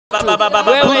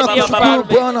Tunakushukuru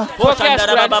Bwana.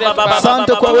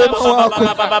 Asante kwa wema wako.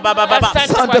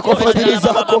 Asante kwa fadhili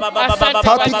zako.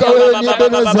 Hakika wewe ni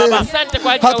Ebenezeri.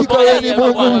 Hakika wewe ni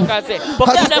Mungu.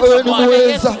 Hakika wewe ni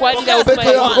muweza. Peke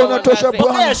yako unatosha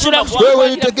Bwana. Wewe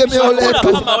ni tegemeo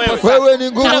letu. Wewe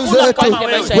ni nguvu zetu.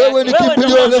 Wewe ni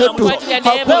kimbilio letu.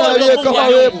 Hakuna aliye kama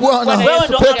wewe Bwana.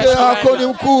 Peke yako ni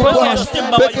mkuu Bwana.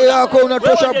 Peke yako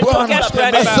unatosha Bwana.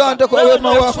 Asante kwa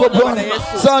wema wako Bwana.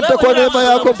 Asante kwa neema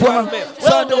yako Bwana.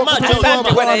 Asante kwa kutuinua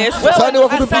Bwana. Asante kwa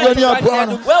kutupigania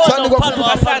Bwana. Asante kwa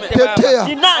kututetea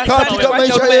katika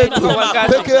maisha yetu.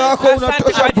 Peke yako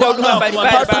unatosha Bwana.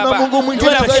 Hatuna Mungu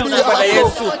mwingine zaidi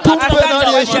yako. Tumpe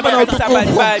nani heshima na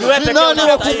utukufu. Ni nani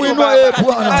wa kumuinua wewe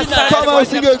Bwana? Kama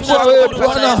usingekuwa wewe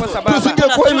Bwana,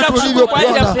 tusingekuwa hivi tulivyo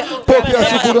Bwana. Pokea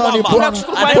shukrani Bwana.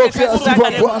 Pokea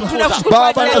sifa Bwana.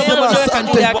 Baba nasema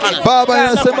asante. Baba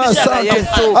nasema asante.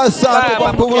 Asante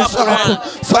kwa nguvu zako.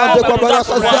 Asante kwa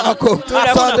baraka zako.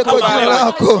 Asante kwa jina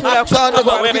lako. Asante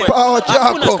kwa kipawa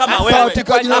chako.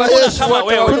 Katika jina la Yesu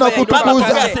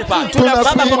tunakutukuza.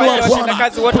 Tunakuinua Bwana.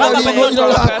 Tunainua jina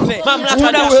lako.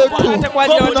 Mungu wetu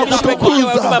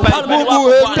tunakutukuza. Mungu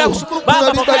wetu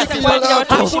tunalibariki jina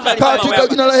lako. Katika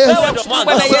jina la Yesu.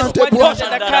 Asante Bwana.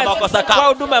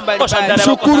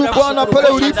 Shukuru Bwana pale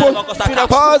ulipo.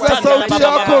 Paza sauti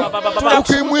yako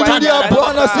ukimwinulia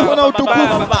Bwana sifa na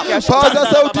utukufu. Paza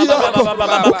sauti yako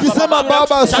ukisema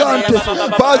Baba asante.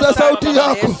 Paza sauti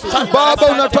yako. Baba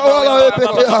unatawala wewe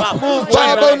peke yako.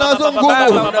 Baba unazo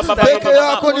nguvu. Peke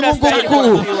yako ni Mungu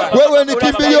mkuu. Wewe ni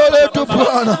kimbilio letu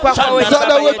Bwana.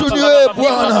 Msaada wetu ni wewe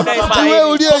Bwana. Ni wewe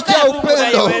uliyejaa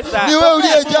upendo. Ni wewe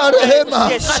uliyejaa rehema.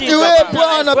 Ni wewe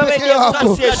Bwana peke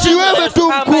yako. Ni wewe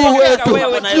tu mkuu wetu.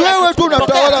 Ni wewe tu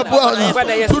unatawala Bwana.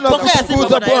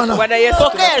 Tunakutukuza Bwana.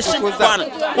 Pokea heshima Bwana.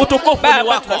 Utukufu ni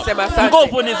wako.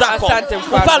 Nguvu ni zako.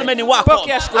 Ufalme ni wako.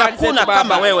 Hakuna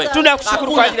kama wewe.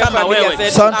 Tunakushukuru kwa ajili ya familia zetu.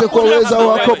 Asante kwa uweza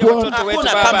wako Bwana.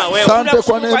 Asante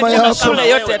kwa neema yako.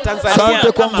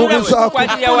 Asante kwa nguvu zako.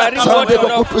 Asante kwa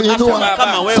kutuinua.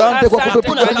 Asante kwa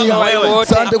kutupigania.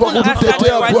 Asante kwa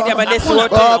kututetea Bwana.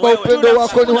 Baba upendo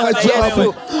wako ni wa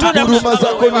ajabu. Huruma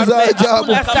zako ni za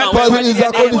ajabu. Fadhili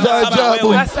zako ni za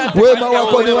ajabu. Wema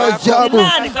wako ni wa ajabu.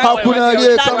 Hakuna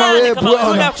aliye kama wewe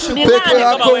Bwana. Peke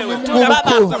yako ni Mungu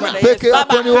mkuu. Peke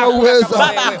yako ni wa uweza.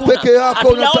 Peke yako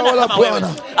unatawala Bwana.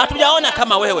 Hatujaona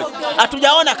kama wewe.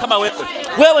 Hatujaona kama wewe.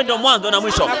 Wewe ndio mwanzo na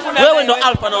mwisho. Wewe ndio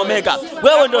Alfa na Omega.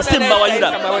 Wewe ndio Simba wa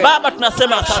Yuda. Baba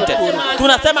tunasema asante.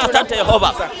 Tunasema asante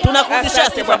Yehova. Tunakurudishia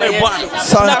sifa kwa Bwana.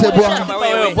 Asante Bwana.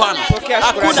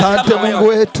 Asante Mungu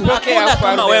wetu. Hakuna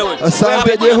kama wewe.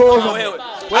 Asante Jehova.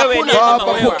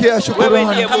 Baba pokea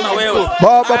shukrani.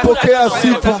 Baba pokea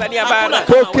sifa.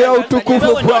 Pokea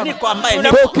utukufu Bwana.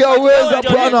 Pokea uweza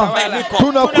Bwana.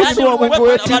 Tunakuinua Mungu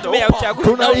wetu.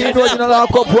 Tunaliinua jina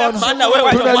lako Bwana.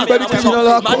 Tunalibariki jina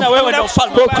lako.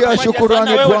 Pokea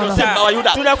shukrani Bwana.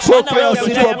 Pokea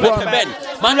sifa Bwana.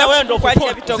 Maana wewe ndio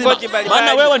vitongoji mbalimbali.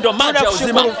 Maana wewe ndio maji ya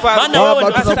uzima. Maana wewe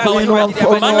ndio tunakuinua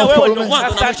mfalme. Maana wewe ndio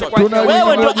mwanzo na mwisho.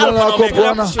 Wewe ndio jina lako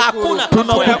Bwana. Hakuna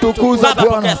tunakutukuza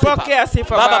Bwana. Pokea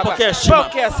sifa Baba. Pokea heshima.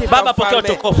 Baba pokea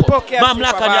utukufu.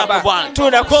 Mamlaka ni yako Bwana.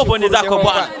 Nguvu ni zako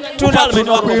Bwana. Ufalme ni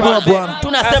wako Bwana.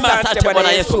 Tunasema asante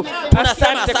Bwana Yesu.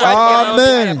 Tunasema asante.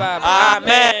 Amen.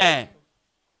 Amen.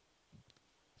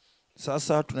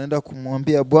 Sasa tunaenda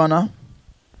kumwambia Bwana.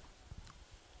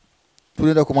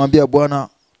 Tunaenda kumwambia Bwana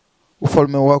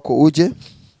ufalme wako uje.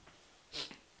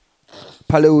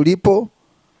 Pale ulipo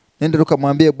nenda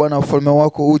tukamwambie Bwana ufalme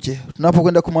wako uje.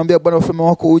 Tunapokwenda kumwambia Bwana ufalme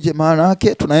wako uje, maana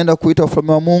yake tunaenda kuita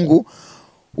ufalme wa Mungu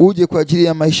uje kwa ajili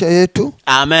ya maisha yetu.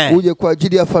 Amen. Uje kwa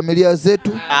ajili ya familia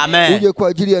zetu. Amen. Uje kwa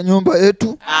ajili ya nyumba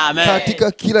yetu. Amen.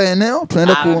 Katika kila eneo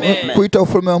tunaenda kuita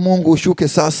ufalme wa Mungu ushuke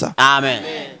sasa. Amen.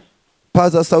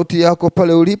 Paza sauti yako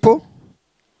pale ulipo.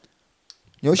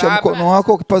 Nyosha mkono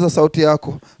wako ukipaza sauti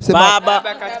yako. Sema Baba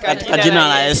katika jina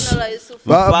la Yesu.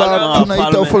 Baba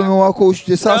tunaita ufalme wako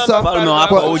uje sasa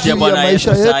kwa ajili ya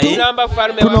maisha yetu.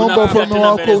 Tunaomba ufalme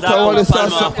wako utawale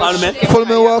sasa.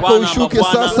 Ufalme wako ushuke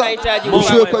sasa.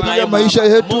 Ushuke kwa ajili ya maisha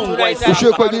yetu.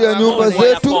 Ushuke kwa ajili ya nyumba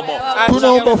zetu.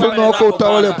 Tunaomba ufalme wako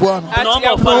utawale Bwana.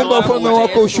 Tunaomba ufalme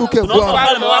wako ushuke Bwana.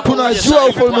 Tunajua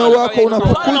ufalme wako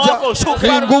unapokuja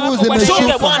ni nguvu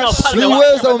zimeshuka. Ni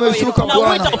uweza umeshuka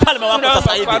Bwana.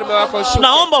 sasa hivi.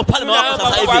 Tunaomba ufalme wako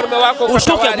sasa hivi.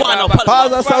 Ushuke Bwana ufalme.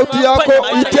 Paza sauti yako,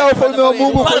 itia ufalme wa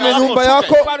Mungu kwenye nyumba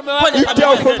yako, itia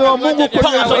ufalme wa Mungu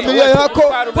kwenye familia yako,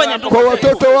 kwa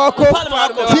watoto wako,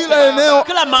 kila eneo,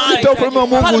 itia ufalme wa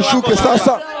Mungu ushuke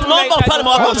sasa. Tunaomba ufalme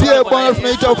wako ushuke Bwana,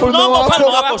 tunaita ufalme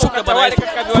wako ushuke Bwana Yesu.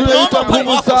 Tunaita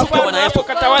nguvu zako,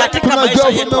 tunajua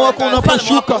ufalme wako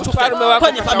unaposhuka,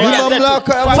 ni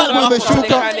mamlaka ya Mungu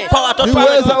imeshuka, ni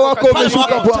uweza wako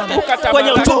umeshuka Bwana.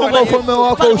 Tunaomba ufalme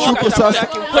wako ushuke sasa,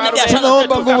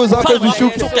 tunaomba nguvu zako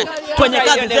zishuke kwenye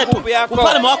kazi zetu,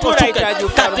 ufalme wako ushuke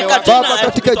katika jina Baba,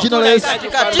 katika jina la Yesu.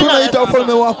 Tunaita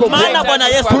ufalme wako Bwana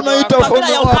Yesu, tunaita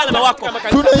ufalme wako,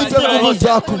 tunaita nguvu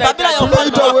zako,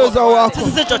 tunaita uweza wako,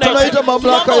 tunaita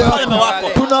mamlaka yako.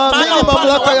 Tunaamini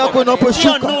mamlaka yako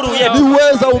inaposhuka, ni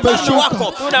uweza umeshuka,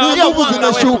 ni nguvu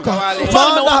zimeshuka,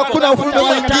 maana hakuna ufalme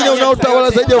mwingine unaotawala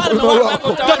zaidi ya ufalme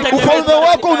wako. Ufalme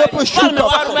wako unaposhuka,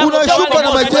 unashuka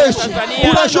na majeshi,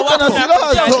 unashuka na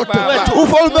silaha zote.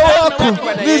 Ufalme wako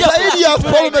ni zaidi ya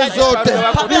falme zote,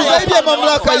 ni zaidi ya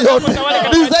mamlaka yote,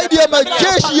 ni zaidi ya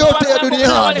majeshi yote ya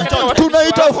duniani.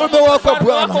 Tunaita ufalme wako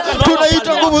Bwana,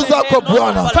 tunaita nguvu zako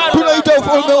Bwana, tunaita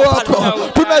ufalme wako.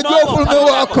 Tunajua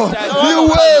ufalme wako ni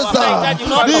uweza,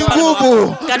 ni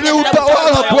nguvu, ni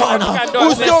utawala Bwana,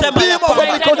 usiopima kwa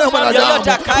mikono ya mwanadamu,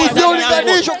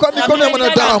 usiolinganishwa kwa mikono ya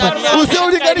mwanadamu,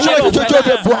 usiolinganishwa na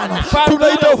chochote Bwana.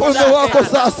 Tunaita ufalme wako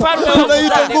sasa,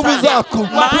 tunaita nguvu zako,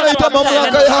 tunaita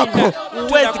mamlaka yako.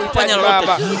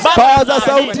 Paza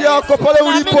sauti yako pale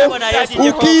ulipo,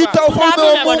 ukiita ufalme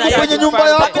wa Mungu kwenye nyumba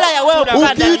yako,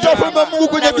 ukiita ufalme wa Mungu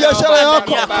kwenye biashara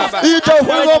yako, ita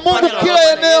ufalme wa Mungu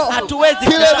kila eneo,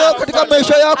 kila eneo katika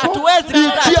maisha yako.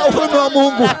 Itia ufalme wa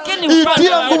Mungu,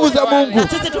 itia nguvu za Mungu,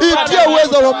 itia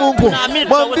uwezo wa Mungu.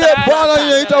 Mwambie Bwana,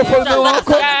 ninaita ufalme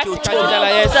wako,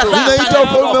 ninaita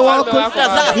ufalme wako,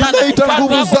 ninaita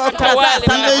nguvu zako,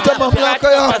 ninaita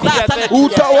mamlaka yako.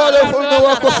 Utawale ufalme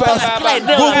wako sasa,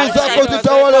 nguvu zako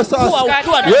zitawale sasa,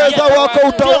 uweza wako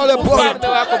utawale Bwana.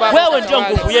 Wewe ndio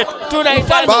nguvu yetu.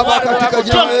 Baba, katika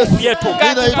jina la Yesu,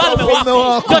 ninaita ufalme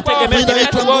wako,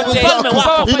 ninaita nguvu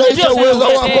zako, ninaita uweza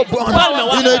wako Bwana,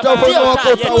 ninaita ufalme wako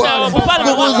utawale,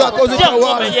 nguvu zako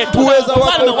zitawale, uweza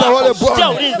wako utawale Bwana.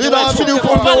 Ninaamini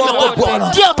ufalme wako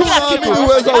Bwana, tunaamini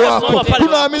uweza wako,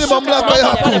 tunaamini mamlaka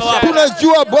yako.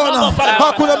 Tunajua Bwana,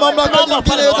 hakuna mamlaka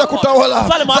nyingine inaweza kutawala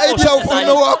zaidi ya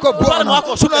ufalme wako Bwana.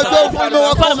 Tunajua ufalme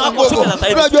wako una nguvu,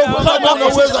 tunajua ufalme wako una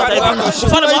uweza Bwana.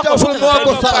 Tunaita ufalme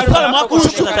wako sasa,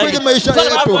 ushuke kwenye maisha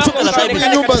yetu, ushuke kwenye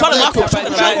nyumba zetu,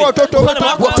 ushuke watoto wetu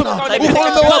Bwana.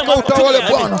 Ufalme wako utawale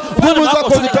Bwana, nguvu zako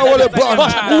zitawale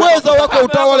Bwana, uweza wako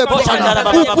utawale Bwana,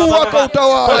 ukuu wako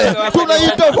utawale.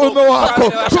 Tunaita ufalme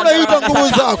wako, tunaita nguvu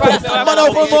zako, maana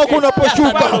ufalme wako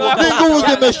unaposhuka ni nguvu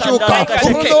zimeshuka,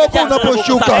 ufalme wako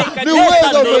unaposhuka ni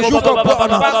uweza umeshuka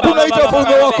Bwana. Tunaita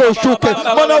ufalme wako ushuke,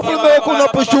 maana ufalme wako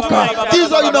unaposhuka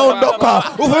giza linaondoka,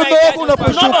 ufalme wako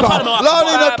unaposhuka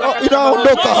laana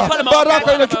inaondoka,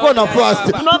 baraka inachukua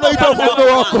nafasi. Tunaita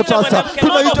ufalme wako sasa,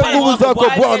 tunaita nguvu zako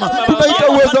Bwana, tunaita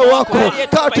uwezo wako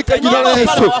katika jina la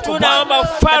Yesu.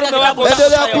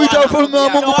 Endelea kuita ufalme wa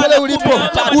Mungu pale ulipo,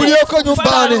 ulioko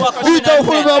nyumbani. Ita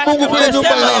ufalme wa Mungu kwenye nyumba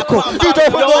yako, ita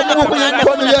ufalme wa Mungu kwenye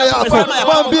familia yako.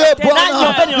 Mwambie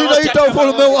Bwana, ninaita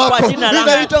ufalme wako,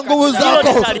 ninaita nguvu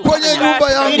zako kwenye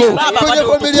nyumba yangu, kwenye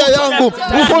familia yangu.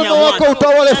 Ufalme wako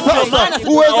utawale sasa,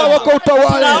 uweza wako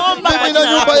utawale mimi na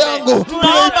nyumba yangu.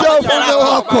 Tunaitia ufalme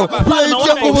wako,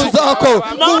 tunaitia nguvu zako,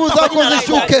 nguvu zako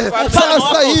zishuke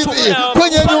sasa hivi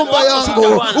kwenye nyumba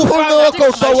yangu. Ufalme wako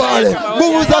utawale,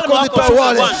 nguvu zako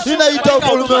zitawale. Ninaita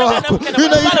ufalme wako,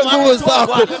 ninaita nguvu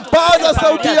zako. Paza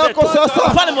sauti yako sasa,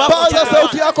 paza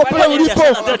sauti yako pale ulipo.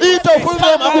 Ita ufalme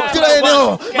wa Mungu kila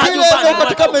eneo, kila eneo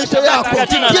katika maisha yako,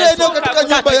 kila eneo katika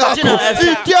nyumba yako.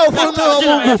 Itia ufalme wa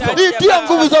Mungu, itia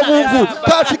nguvu za Mungu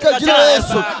katika jina la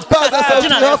Yesu. Paza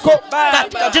sauti yako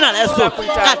katika jina la Yesu,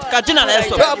 katika jina la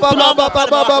Yesu.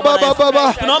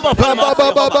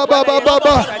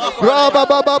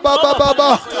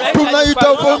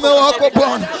 Tunaita ufalme wako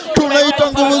Bwana, tunaita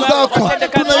nguvu zako,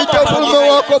 tunaita ufalme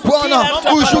wako Bwana.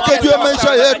 Ushuke juu ya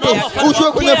maisha yetu,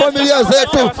 ushuke kwenye familia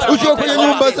zetu, ushuke kwenye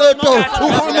nyumba zetu.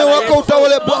 Ufalme wako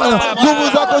utawale Bwana, nguvu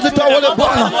zako zitawale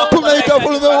Bwana. Tunaita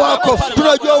ufalme wako,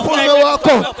 tunajua ufalme wako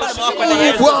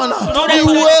ni Bwana, ni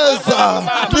uweza,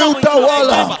 ni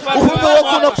utawala. Ufalme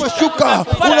wako unaposhuka,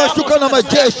 unashuka na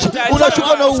majeshi,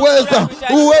 unashuka na uweza,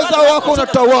 uweza wako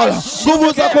unatawala.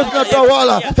 nguvu zako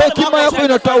zinatawala, hekima yako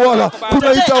inatawala.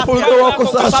 Tunaita ufalme wako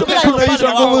sasa, tunaita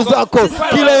nguvu zako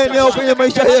kila eneo kwenye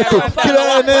maisha yetu,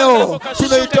 kila eneo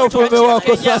tunaita ufalme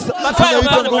wako sasa,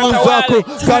 tunaita nguvu zako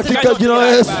katika jina la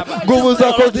Yesu. Nguvu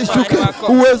zako zishuke,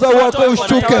 uweza wako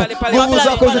ushuke, nguvu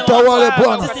zako zitawale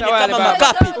Bwana. Kama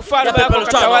makapi ya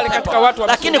peperuchana katika watu,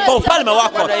 lakini kwa ufalme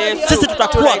wako sisi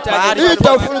tutakuwa bahari.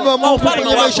 Ita ufalme wa Mungu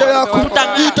kwenye maisha yako,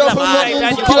 ita ufalme wa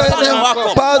Mungu kila eneo.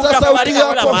 Paza sauti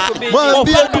yako,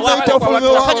 mwambie tunaita ufalme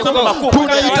wako,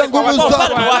 tunaita nguvu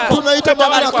zako, tunaita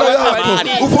mamlaka yako.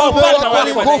 Ufalme wako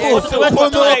ni nguvu,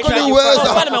 ufalme wako ni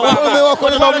uweza, ufalme wako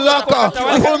ni mamlaka,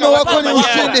 ufalme wako ni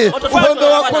ushindi, ufalme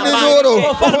wako ni nuru,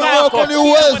 ufalme wako ni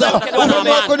uweza, ufalme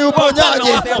wako ni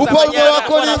uponyaji, ufalme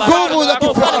wako ni nguvu za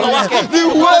kifalme, ni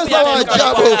uweza wa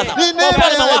ajabu, ni neema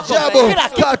ya ajabu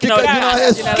katika jina la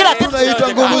Yesu. Tunaita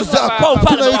nguvu zako,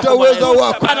 tunaita uweza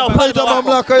wako, tunaita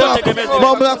mamlaka yako.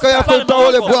 Mamlaka yako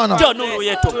utawale Bwana. Ndio nuru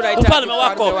yetu, ufalme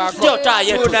wako ndio taa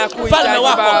yetu, ufalme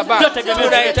wako ndio tegemeo,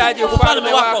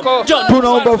 ufalme wako ndio.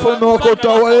 Tunaomba ufalme wako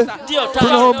utawale,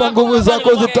 tunaomba nguvu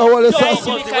zako zitawale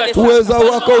sasa, uweza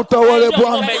wako utawale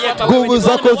Bwana, nguvu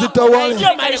zako zitawale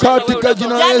katika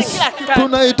jina la Yesu.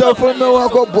 Tunaita ufalme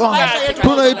wako Bwana,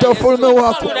 tunaita ufalme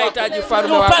wako, tunahitaji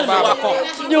ufalme wako Baba,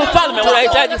 ni ufalme wako,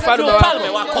 tunahitaji ufalme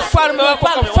wako, ufalme wako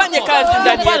ufanye kazi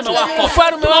ndani yetu,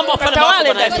 ufalme wako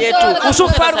katawale ndani yetu,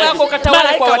 ufalme wako katawale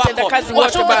kwa watendakazi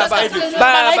wote Baba.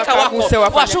 Baba kaguse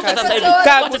wafanyakazi,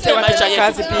 kaguse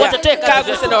watendakazi pia,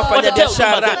 kaguse na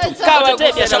wafanyabiashara,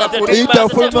 kaguse biashara zetu. Ita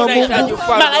ufalme wa Mungu,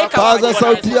 paza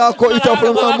sauti yako, ita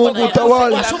ufalme wa Mungu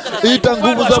utawale, ita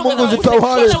nguvu za Mungu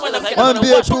zitawale.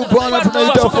 Mwambie tu Bwana,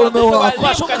 tunaita ufalme wako,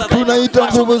 tunaita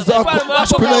nguvu zako,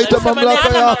 tunaita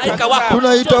mamlaka yako,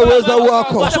 tunaita uweza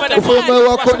wako. Ufalme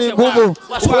wako ni nguvu,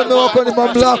 ufalme wako ni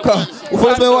mamlaka,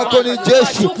 ufalme wako ni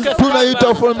jeshi. Tunaita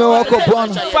ufalme wako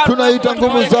Bwana, tunaita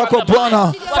nguvu zako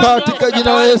Bwana katika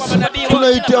jina la Yesu.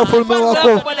 Tunaitia ufalme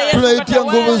wako, tunaitia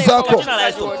nguvu zako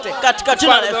katika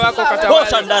jina la Yesu.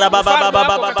 Oshandara baba baba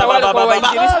baba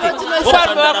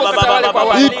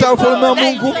baba, ita ufalme wa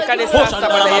Mungu,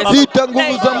 ita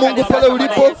nguvu za Mungu pale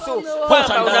ulipo.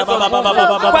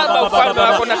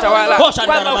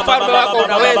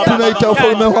 Tunaita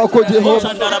ufalme wako Jehova,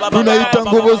 tunaita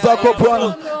nguvu zako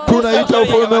Bwana, tunaita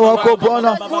ufalme wako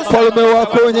Bwana, ufalme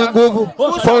wako wenye nguvu,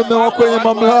 ufalme wako wenye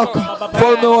mamlaka,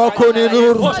 ufalme wako ni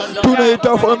nuru.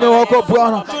 Tunaita ufalme wako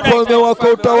Bwana, ufalme wako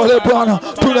utawale Bwana.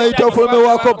 Tunaita ufalme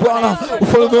wako Bwana,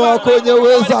 ufalme wako wenye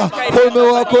uweza, ufalme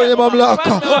wako wenye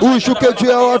mamlaka. Ushuke juu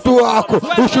ya watu wako,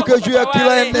 ushuke juu ya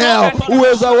kila eneo,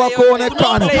 uweza wako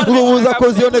uonekane, nguvu zako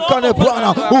zionekane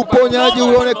Bwana, uponyaji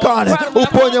uonekane,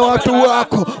 uponye watu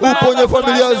wako, uponye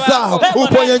familia zao,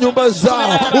 uponye nyumba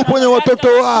zao, uponye watoto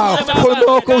wao. Ufalme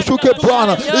wako ushuke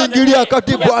Bwana, ingilia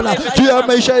kati Bwana juu ya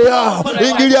maisha yao,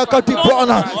 ingilia kati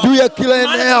Bwana juu ya kila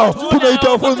eneo.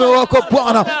 Tunaita ufalme wako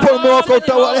Bwana, ufalme wako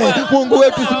utawale. Mungu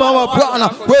wetu simama Bwana,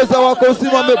 uweza wako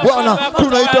usimame Bwana.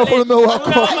 Tunaita ufalme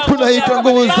wako, tunaita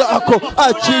nguvu zako,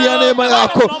 achilia neema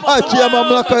yako, achilia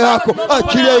mamlaka yako,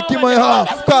 achilia hekima yako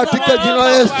katika jina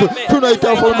la Yesu.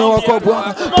 Tunaita ufalme wako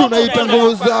Bwana, tunaita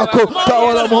nguvu zako.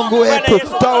 Tawala Mungu wetu,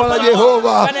 tawala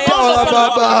Jehova, tawala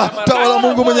Baba, tawala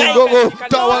Mungu mwenye nguvu,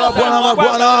 tawala Bwana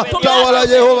mabwana, tawala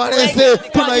Jehova Nisi.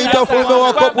 Tunaita ufalme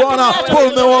wako Bwana,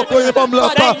 ufalme wako wenye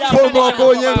mamlaka, ufalme wako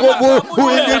wenye nguvu,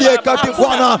 uingilie kati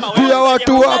Bwana juu ya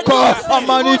watu wako.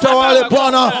 Amani tawale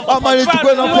Bwana, amani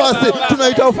chukue nafasi.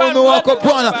 Tunaita ufalme wako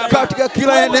Bwana katika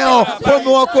kila eneo,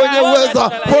 ufalme wako wenye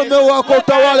uweza, ufalme wako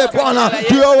utawale Bwana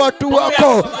juu ya watu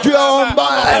wako, juu ya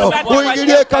ambayo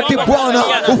uingilie kati Bwana.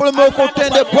 Ufalme wako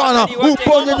utende Bwana,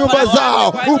 uponye nyumba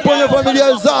zao, uponye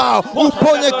familia zao,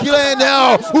 uponye kila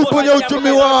eneo, uponye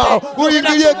uchumi wao,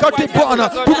 uingilie kati Bwana.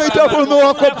 Tunaita ufalme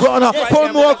wako Bwana,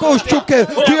 ufalme wako ushuke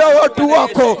juu ya watu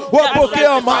wako, wapokee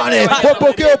amani,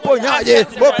 wapokee uponyaji,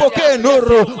 wapokee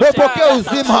nuru, wapokee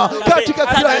uzima katika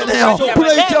kila eneo.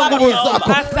 Tunaitia nguvu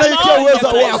zako, tunaitia uweza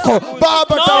wako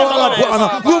Baba, tawala Bwana,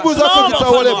 nguvu zako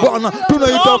zitawale Bwana.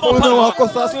 Tunaita ufalme wako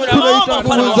sasa, tunaita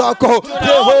nguvu zako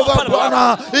Jehova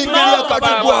Bwana, ingilia kati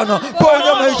Bwana,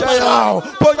 ponya maisha yao,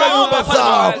 ponya nyumba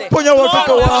zao, ponya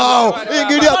watoto wao,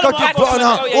 ingilia kati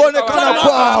Bwana, uonekana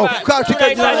kwao katika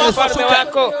jina la Yesu.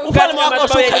 Ufalme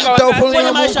wako Ita ufalme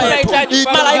wa Mungu,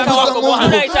 ita nguvu za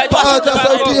Mungu, paza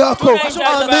sauti yako,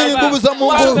 amini nguvu za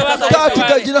Mungu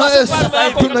katika jina la Yesu.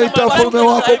 Tunaita ufalme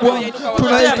wako Bwana,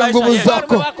 tunaita nguvu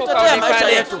zako.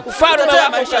 Ufalme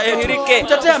wako ushahirike,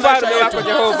 ufalme wako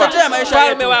Jehova,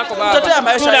 ufalme wako Baba,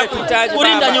 tunahitaji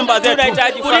kulinda nyumba zetu,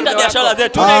 kulinda biashara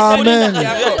zetu, Amen.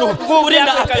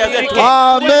 kulinda afya zetu,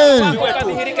 Amen.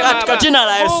 katika jina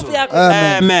la Yesu.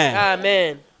 Amen.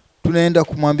 Amen. tunaenda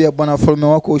kumwambia Bwana ufalme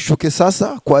wako ushuke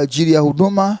sasa kwa ajili ya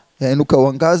huduma ya Inuka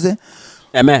Uangaze.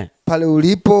 Amen. Pale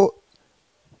ulipo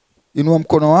inua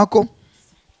mkono wako,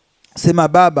 sema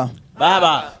Baba,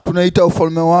 Baba, tunaita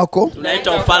ufalme wako,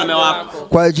 tunaita ufalme wako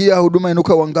kwa ajili ya huduma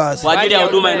Inuka Uangaze. kwa ajili ya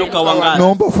huduma Inuka Uangaze.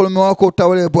 Naomba ufalme wako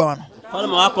utawale Bwana.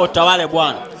 Ufalme wako utawale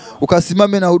Bwana.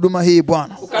 Ukasimame na huduma hii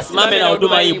Bwana. Ukasimame na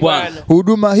huduma hii Bwana.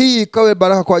 Huduma hii ikawe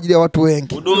baraka kwa ajili ya watu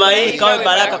wengi. Huduma hii ikawe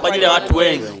baraka kwa ajili ya watu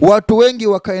wengi. Watu wengi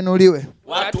wakainuliwe.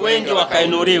 Watu wengi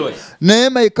wakainuliwe.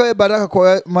 Neema ikawe baraka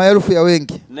kwa maelfu ya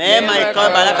wengi. Neema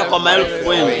ikawe baraka kwa maelfu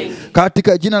wengi.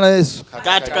 Katika jina la Yesu.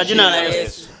 Katika jina la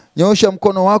Yesu. Nyosha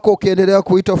mkono wako ukiendelea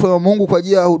kuita ufalme wa Mungu kwa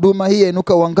ajili ya huduma hii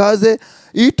Inuka Uangaze.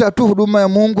 Ita tu huduma ya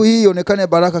Mungu hii ionekane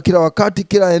baraka kila wakati,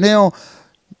 kila eneo.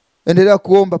 Endelea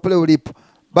kuomba pale ulipo.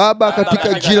 Baba,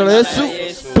 katika jina la Yesu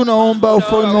tunaomba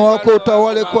ufalme wako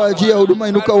utawale kwa ajili ya huduma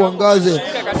Inuka Uangaze.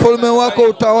 Ufalme wako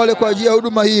utawale kwa ajili ya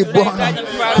huduma hii Bwana.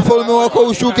 Ufalme wako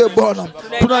ushuke Bwana.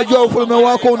 Tunajua ufalme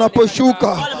wako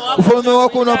unaposhuka, ufalme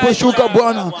wako unaposhuka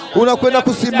Bwana, unakwenda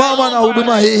kusimama na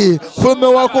huduma hii. Ufalme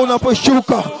wako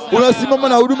unaposhuka, unasimama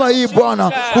na huduma hii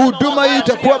Bwana. Huduma hii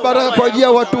itakuwa baraka kwa ajili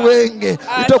ya watu wengi.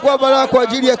 Itakuwa baraka kwa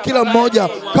ajili ya kila mmoja,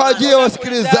 kwa ajili ya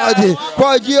wasikilizaji,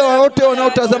 kwa ajili ya wote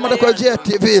wanaotazama kwa ajili ya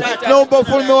TV. Naomba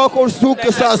ufalme wako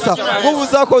ushuke sasa. Nguvu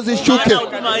zako zishuke.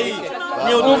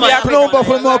 Tunaomba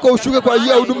ufalme wako ushuke kwa ajili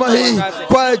ya huduma hii,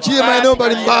 kwa ajili ya maeneo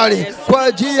mbalimbali, kwa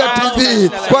ajili ya TV,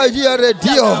 kwa ajili ya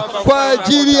redio, kwa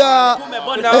ajili ya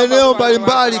eneo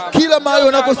mbalimbali, kila mahali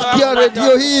wanakosikia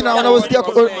redio hii na wanaosikia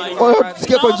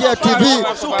kwa njia ya TV,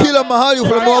 kila mahali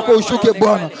ufalme wako ushuke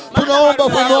Bwana. Tunaomba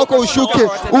ufalme wako ushuke,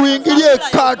 uingilie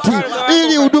kati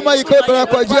ili huduma ikawe baraka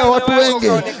kwa ajili ya watu wengi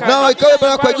na ikawe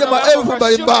baraka kwa ajili ya maelfu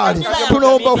mbalimbali.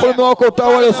 Tunaomba ufalme wako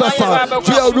utawale sasa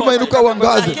juu ya huduma Inuka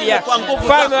Uangaze.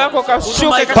 Ufalme wako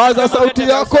kashuke. Paza sauti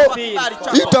yako,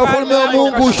 ita ufalme wa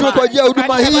Mungu ushuke kwa ajili ya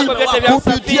huduma hii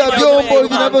kupitia vyombo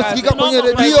vinavyosikika kwenye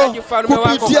redio,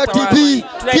 kupitia TV,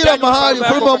 kila mahali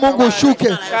ufalme wa Mungu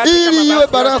ushuke ili iwe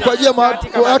baraka kwa ajili ya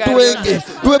watu wengi,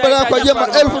 iwe baraka kwa ajili ya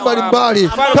maelfu mbalimbali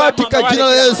katika jina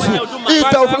la Yesu.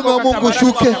 Ita ufalme wa Mungu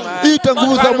ushuke, ita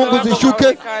nguvu za Mungu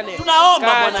zishuke. Tunaomba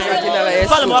Bwana jina la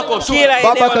Yesu. Ufalme wako ushuke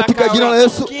Baba, katika jina la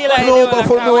Yesu tunaomba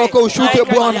ufalme wako ushuke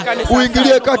Bwana,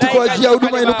 uingilie kati kwa ajili ya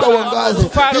huduma Inuka Uangaze.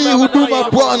 Hii huduma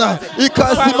Bwana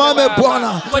ikasimame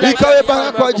Bwana, ikawe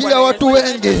baraka kwa ajili ya watu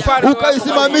wengi,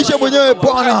 ukaisimamishe mwenyewe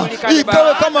Bwana,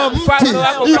 ikawe kama mti,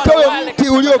 ikawe mti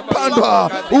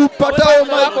uliopandwa upatao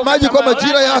maji kwa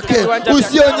majira yake,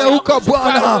 usionyauka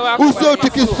Bwana,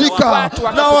 usiotikisika,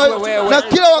 na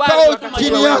kila wakao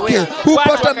chini yake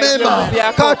upata mema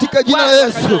katika jina la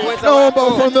Yesu. Naomba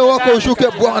ufalme wako ushuke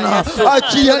Bwana,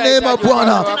 achia neema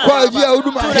Bwana kwa ajili ya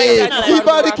huduma hii.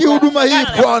 Ibariki huduma hii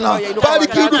Bwana,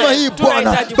 bariki huduma hii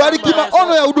Bwana, bariki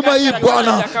maono ya huduma hii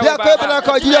Bwana, yakawe baraka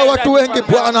kwa ajili ya watu wengi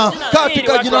Bwana,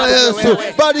 katika jina la Yesu.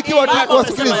 Bariki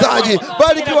wasikilizaji,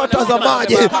 bariki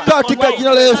watazamaji katika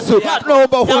jina la Yesu.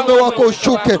 Tunaomba ufalme wako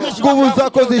ushuke, nguvu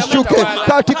zako zishuke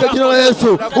katika jina la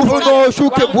Yesu. Ufalme wako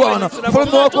ushuke Bwana,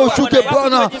 ufalme wako ushuke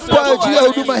Bwana kwa ajili ya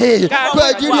huduma hii, kwa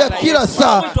ajili ya kila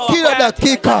saa, kila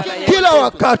dakika, kila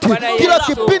wakati, kila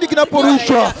kipindi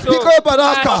kinaporushwa, ikawe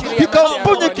baraka,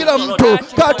 ikamponye kila mtu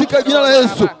katika jina la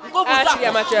Yesu.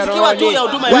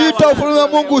 Ita ufalme wa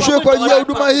Mungu ushuke kwa ajili ya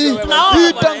huduma hii.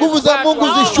 Ita nguvu za Mungu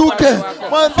zishuke.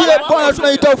 Mwambie Bwana,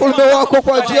 tunaita ufalme wako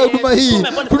kwa ajili ya huduma hii.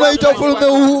 Tunaita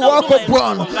ufalme wako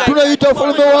Bwana, tunaita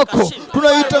ufalme wako,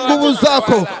 tunaita nguvu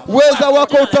zako, uweza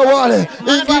wako utawale.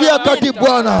 Ingilia kati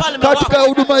Bwana katika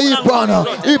huduma hii Bwana,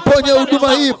 iponye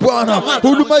huduma hii Bwana,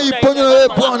 huduma hii iponye na wewe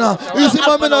Bwana,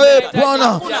 isimame na wewe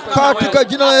Bwana katika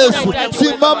jina la Yesu.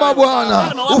 Simama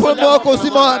Bwana, ufalme wako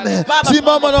usimame,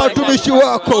 simama na watumishi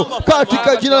wako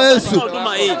katika jina la Yesu.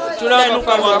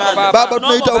 Baba,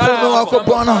 tunaita ufalme wako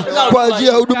Bwana kwa ajili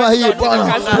ya huduma hii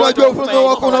Bwana. Tunajua ufalme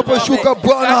wako unaposhuka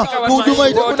Bwana, huduma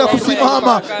itakwenda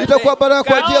kusimama, itakuwa baraka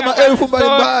kwa ajili ya maelfu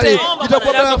mbalimbali,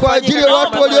 itakuwa baraka kwa ajili ya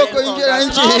watu walioko nje ya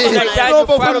nchi hii.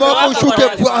 Tunaomba ufalme wako ushuke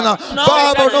Bwana.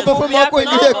 Baba, tunaomba ufalme wako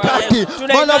ingilie kati,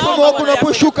 maana ufalme wako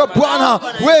unaposhuka Bwana,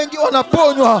 wengi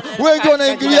wanaponywa, wengi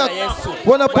wanaingilia,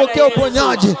 wanapokea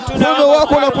uponyaji. Ufalme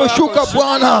wako unaposhuka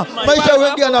Bwana, maisha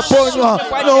wengi yanaponywa.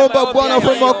 Naomba Bwana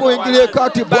ufalme wako uingilie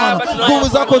kati Bwana, nguvu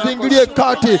zako ziingilie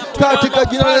kati katika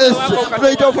jina la Yesu.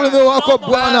 Tunaita ufalme wako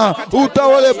Bwana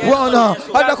utawale Bwana,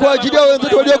 hata kwa ajili ya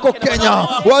wenzetu walioko Kenya,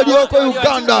 walioko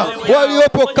Uganda,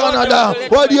 waliopo Canada,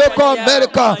 walioko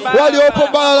Amerika, waliopo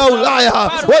bara la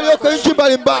Ulaya, walioko nchi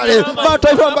mbalimbali,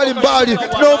 mataifa mbalimbali.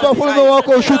 Naomba ufalme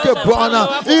wako ushuke Bwana,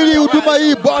 ili huduma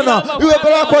hii Bwana iwe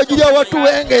baraka kwa ajili ya watu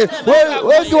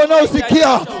wengi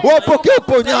wanaosikia wapokee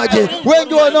uponyaji,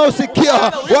 wengi wanaosikia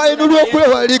wainuliwe kule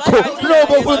waliko.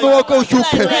 Naomba ufalme wako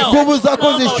ushuke, nguvu zako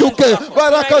zishuke,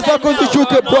 baraka zako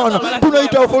zishuke Bwana.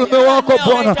 Tunaita ufalme wako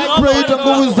Bwana, tunaita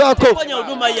nguvu zako.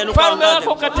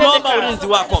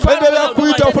 Endelea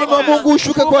kuita ufalme wa Mungu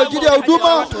ushuke kwa ajili ya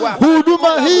huduma.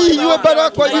 Huduma hii iwe baraka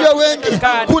kwa ajili ya wengi.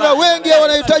 Kuna wengi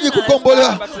wanahitaji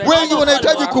kukombolewa, wengi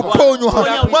wanahitaji kuponywa.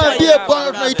 Mwambie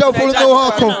Bwana, tunaita ufalme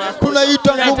wako,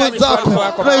 tunaita nguvu zako,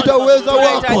 tunaita uweza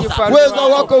wako. Uweza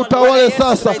wako utawale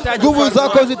sasa, nguvu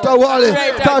zako zitawale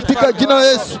katika jina la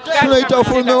Yesu. Tunaita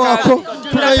ufalme wako,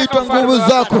 tunaita nguvu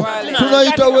zako,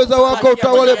 tunaita uweza wako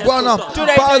utawale Bwana.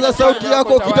 Paza sauti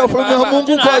yako kita ufalme wa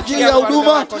Mungu kwa ajili ya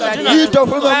huduma. Ita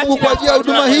ufalme wa Mungu kwa ajili ya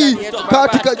huduma hii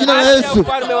katika jina la Yesu.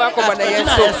 Ufalme wako Bwana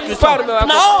Yesu, ufalme wako.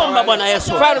 Naomba Bwana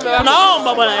Yesu,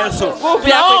 naomba Bwana Yesu,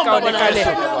 naomba Bwana Yesu,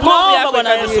 naomba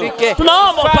Bwana Yesu,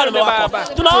 tunaomba ufalme wako,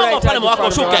 tunaomba ufalme wako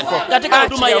ushuke katika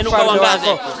huduma yenu kwa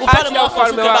wangaze. Ufalme wako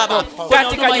ushuke Baba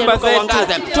katika nyumba zetu.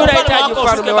 Tunahitaji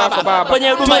ufalme wako Baba kwenye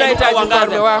huduma yetu kwa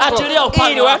wangaze. Achilia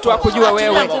ufalme ili watu wakujua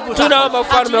wewe. Tunaomba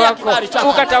ufalme wako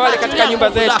ukatawale katika nyumba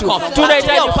zetu.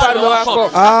 Tunahitaji ufalme wako.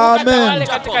 Amen.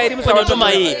 Katika elimu za huduma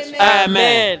hii.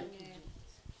 Amen.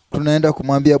 Tunaenda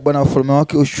kumwambia Bwana ufalme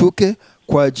wake ushuke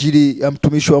kwa ajili ya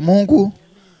mtumishi wa Mungu.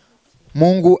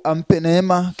 Mungu ampe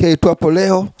neema kaitwapo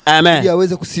leo, ili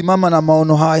aweze kusimama na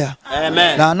maono haya.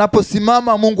 Amen. Na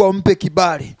anaposimama Mungu ampe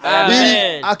kibali. Ili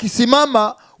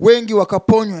akisimama wengi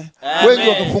wakaponywe, wengi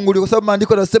wakafunguliwa, kwa sababu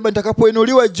maandiko yanasema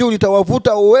nitakapoinuliwa juu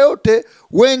nitawavuta wote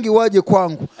wengi waje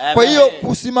kwangu. Kwa hiyo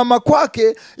kusimama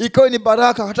kwake ikawa ni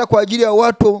baraka hata kwa ajili ya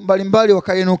watu mbalimbali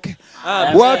wakainuke.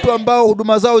 Watu ambao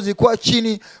huduma zao zilikuwa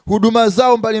chini, huduma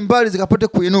zao mbalimbali zikapate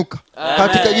kuinuka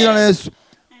katika jina la Yesu.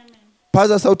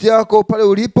 Paza sauti yako pale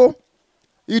ulipo.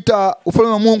 Ita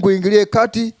ufalme wa Mungu ingilie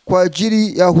kati kwa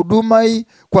ajili ya huduma hii,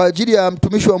 kwa ajili ya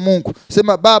mtumishi wa Mungu.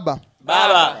 Sema Baba,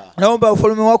 naomba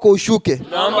ufalme wako ushuke.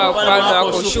 Naomba ufalme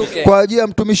wako ushuke kwa ajili ya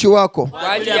mtumishi wako.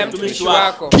 Kwa ajili ya mtumishi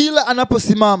wako. Kila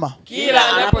anaposimama,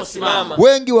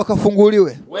 wengi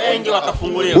wakafunguliwe,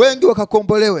 wengi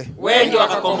wakakombolewe,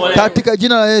 katika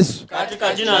jina la Yesu.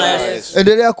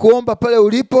 Endelea kuomba pale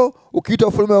ulipo ukiita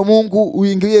ufalme wa Mungu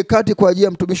uingilie kati kwa ajili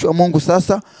ya mtumishi wa Mungu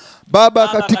sasa. Baba,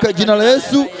 katika jina la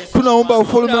Yesu tunaomba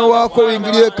ufalme wako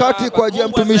uingilie kati kwa ajili ya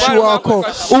mtumishi wako.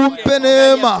 Umpe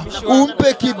neema,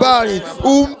 umpe kibali,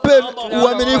 umpe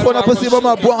uaminifu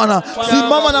anaposimama Bwana.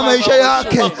 Simama na maisha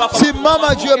yake,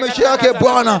 simama juu ya maisha yake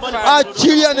Bwana.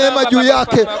 Achilia neema juu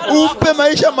yake, umpe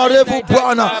maisha marefu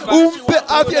Bwana. Umpe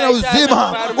afya na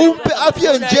uzima, umpe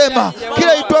afya njema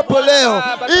kila itwapo leo,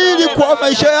 ili kwa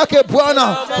maisha yake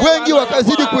Bwana wengi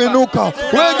wakazidi kuinuka,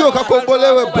 wengi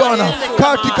wakakombolewe Bwana,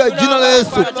 katika jina la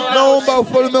Yesu. Naomba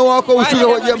ufalme wako ushuke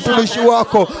kwa ajili ya mtumishi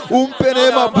wako. Umpe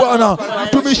neema Bwana,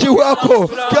 mtumishi wako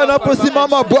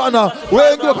anaposimama Bwana,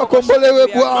 wengi wakakombolewe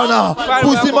Bwana.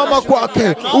 Kusimama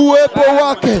kwake, uwepo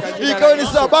wake ikawa ni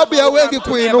sababu ya wengi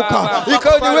kuinuka,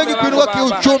 ikawa ni wengi kuinuka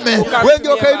kiuchumi, wengi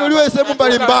wakainuliwe sehemu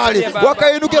mbalimbali,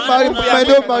 wakainuke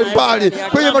maeneo mbalimbali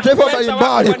kwenye mataifa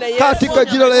mbalimbali, katika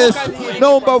jina la Yesu.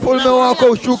 Naomba ufalme wako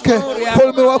ushuke,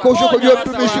 ufalme wako ushuke kwa ajili ya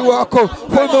mtumishi wako,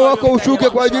 ufalme wako ushuke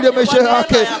kwa ajili ya maisha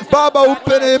yake. Baba,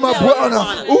 umpe neema Bwana,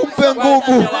 umpe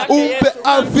nguvu, umpe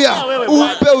afya,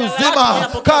 umpe uzima,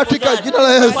 katika jina la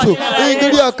Yesu.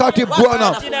 Ingilia kati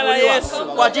Bwana,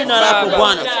 kwa jina lako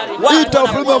Bwana. Ita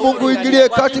ufalme wa Mungu ingilie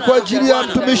kati kwa ajili ya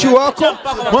mtumishi wako.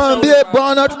 Mwambie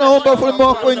Bwana, tunaomba ufalme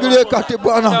wako ingilie kati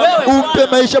Bwana. Umpe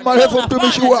maisha marefu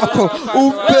mtumishi wako,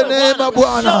 umpe neema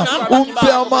Bwana,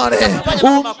 umpe amani,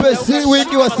 umpe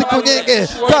wingi wa siku nyingi,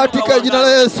 katika jina la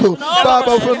Yesu.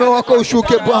 Baba, ufalme wako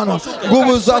ushuke Bwana,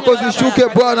 nguvu zako zishuke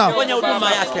Bwana kwenye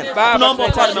huduma yake. Tunaomba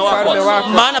ufalme wako,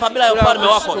 maana bila ya ufalme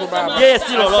wako yeye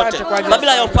si lolote.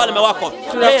 Bila ya ufalme wako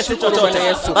yeye si chochote.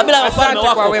 Bila ya ufalme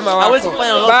wako hawezi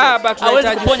kufanya lolote. Hawezi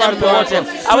kuponya mtu wote,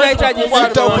 hawezi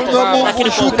kufuata ufalme wa Mungu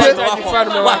ushuke,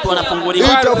 watu wanafunguliwa.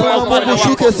 Ita ufalme wa Mungu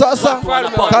ushuke sasa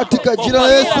katika jina la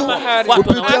Yesu,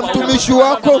 kupitia mtumishi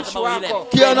wako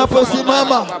kia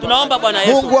anaposimama. Tunaomba Bwana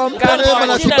Yesu, Mungu ampe neema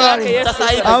na kibali,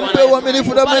 ampe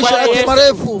uaminifu na maisha yake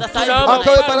marefu,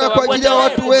 akawe baraka kwa ajili ya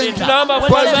watu wengi,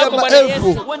 kwa ajili ya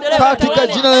maelfu, katika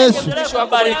jina la Yesu.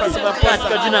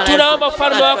 Tunaomba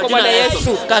ufalme wako Bwana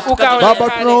Yesu. Baba,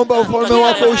 tunaomba ufalme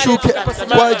wako ushuke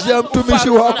kwa ajili ya mtumishi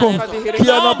wako.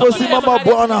 Pia anaposimama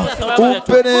Bwana,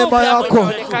 umpe neema yako,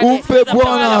 umpe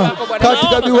Bwana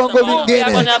katika viwango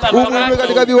vingine, umpe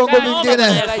katika viwango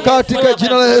vingine katika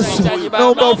jina la Yesu.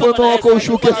 Naomba ufalme wako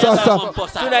ushuke sasa.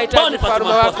 Tunahitaji ufalme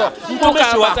wako,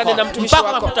 ukaambatane na mtumishi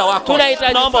wako.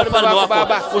 Tunahitaji ufalme wako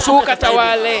Baba,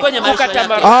 ukatawale,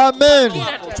 ukatamare. Amen.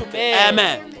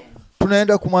 Amen.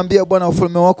 Tunaenda kumwambia Bwana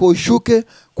ufalme wako ushuke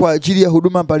kwa ajili ya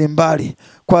huduma mbalimbali,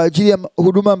 kwa ajili ya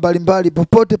huduma mbalimbali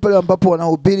popote pale ambapo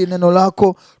wanahubiri neno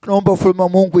lako. Tunaomba ufalme wa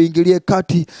Mungu ingilie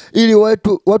kati ili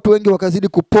watu wengi wakazidi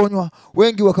kuponywa,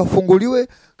 wengi wakafunguliwe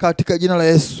katika jina la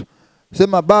Yesu.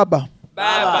 Sema Baba,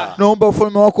 naomba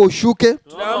ufalme wako ushuke.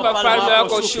 Tunaomba ufalme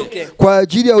wako ushuke kwa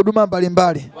ajili ya huduma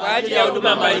mbalimbali. Kwa ajili ya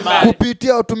huduma mbalimbali.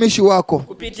 Kupitia watumishi wako.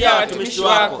 Kupitia watumishi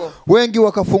wako. Wengi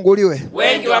wakafunguliwe.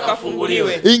 Wengi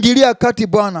wakafunguliwe. Ingilia kati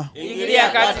Bwana. Ingilia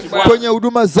kati Bwana. Kwenye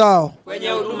huduma zao. Kwenye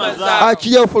huduma zao.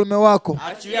 Achilia ufalme wako.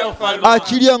 Achilia ufalme wako.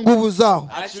 Achilia nguvu zao.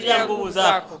 Achilia nguvu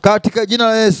zako. Katika jina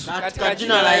la Yesu. Katika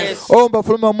jina la Yesu. Omba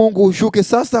ufalme wa Mungu ushuke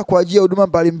sasa kwa ajili ya huduma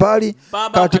mbalimbali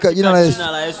katika jina la Yesu.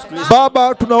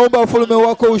 Baba, tunaomba ufalme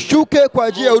wako ushuke kwa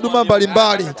ajili ya huduma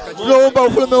mbalimbali. Tunaomba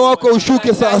ufalme wako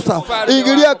ushuke sasa.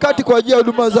 Ingilia kati kwa ajili ya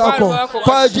huduma zako,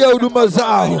 kwa ajili ya huduma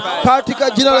zao katika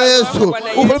jina la Yesu.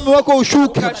 Ufalme wako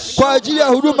ushuke kwa ajili ya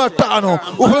huduma 5.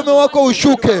 Ufalme wako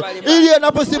ushuke ili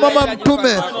anaposimama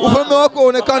mtume, ufalme wako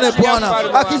uonekane Bwana.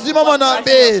 Akisimama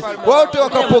nabii, wote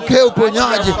wakapokea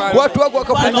uponyaji, watu wako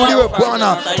wakafunguliwe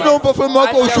Bwana. Tunaomba ufalme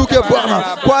wako ushuke Bwana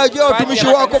kwa ajili ya watumishi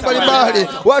wako mbalimbali,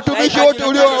 watumishi wote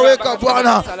uliowaweka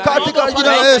Bwana katika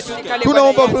jina la Yesu.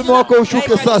 Tunaomba ufalme wako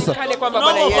ushuke sasa.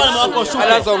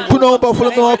 Tunaomba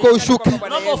ufalme wako ushuke,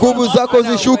 nguvu zako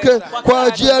zishuke kwa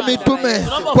ajili ya mitume,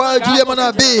 kwa ajili ya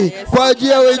manabii, kwa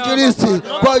ajili ya wainjilisti,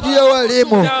 kwa ajili ya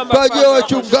walimu, kwa ajili ya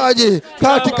wachungaji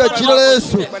katika jina la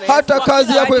Yesu. Hata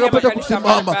kazi yako ikapata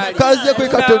kusimama, kazi yako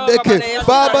ikatendeke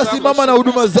Baba. Simama na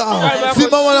huduma zao,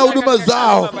 simama na huduma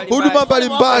zao, huduma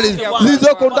mbalimbali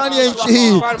zilizoko ndani ya nchi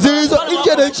hii, zilizo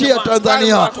nje ya nchi ya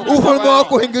Tanzania. Ufalme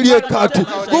wako ingilie kati,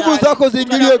 nguvu zako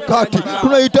ziingilie kati.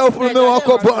 Tunaita ufalme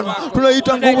wako Bwana,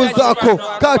 tunaita nguvu zako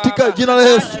katika jina la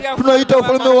Yesu. Tunaita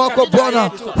ufalme wako Bwana,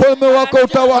 ufalme wako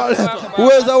utawale,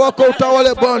 uweza wako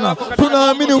utawale Bwana.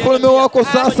 Tunaamini ufalme wako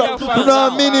sasa,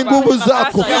 tunaamini nguvu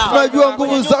zako. Tunajua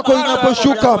nguvu zako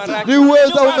zinaposhuka ni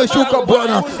uweza umeshuka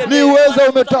Bwana, ni uweza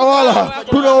umetawala.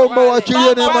 Tunaomba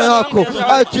uachilie neema yako,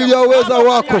 achilia uweza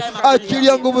wako,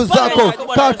 achilia nguvu zako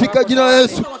katika jina la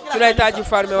Yesu. Tunahitaji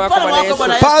ufalme wako Bwana Yesu.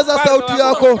 Paza sauti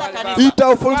yako, ita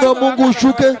ufalme wa Mungu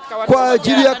ushuke kwa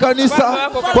ajili ya kanisa,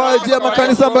 kwa ajili ya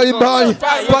makanisa mbalimbali,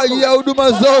 kwa ajili ya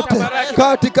huduma zote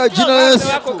katika jina la Yesu.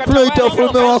 Tunaita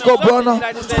ufalme wako Bwana,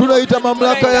 tunaita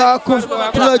mamlaka yako.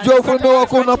 Tunajua ufalme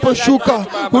wako unaposhuka,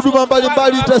 huduma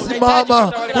mbalimbali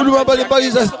itasimama, huduma mbalimbali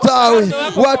zitastawi,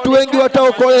 watu wengi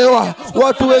wataokolewa,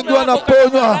 watu wengi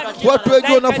wanaponywa, watu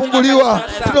wengi wanafunguliwa.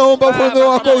 Tunaomba ufalme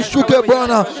wako ushuke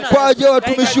Bwana kwa ajili ya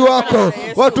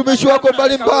watumishi wako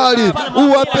mbalimbali.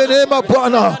 Uwape neema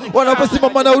Bwana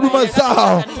wanaposimama na huduma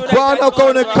zao Bwana,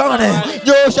 ukaonekane.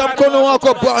 Nyoosha mkono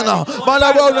wako Bwana,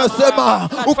 maana Bwana unasema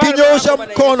ukinyoosha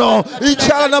mkono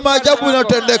ishara na maajabu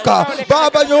inatendeka.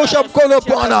 Baba, nyoosha mkono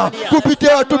Bwana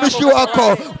kupitia watumishi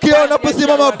wako, kila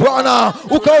wanaposimama Bwana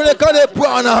ukaonekane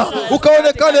Bwana,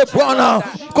 ukaonekane Bwana.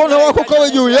 Mkono wako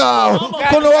kawe juu yao,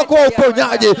 mkono wako wa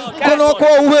uponyaji, mkono wako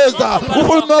wa uweza,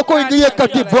 ufalme wako ingilie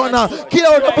kati Bwana. Kila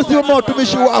wanaposimama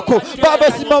watumishi wako Baba,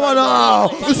 simama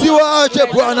nao, usiwaache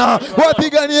Bwana,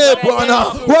 wapiganie Bwana,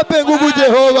 wape nguvu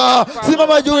Jehova.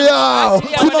 Simama juu yao,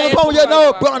 simama pamoja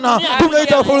nao Bwana.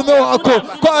 Tunaita ufalme wako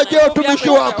kwa ajili ya watumishi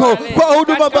wako kwa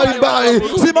huduma mbalimbali.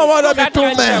 Simama na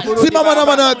mitume, simama na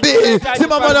manabii,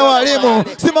 simama na walimu,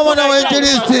 simama na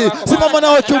wainjilisti, simama na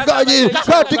wachungaji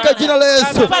katika jina la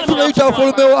Yesu. Tunaita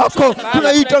ufalme wako,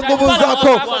 tunaita nguvu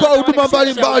zako kwa huduma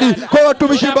mbalimbali, kwa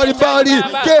watumishi mbalimbali.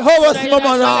 Jehova,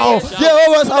 simama nao.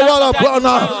 Jehova, tawala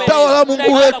Bwana, tawala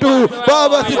Mungu wetu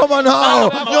Baba, simama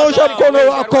nao, nyosha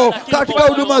mkono wako katika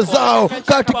huduma zao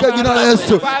katika jina la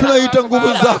Yesu. Tunaita nguvu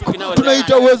zako,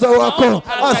 tunaita uweza wako.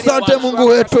 Asante Mungu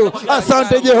wetu,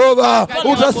 asante Jehova,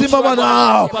 utasimama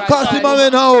nao, kasimame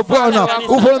nao Bwana.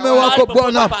 Ufalme wako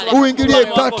Bwana uingilie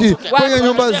kati kwenye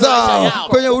nyumba zao,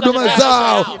 kwenye huduma zao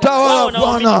yao. Tawala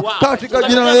Bwana katika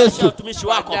jina la Yesu. Watumishi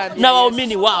wako na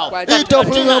waumini wao. Ita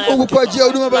ufalme wa Mungu kwa ajili ya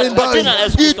huduma mbalimbali.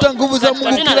 Ita nguvu za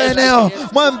Mungu kila eneo.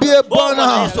 Mwambie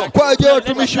Bwana kwa ajili ya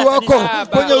watumishi wako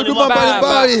kwenye huduma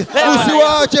mbalimbali.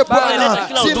 Usiwaache Bwana.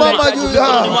 Simama juu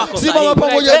yao. Simama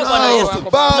pamoja nao.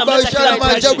 Baba, ishara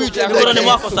maajabu itendeke.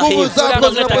 Nguvu zako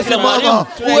zinaposimama,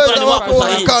 uwezo wako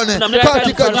uonekane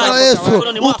katika jina la Yesu.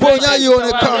 Uponyaji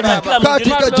uonekane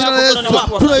katika jina la Yesu.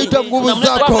 Tunaita nguvu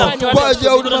zako kwa ajili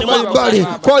ya huduma mbalimbali,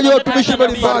 kwa ajili ya watumishi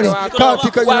mbalimbali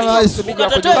katika jina la Yesu.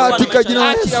 Katika jina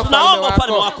la Yesu. Tunaomba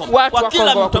ufalme wako kwa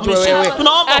kila mtumishi.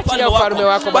 Tunaomba ufalme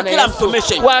wako kwa kila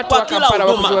mtumishi, kwa kila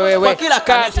huduma, kwa kila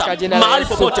kanisa, mahali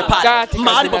popote pale,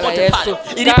 mahali popote pale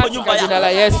ilipo nyumba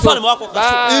yako, ufalme wako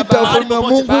ukashuka. Ita ufalme wa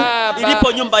Mungu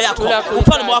ilipo nyumba yako,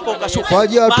 ufalme wako ukashuka. Kwa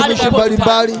ajili ya watumishi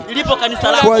mbalimbali, ilipo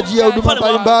kanisa lako, kwa ajili ya huduma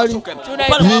mbalimbali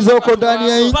zilizoko ndani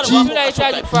ya nchi,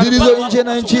 zilizo nje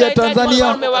na nchi ya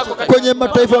Tanzania, kwenye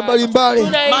mataifa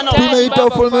mbalimbali. Tunaita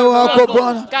ufalme wako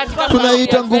Bwana,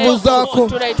 tunaita nguvu zako,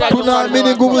 tunaamini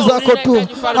nguvu zako tu.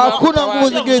 Hakuna nguvu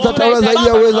zingine zitatawala zaidi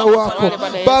ya uwezo wako.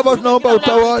 Baba, tunaomba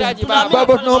utawale.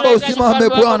 Baba, tunaomba usimame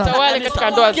Bwana.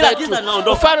 Katika ndoa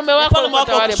zetu, ufalme wako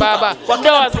utawale Baba.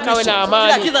 Ndoa zikawe na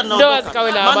amani, ndoa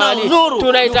zikawe na amani.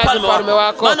 Tunahitaji ufalme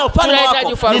wako,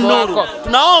 tunahitaji ufalme wako.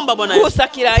 Tunaomba Bwana Yesu. Gusa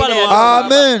kila aina.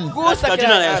 Amen. Gusa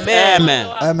kila aina. Amen.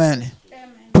 Amen.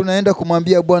 Tunaenda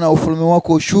kumwambia Bwana ufalme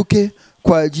wako ushuke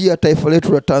kwa ajili ya taifa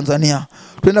letu la Tanzania.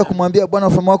 Tunaenda kumwambia Bwana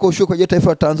ufalme wako ushuke kwa ajili ya taifa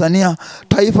la Tanzania.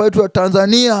 Taifa letu la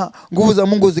Tanzania, nguvu za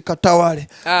Mungu zikatawale.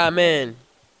 Amen.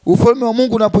 Ufalme wa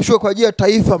Mungu unaposhuka kwa ajili ya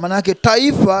taifa, maana yake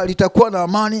taifa litakuwa na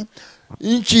amani.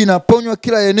 Nchi inaponywa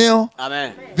kila eneo.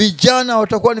 Amen. Vijana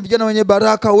watakuwa ni vijana wenye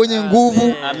baraka, wenye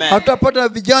nguvu. Hatutapata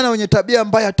vijana wenye tabia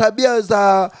mbaya, tabia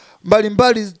za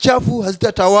mbalimbali chafu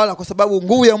hazitatawala kwa sababu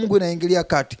nguvu ya Mungu inaingilia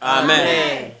kati.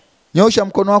 Amen. Nyosha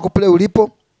mkono wako pale ulipo.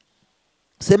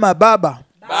 Sema Baba,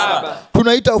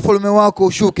 tunaita ufalme wako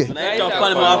ushuke. Tunaita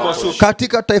ufalme wako ushuke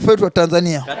Katika taifa letu la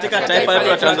Tanzania. katika taifa letu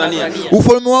la Tanzania.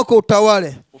 Ufalme wako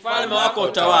utawale. Ufalme wako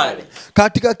utawale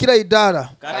Katika kila idara.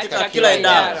 katika kila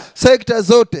idara. Sekta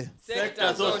zote.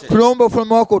 Sekta zote. Tunaomba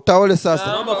ufalme wako utawale sasa.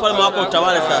 Tunaomba ufalme wako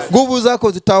utawale sasa. Nguvu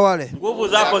zako zitawale. Nguvu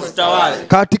zako zitawale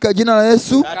Katika jina la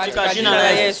Yesu. katika jina la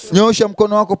Yesu. Nyosha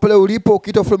mkono wako pale ulipo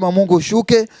ukiita ufalme wa Mungu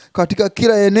ushuke katika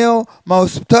kila eneo,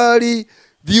 mahospitali,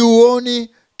 vyuoni,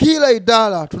 kila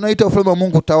idara. Tunaita ufalme wa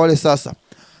Mungu utawale sasa.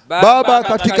 Baba,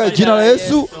 katika jina la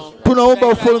Yesu tunaomba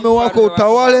ufalme wako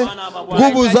utawale,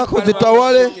 nguvu zako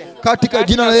zitawale katika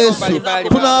jina la Yesu.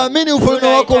 Tunaamini ufalme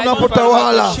wako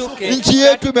unapotawala, nchi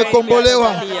yetu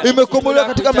imekombolewa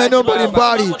katika maeneo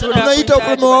mbalimbali. Tunaita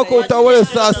ufalme wako utawale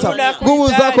sasa. Nguvu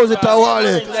zako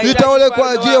zitawale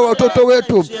kwa ajili ya watoto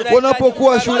wetu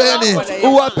wanapokuwa shuleni.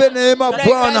 Uwape neema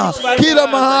Bwana kila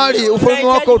mahali, ufalme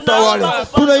wako utawale.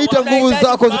 Tunaita nguvu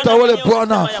zako zitawale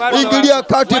Bwana. Ingilia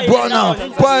kati Bwana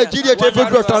kwa ajili ya taifa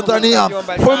letu la Tanzania.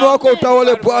 Ufalme wako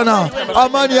utawale Bwana.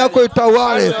 Amani yako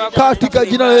itawale katika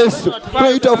jina la Yesu.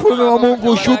 Tunaita ufalme wa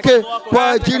Mungu ushuke kwa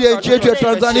ajili ya nchi yetu ya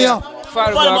Tanzania.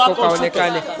 Ufalme wako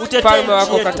kaonekane, ufalme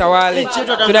wako katawale.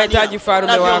 Tunahitaji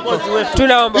ufalme wako.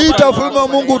 Tunaomba ita ufalme wa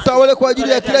Mungu utawale kwa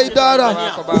ajili ya kila idara.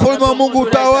 Ufalme wa Mungu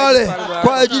utawale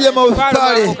kwa ajili ya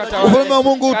mahospitali. Ufalme wa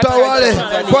Mungu utawale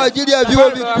kwa ajili ya vyuo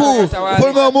vikuu.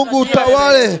 Ufalme wa Mungu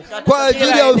utawale kwa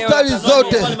ajili ya hospitali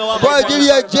zote, kwa ajili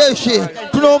ya jeshi.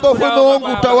 Tunaomba ufalme wa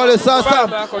Mungu utawale sasa.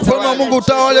 Ufalme wa Mungu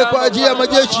utawale kwa ajili ya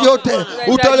majeshi yote.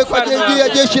 Utawale kwa ajili ya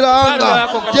jeshi la anga,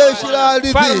 jeshi la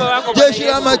ardhi, jeshi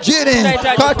la majini.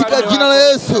 Katika jina la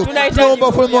Yesu tunaomba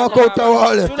ufalme wako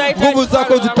utawale, nguvu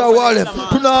zako zitawale.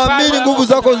 Tunaamini nguvu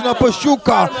zako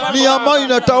zinaposhuka ni amani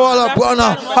inatawala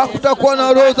Bwana. Hakutakuwa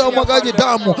na roho za umwagaji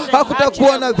damu,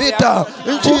 hakutakuwa na vita.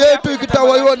 Nchi yetu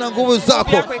ikitawaliwa na nguvu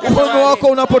zako. Ufalme wako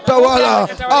unapotawala,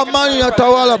 amani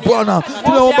inatawala Bwana.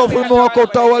 Tunaomba ufalme wako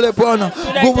utawale Bwana,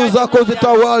 nguvu zako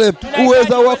zitawale,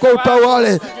 uweza wako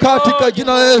utawale katika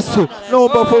jina la Yesu.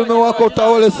 Naomba ufalme wako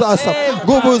utawale sasa,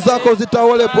 nguvu zako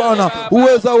zitawale Bwana,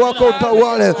 uweza wako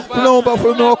utawale. Tunaomba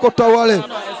ufalme wako utawale.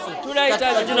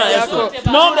 Tunahitaji jina lako.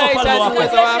 Tunaomba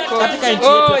ufalme wako katika nchi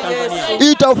yetu ya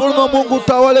Tanzania. Ita ufalme wa Mungu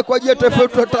utawale kwa ajili ya taifa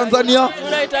letu la Tanzania.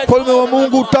 Ufalme wa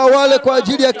Mungu utawale kwa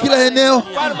ajili ya kila eneo.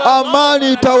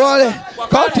 Amani itawale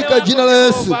katika jina la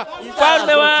Yesu.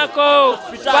 Ufalme wako,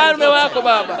 ufalme wako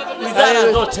Baba.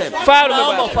 Wizara zote. Ufalme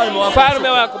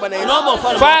wako Bwana Yesu.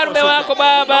 Ufalme wako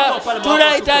Baba.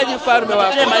 Tunahitaji ufalme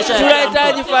wako.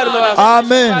 Tunahitaji ufalme wako.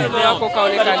 Amen. Ufalme wako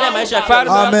kaonekane.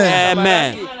 Amen.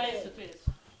 Amen.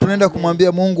 Tunaenda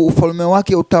kumwambia Mungu ufalme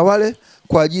wake utawale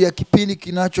kwa ajili ya kipindi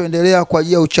kinachoendelea, kwa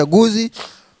ajili ya uchaguzi.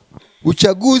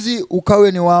 Uchaguzi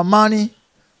ukawe ni wa amani,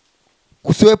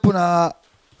 kusiwepo na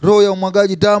roho ya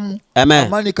umwagaji damu. Amen.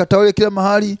 Amani ikatawale kila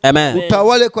mahali. Amen.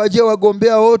 Utawale kwa ajili ya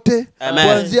wagombea wote. Amen.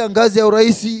 Kuanzia ngazi ya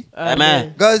urais,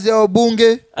 Amen. ngazi ya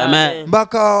wabunge, Amen.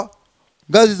 mpaka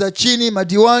ngazi za chini,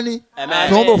 madiwani. Amen.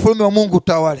 Tunaomba ufalme wa Mungu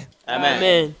utawale.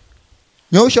 Amen.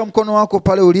 Nyosha mkono wako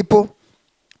pale ulipo.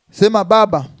 Sema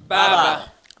Baba, Baba,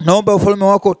 naomba ufalme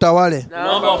wako utawale.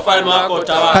 naomba ufalme wako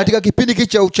utawale. Katika kipindi hiki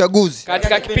cha uchaguzi,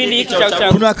 Katika kipindi hiki cha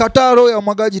uchaguzi, tunakataa roho ya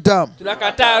umwagaji damu.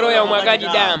 tunakataa roho ya umwagaji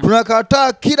damu.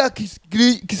 Tunakataa kila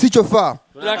kisichofaa.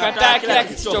 Tunakataa kila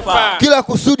kisichofaa. Kila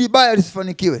kusudi baya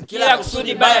lisifanikiwe. Kila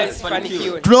kusudi baya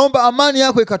lisifanikiwe. Tunaomba amani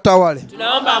yako ikatawale.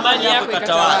 Tunaomba amani yako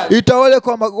ikatawale. Itawale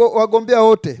kwa wagombea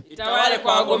wote. Itawale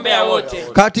kwa wagombea wote.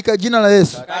 Katika jina la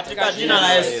Yesu. Katika jina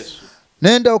la Yesu.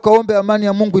 Nenda ukaombe amani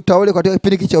ya Mungu itawale katika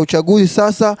kipindi hiki cha uchaguzi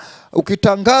sasa.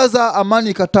 Ukitangaza amani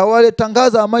ikatawale,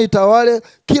 tangaza amani itawale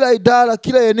kila idara,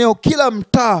 kila eneo, kila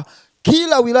mtaa,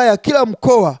 kila wilaya, kila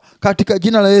mkoa katika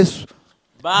jina la Yesu.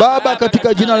 Baba,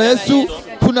 katika jina la Yesu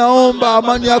tunaomba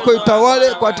amani yako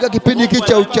itawale katika kipindi hiki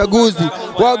cha uchaguzi.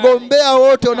 Wagombea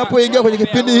wote wanapoingia kwenye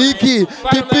kipindi hiki,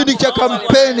 kipindi cha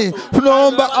kampeni,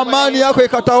 tunaomba amani yako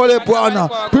ikatawale Bwana.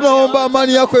 Tunaomba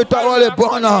amani yako itawale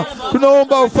Bwana.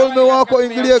 Tunaomba ufalme wako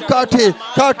uingilie kati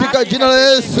katika jina la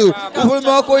Yesu. Ufalme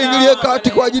wako uingilie kati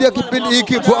kwa ajili ya kipindi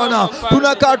hiki Bwana.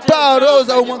 Tunakataa roho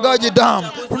za umwagaji damu.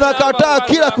 Tunakataa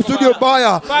kila kusudio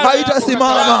baya,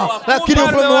 haitasimama, lakini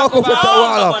ufalme wako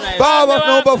utatawala. Baba,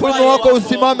 tunaomba ufalme wako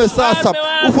usimame sasa.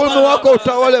 Ufalme wako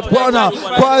utawale Bwana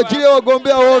kwa ajili ya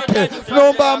wagombea wote.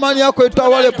 Tunaomba amani yako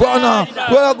itawale Bwana.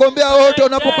 Wagombea wote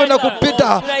wanapokwenda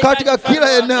kupita katika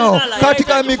kila eneo,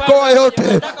 katika mikoa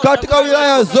yote, katika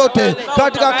wilaya zote,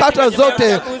 katika kata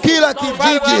zote, kila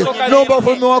kijiji, naomba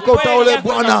ufalme wako utawale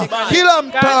Bwana. Kila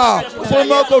mtaa,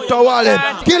 ufalme wako utawale.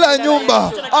 Kila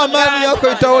nyumba, amani yako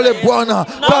itawale Bwana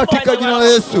katika jina la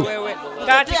Yesu.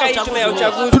 Katika hii tume ya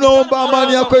uchaguzi, tunaomba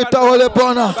amani yako itawale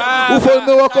Bwana.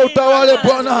 Ufalme wako utawale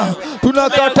Bwana.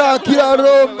 Tunakataa kila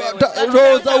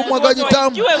roho za umwagaji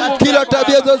damu, kila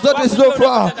tabia zozote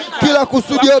zisizofaa, kila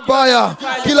kusudio baya,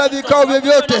 kila vikao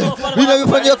vyovyote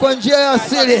vinavyofanyika kwa njia ya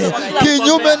asili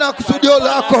kinyume na kusudio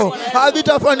lako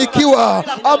havitafanikiwa.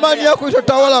 Amani yako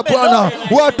itatawala Bwana.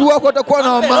 Watu wako watakuwa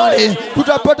na amani.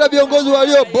 Tutapata viongozi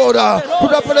walio bora,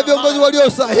 tutapata viongozi walio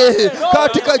sahihi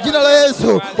katika jina la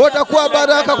Yesu. Watakuwa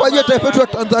baraka kwa ajili ya taifa letu la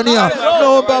Tanzania.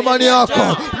 Tunaomba amani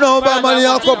yako. Tunaomba amani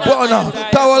yako Bwana.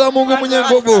 Tawala Mungu mwenye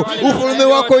nguvu. Ufalme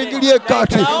wako ingilie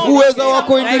kati. Uweza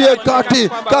wako ingilie kati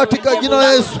katika jina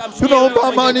la Yesu. Tunaomba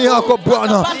amani yako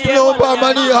Bwana. Tunaomba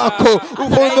amani yako.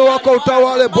 Ufalme wako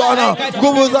utawale Bwana.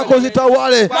 Nguvu zako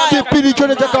zitawale kipindi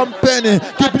chote cha kampeni,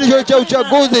 kipindi chote cha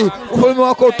uchaguzi. Ufalme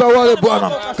wako utawale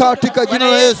Bwana katika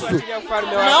jina la Yesu.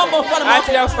 Naomba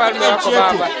ufalme wako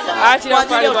Baba. Acha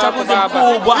ufalme wako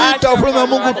Baba. Ufalme wa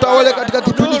Mungu utawale katika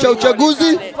kipindi cha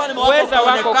uchaguzi. Uweza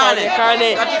wako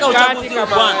kaonekane katika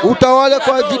Bwana. Utawale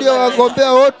kwa ajili ya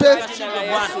wagombea wote,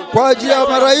 kwa ajili ya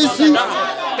marais,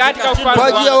 kwa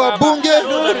ajili ya wabunge,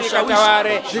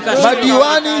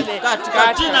 madiwani,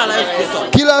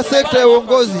 kila sekta ya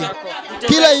uongozi,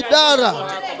 kila idara.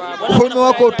 Ufalme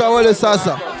wako utawale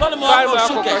sasa. Ufalme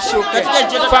wako kashuke.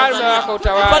 Ufalme wako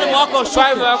utawale.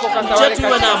 Ufalme wako katawale katika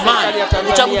amani.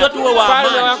 Uchaguzi wetu uwe wa amani.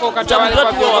 Ufalme wako katawale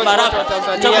kwa viongozi wa baraka.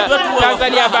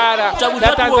 Tanzania bara na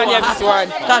Tanzania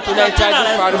visiwani. Tunahitaji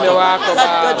ufalme wako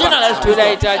Baba.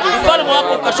 Tunahitaji ufalme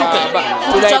wako kashuke.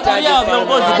 Tunahitaji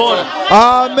viongozi bora.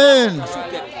 Amen.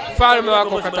 Ufalme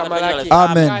wako katamalaki.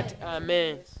 Amen.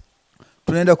 Amen.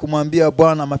 Tunaenda kumwambia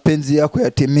Bwana mapenzi yako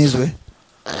yatimizwe.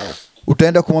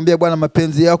 Utaenda kumwambia Bwana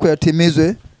mapenzi yako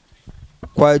yatimizwe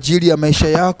kwa ajili ya maisha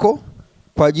yako,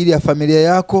 kwa ajili ya familia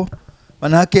yako.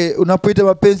 Maana yake unapoita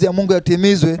mapenzi ya Mungu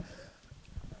yatimizwe,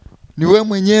 ni wewe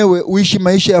mwenyewe uishi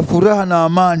maisha ya furaha na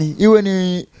amani. Iwe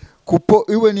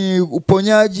ni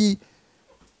uponyaji,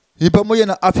 ni pamoja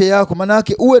na afya yako. Maana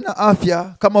yake uwe na afya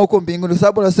kama huko mbinguni,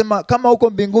 sababu anasema kama huko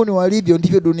mbinguni walivyo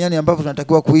ndivyo duniani ambavyo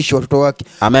tunatakiwa kuishi watoto wake.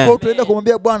 Amen. Kwa tunaenda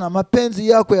kumwambia Bwana mapenzi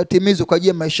yako yatimizwe kwa ajili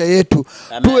ya maisha yetu.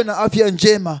 Amen. Tuwe na afya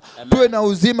njema. Amen. Tuwe na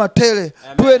uzima tele.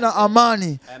 Amen. Tuwe na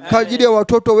amani. Amen. Kwa ajili ya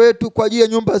watoto wetu, kwa ajili ya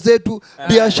nyumba zetu,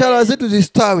 biashara zetu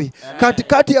zistawi.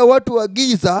 Katikati ya watu wa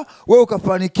giza wewe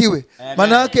ukafanikiwe.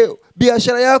 Maana yake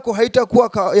biashara yako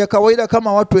haitakuwa ya kawaida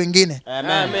kama watu wengine.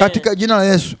 Amen. Katika jina la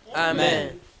Yesu. Amen.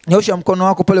 Nyosha mkono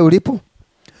wako pale ulipo.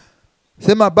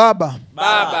 Sema Baba,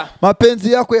 Baba,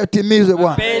 mapenzi yako yatimizwe Bwana.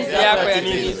 mapenzi yako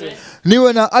yatimizwe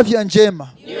Niwe na afya njema.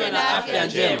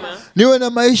 Niwe na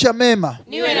maisha mema.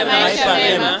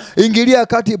 Ingilia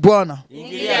kati Bwana.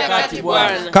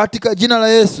 Katika jina la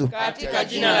Yesu.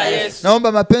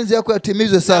 Naomba mapenzi yako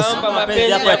yatimizwe sasa.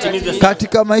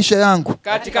 Katika maisha yangu.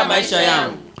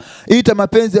 Ita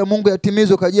mapenzi ya Mungu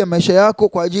yatimizwe kwa ajili ya maisha yako,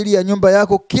 kwa ajili ya nyumba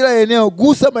yako, kila eneo.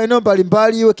 Gusa maeneo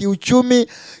mbalimbali, iwe kiuchumi,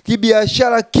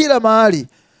 kibiashara, kila mahali.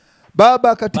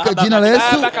 Baba, katika jina la Yesu,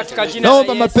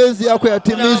 naomba mapenzi yako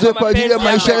yatimizwe kwa ajili ya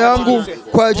maisha yangu,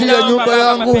 kwa ajili ya nyumba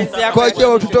yangu, kwa ajili ya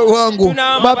watoto wangu.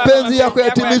 Mapenzi yako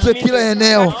yatimizwe kila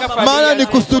eneo, maana ni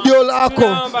kusudio lako,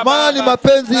 maana ni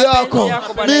mapenzi yako.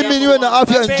 Mimi niwe na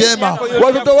afya njema,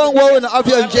 watoto wangu wawe na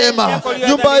afya njema,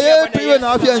 nyumba yetu iwe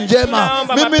na afya njema.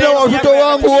 Mimi na watoto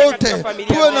wangu wote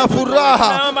tuwe na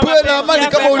furaha, tuwe na amani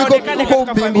kama uliko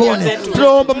mbinguni.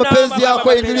 Tunaomba mapenzi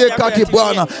yako ingilie kati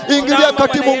Bwana. Ingilia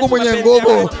kati Mungu mwenye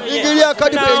nguvu. Ingilia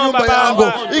kati kwenye nyumba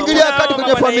yangu. Ingilia kati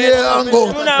kwenye familia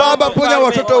yangu. Baba, ponya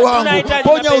watoto wangu,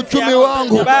 ponya uchumi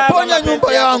wangu, ponya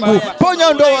nyumba yangu,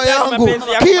 ponya ndoa yangu,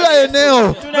 kila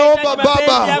eneo. Naomba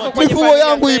Baba, mifugo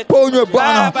yangu iponywe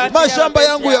Bwana, mashamba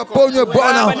yangu yaponywe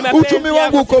Bwana, uchumi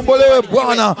wangu ukombolewe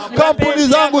Bwana, kampuni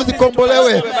zangu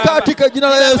zikombolewe katika jina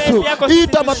la Yesu.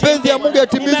 Ita mapenzi ya Mungu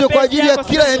yatimizwe kwa ajili ya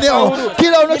kila eneo.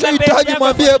 Kila unachohitaji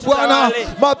mwambie Bwana,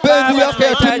 mapenzi yako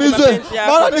yatimizwe,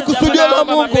 maana ni kusudio la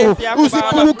Mungu.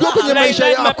 Usipungukiwe kwenye maisha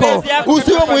yako,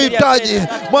 usiwe muhitaji.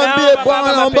 Mwambie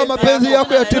Bwana, naomba mapenzi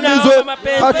yako yatimizwe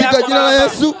katika jina la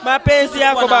Yesu. Mapenzi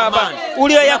yako Baba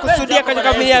uliyoyakusudia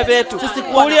katika familia zetu,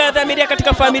 uliyodhamiria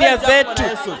katika familia zetu,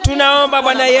 tunaomba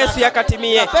Bwana Yesu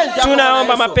yakatimie.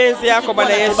 Tunaomba mapenzi yako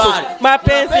Bwana Yesu,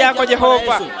 mapenzi yako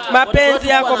Jehova, mapenzi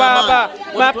yako Baba,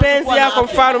 mapenzi yako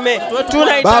Mfalme.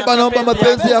 Baba, naomba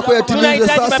mapenzi yako yatimizwe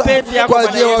sasa kwa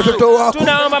ajili ya watoto wako,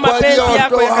 kwa ajili ya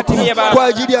watoto wako, kwa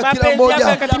ajili ya kila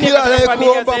mmoja, kila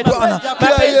anayekuomba Bwana,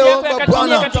 kila anayeomba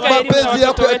Bwana, mapenzi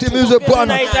yako yatimizwe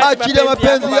Bwana. Achilia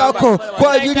mapenzi yako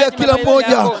kwa ajili ya kila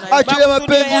mmoja, achilia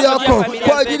mapenzi yako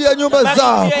kwa ajili ya nyumba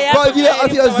zao, kwa ajili ya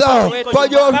afya zao, kwa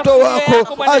ajili ya watoto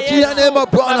wako. Achilia neema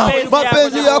Bwana,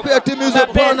 mapenzi yako yatimizwe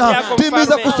Bwana.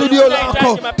 Timiza kusudio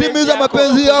lako, timiza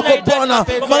mapenzi yako Bwana,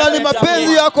 maana ni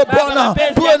mapenzi yako Bwana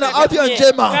tuwe na afya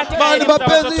njema, maana ni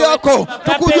mapenzi yako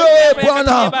tukujue wewe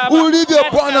Bwana ulivyo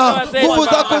Bwana, nguvu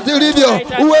zako zilivyo,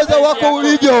 uwezo wako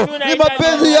ulivyo. Ni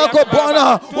mapenzi yako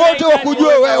Bwana wote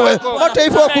wakujue wewe,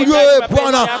 mataifa wakujue wewe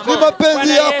Bwana. Ni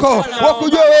mapenzi yako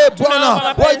wakujue wewe Bwana,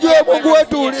 wajue Mungu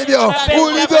wetu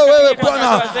ulivyo wewe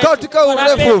Bwana, katika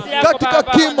urefu, katika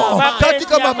kimo,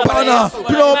 katika mapana.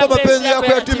 Tunaomba mapenzi yako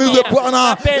yatimizwe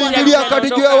Bwana. Ingilia kati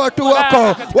juu ya watu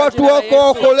wako, watu wako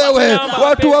waokolewe,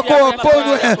 watu wako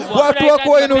waponywe, watu wako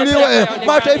wainuliwe,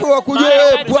 mataifa wakujue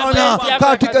wewe Bwana,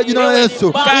 katika jina la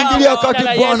Yesu. Ingilia kati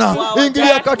Bwana,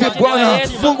 ingilia kati Bwana,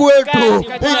 Mungu wetu,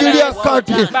 ingilia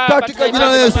kati katika jina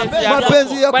la Yesu.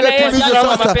 Mapenzi yako yatimizwe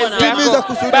sasa, timiza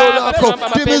kusudio lako,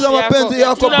 timiza mapenzi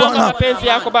yako Bwana, mapenzi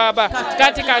yako Baba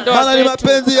katika ndoa, maana ni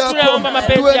mapenzi yako.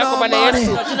 Tuwe na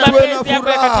amani, tuwe na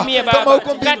furaha kama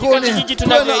uko mbinguni,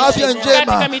 tuwe na afya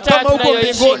njema kama uko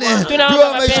mbinguni, tuwe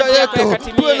maisha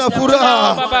yetu, tuwe na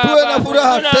furaha, tuwe na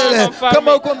furaha tele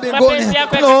kama uko mbinguni.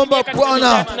 Tunaomba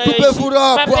Bwana, tupe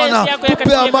furaha Bwana,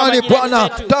 tupe amani Bwana.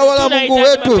 Tawala Mungu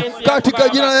wetu katika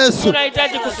jina la Yesu.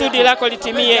 Tunahitaji kusudi lako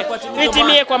litimie,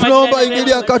 litimie kwa majina. Tunaomba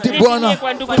ingilia kati Bwana,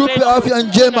 tupe afya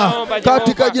njema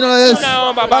katika jina la Yesu.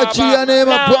 Achilia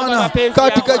neema Bwana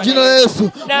katika jina la Yesu,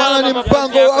 maana ni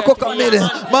mpango wako kamili,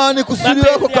 maana ni kusudi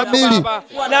lako kamili.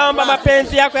 Naomba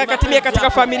mapenzi yako yakatimie katika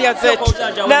familia zetu.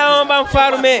 Naomba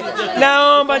Mfalme,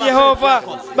 naomba Jehova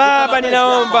Baba,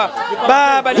 ninaomba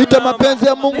Baba, ita mapenzi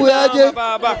ya Mungu yaje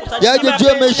juu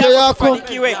ya maisha yako,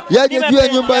 yaje juu ya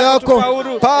nyumba yako.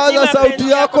 Paza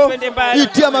sauti yako,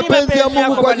 itia mapenzi ya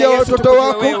Mungu kwa ajili ya watoto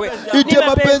wako, itia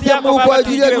mapenzi ya Mungu kwa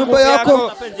ajili ya nyumba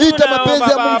yako, ita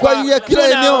mapenzi ya Mungu kwa ajili ya kila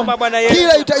eneo,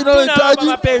 kila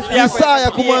inalohitaji. Ni saa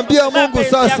ya kumwambia Mungu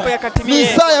sasa, ni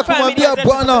saa ya kumwambia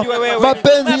Bwana,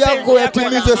 mapenzi yako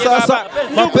yatimizwe sasa,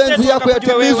 mapenzi yako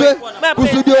yatimizwe,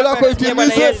 kusudio lako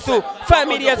itimizwe.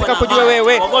 Familia zikakujua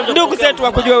wewe, ndugu zetu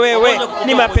wakujua wewe.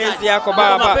 Ni mapenzi yako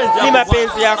Baba, ni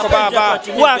mapenzi yako Baba,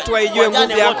 watu waijue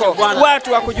nguvu yako,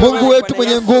 watu wakujue Mungu wetu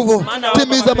mwenye nguvu.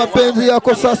 Timiza mapenzi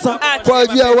yako sasa kwa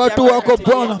ajili ya watu wako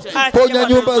Bwana. Ponya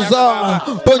nyumba zao,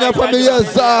 ponya familia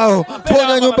zao,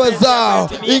 ponya nyumba zao.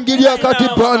 Ingilia kati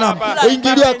Bwana,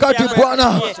 ingilia kati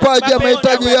Bwana kwa ajili ya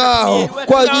mahitaji yao,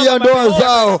 kwa ajili ya ndoa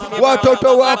zao.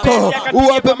 Watoto wako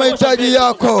uwape mahitaji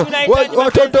yako,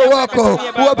 watoto wako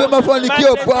uwape mafanikio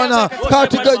mafanikio Bwana,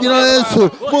 katika jina la Yesu.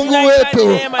 Mungu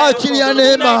wetu, achilia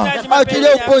neema, achilia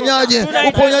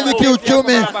uponyaji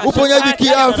kiuchumi, uponyaji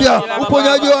kiafya,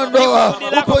 uponyaji wa ndoa,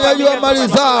 uponyaji wa mali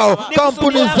zao,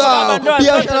 kampuni zao,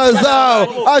 biashara zao.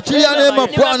 Achilia neema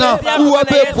Bwana,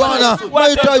 uwape Bwana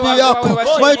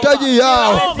mahitaji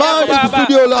yao, maana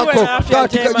kusudio lako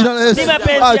katika jina la Yesu.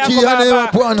 Achilia neema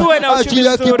Bwana,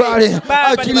 achilia kibali,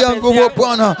 achilia nguvu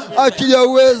Bwana, achilia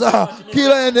uweza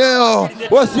kila eneo,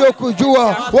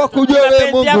 wasiokujua wakujue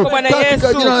wewe Mungu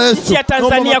katika jina la Yesu. Nchi ya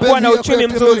Tanzania kuwa na uchumi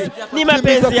mzuri, ni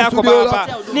mapenzi yako Baba,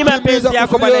 ni mapenzi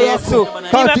yako Bwana Yesu,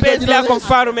 ni mapenzi yako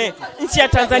Mfalme. Nchi ya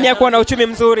Tanzania kuwa na uchumi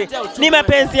mzuri, ni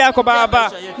mapenzi yako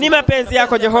Baba, ni mapenzi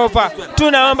yako Jehova.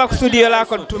 Tunaomba kusudio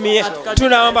lako litumie,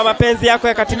 tunaomba mapenzi yako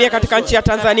yakatimie katika nchi ya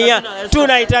Tanzania.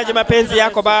 Tunahitaji mapenzi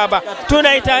yako Baba,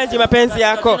 tunahitaji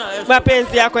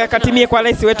mapenzi yako yakatimie kwa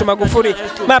rais wetu Magufuli.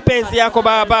 Mapenzi yako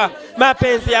Baba,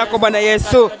 mapenzi yako Bwana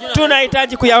Yesu,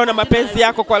 tunahitaji kuyaona mapenzi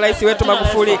yako kwa rais wetu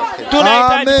Magufuli.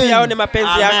 Tunahitaji kuyaone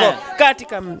mapenzi yako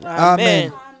katika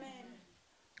amen.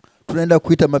 Tunaenda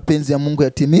kuita mapenzi ya Mungu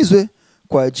yatimizwe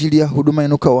kwa ajili ya huduma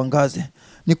Inuka Uangaze.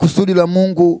 Ni kusudi la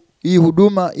Mungu hii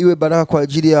huduma iwe baraka kwa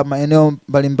ajili ya maeneo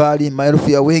mbalimbali, maelfu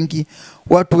ya wengi,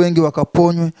 watu wengi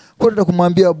wakaponywe. Kwa hiyo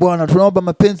kumwambia Bwana, tunaomba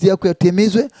mapenzi yako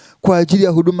yatimizwe kwa ajili ya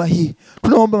huduma hii.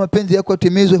 Tunaomba mapenzi yako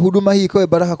yatimizwe, huduma hii ikawe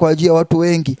baraka kwa ajili ya watu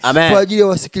wengi, kwa ajili ya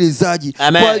wasikilizaji,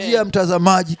 kwa ajili ya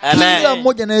mtazamaji, kila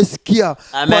mmoja anayesikia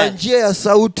kwa njia ya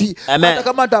sauti. Hata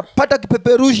kama atapata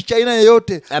kipeperushi cha aina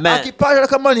yoyote, akipata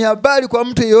kama ni habari kwa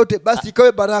mtu yeyote, basi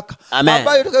ikawe baraka.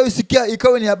 Habari utakayosikia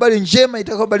ikawe ni habari njema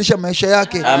itakayobadilisha maisha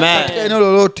yake katika eneo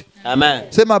lolote. Amen.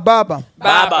 Sema Baba,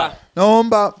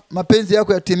 naomba mapenzi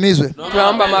yako yatimizwe.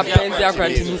 Tunaomba mapenzi yako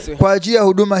yatimizwe kwa ajili ya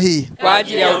huduma hii.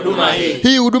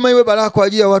 Hii huduma iwe baraka kwa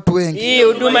ajili ya watu wengi.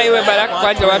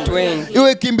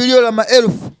 Iwe kimbilio la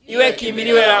maelfu.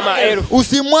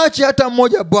 Usimwache hata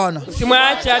mmoja Bwana.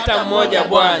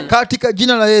 Katika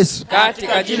jina la Yesu.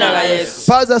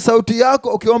 Paza sauti yako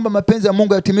ukiomba mapenzi ya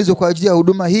Mungu yatimizwe kwa ajili ya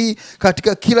huduma hii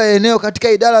katika kila eneo,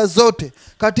 katika idara zote,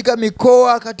 katika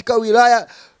mikoa, katika wilaya,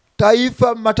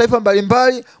 mataifa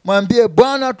mbalimbali. Mwambie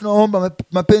Bwana, tunaomba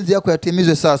mapenzi yako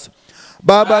yatimizwe sasa.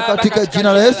 Baba, katika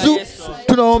jina la Yesu,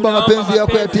 tunaomba mapenzi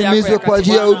yako yatimizwe kwa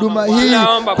ajili ya huduma hii,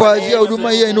 kwa ajili ya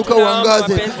huduma hii Inuka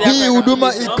Uangaze. Hii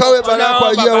huduma ikawe baraka kwa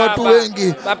ajili ya watu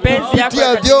wengi,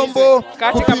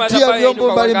 kupitia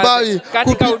vyombo mbalimbali,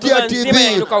 kupitia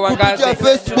TV, kupitia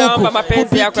Facebook,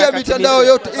 kupitia mitandao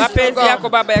yote.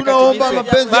 Tunaomba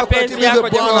mapenzi yako yatimizwe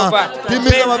Bwana.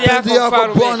 Timiza mapenzi yako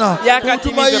Bwana.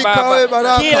 Huduma hii ikawe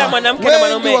baraka.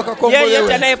 Wengi wakakombolewe,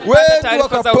 wengi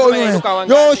wakaponywe.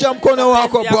 Nyosha mkono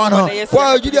wako Bwana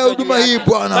kwa ajili ya huduma hii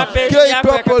Bwana. Kila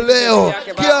itwapo leo,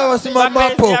 kila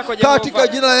wasimamapo, katika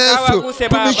jina la Yesu,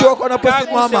 tumishi wako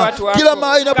anaposimama, kila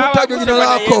mahali inapotajwa jina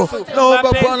lako, naomba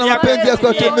Bwana mapenzi yako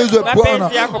yatimizwe Bwana.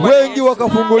 Wengi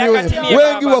wakafunguliwe,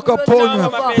 wengi wakaponywe.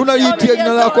 Tunaliitia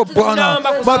jina lako Bwana,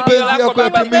 mapenzi yako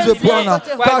yatimizwe Bwana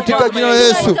katika jina la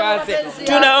Yesu.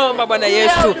 Tunaomba Bwana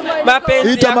Yesu,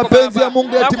 mapenzi ya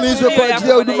Mungu yatimizwe kwa ajili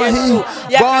ya huduma hii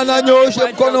Bwana. Nyoshe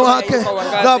mkono wake,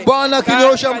 na Bwana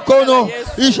kinyosha mkono,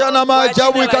 ishara na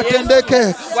maajabu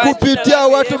ikatendeke kupitia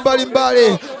watu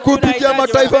mbalimbali, kupitia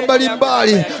mataifa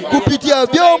mbalimbali, kupitia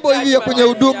vyombo hivi kwenye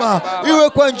huduma, iwe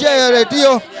kwa njia ya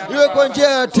redio, iwe kwa njia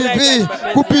ya TV,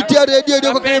 kupitia redio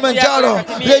iliyoko Kilimanjaro,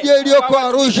 redio iliyoko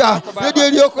Arusha, redio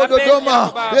iliyoko Dodoma,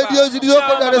 redio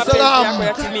zilizoko Dar es Salaam,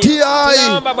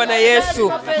 tunaomba Bwana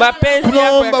Yesu, mapenzi yako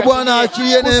tunaomba Bwana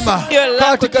achilie neema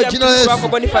katika jina la Yesu.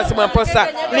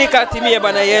 Likatimie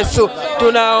Bwana Yesu.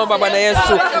 Tunaomba Bwana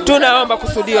Yesu, tunaomba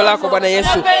kusudio lako Bwana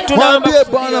Yesu. Mwambie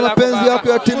Bwana mapenzi yako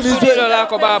yatimizwe.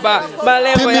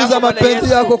 Timiza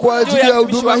mapenzi yako kwa ajili ya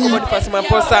huduma hii.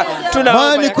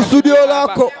 Maana kusudio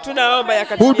lako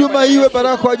huduma iwe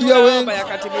baraka kwa ajili ya wengi,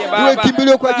 iwe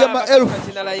kimbilio kwa ajili ya maelfu.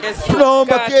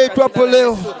 Tunaomba kile itwapo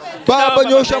leo Baba,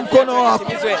 nyosha mkono wako,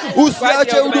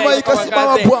 usiache huduma hii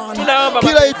kasimama Bwana.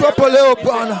 Kila itwapo leo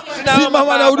Bwana,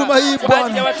 simama na huduma hii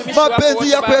Bwana.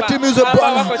 Mapenzi yako yatimizwe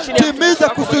Bwana. Timiza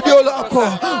kusudio lako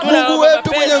Mungu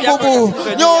wetu mwenye nguvu.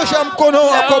 Nyosha mkono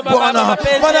wako Bwana,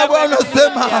 maana Bwana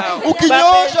sema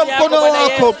ukinyosha mkono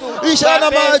wako ishara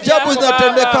na maajabu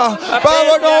zinatendeka.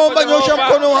 Baba, naomba nyosha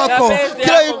mkono wako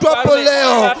kila itwapo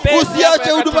leo,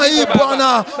 usiache huduma hii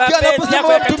Bwana. Kila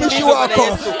anaposimama mtumishi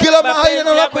wako, kila mahali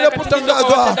neno lako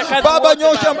linapotangazwa, Baba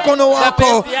nyosha mkono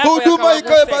wako, huduma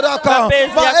ikawe baraka,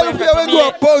 maelfu ya wengi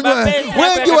waponywe,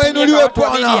 wengi wainuliwe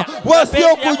Bwana,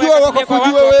 wasiokujua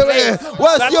wakakujue wewe,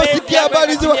 wasiosikia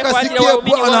habari hizi wakasikie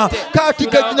Bwana,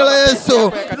 katika jina la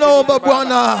Yesu. Tunaomba Tunaomba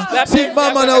Bwana,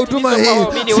 simama na huduma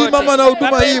hii, simama na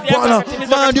huduma hii Bwana,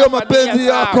 maana ndio mapenzi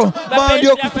yako, maana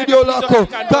ndio kusudio lako,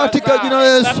 katika jina la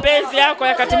Yesu. Mapenzi yako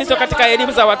yakatimizwe katika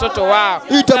elimu za watoto wao.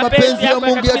 Ita mapenzi ya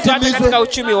Mungu yatimizwe katika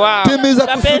uchumi wao. Timiza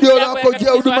kusudio lako juu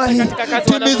ya huduma hii.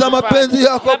 Timiza mapenzi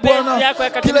yako Bwana,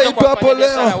 kila itwapo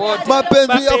leo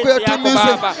mapenzi yako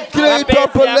yatimizwe. Kila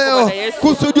itwapo leo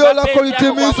kusudio lako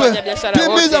litimizwe.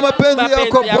 Timiza mapenzi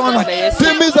yako Bwana,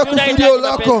 timiza kusudio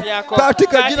lako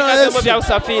katika jina la Yesu. Vya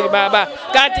usafiri Baba,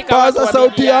 katika paza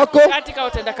sauti yako, katika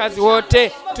utendakazi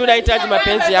wote tunahitaji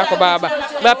mapenzi yako Baba.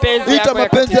 Mapenzi yako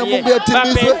mapenzi ya Mungu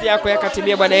yatimizwe. Mapenzi yako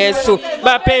yakatimie Bwana Yesu.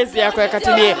 Mapenzi yako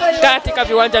yakatimie katika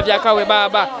viwanja vya Kawe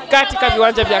Baba, katika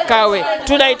viwanja vya Kawe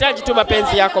tunahitaji tu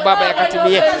mapenzi yako Baba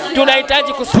yakatimie.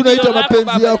 Tunahitaji kusudio lako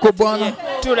mapenzi yako Bwana,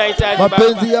 tunahitaji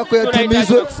mapenzi yako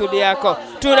yatimizwe. Kusudi yako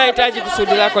tunahitaji,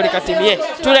 kusudi lako likatimie.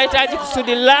 Tunahitaji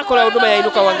kusudi lako la huduma ya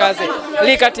Inuka Uangaze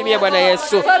likatimie Bwana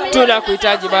Yesu.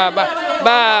 Tunakuhitaji Baba,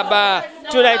 Baba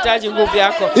tunahitaji nguvu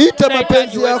yako. Ita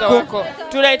mapenzi yako,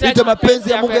 ita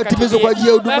mapenzi ya Mungu yatimizwe kwa ajili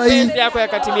ya huduma hii. Mapenzi yako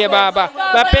yakatimie Baba.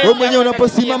 Wewe mwenyewe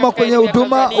unaposimama kwenye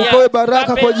huduma ukawe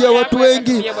baraka kwa ajili ya watu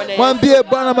wengi. Mwambie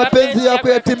Bwana mapenzi yako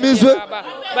yatimizwe.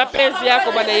 Mapenzi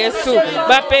yako Bwana Yesu,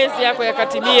 mapenzi yako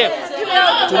yakatimie.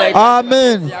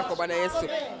 Amen.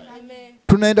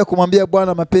 Tunaenda kumwambia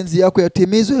Bwana mapenzi yako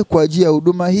yatimizwe kwa ajili ya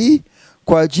huduma hii,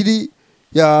 kwa ajili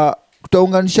ya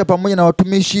tutaunganisha pamoja na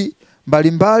watumishi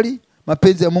mbalimbali.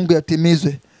 Mapenzi ya Mungu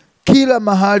yatimizwe kila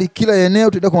mahali, kila eneo.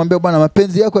 Tunaenda kumwambia Bwana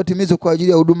mapenzi yako yatimizwe kwa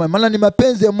ajili ya huduma, maana ni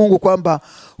mapenzi ya Mungu kwamba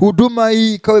huduma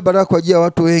hii ikawe baraka kwa ajili ya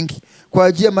watu wengi, kwa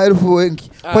ajili ya maelfu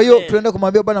wengi. Kwa hiyo tunaenda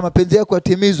kumwambia Bwana mapenzi yako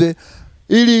yatimizwe,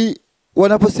 ili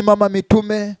wanaposimama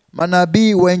mitume,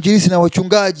 manabii, wainjilisti na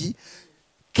wachungaji,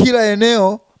 kila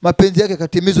eneo mapenzi yake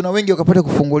yakatimizwe na wengi wakapata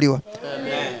kufunguliwa.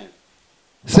 Amen.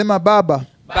 Sema Baba,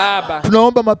 Baba,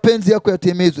 tunaomba mapenzi yako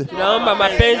yatimizwe. Tunaomba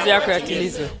mapenzi yako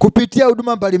yatimizwe kupitia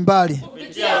huduma mbalimbali,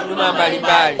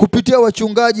 kupitia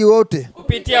wachungaji wote,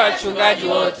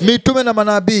 mitume na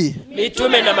manabii,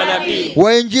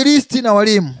 wainjilisti na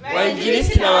walimu.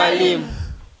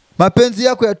 Mapenzi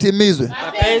yako yatimizwe.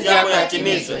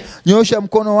 Nyosha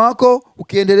mkono wako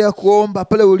ukiendelea kuomba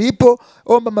pale ulipo.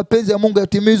 Omba mapenzi ya Mungu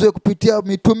yatimizwe kupitia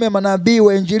mitume, manabii,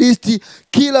 wainjilisti,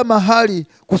 kila mahali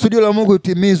kusudio la Mungu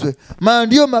litimizwe. Maana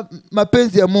ndio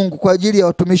mapenzi ya Mungu kwa ajili ya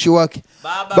watumishi wake.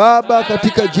 Baba,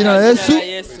 katika jina la Yesu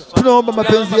tunaomba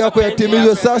mapenzi yako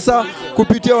yatimizwe sasa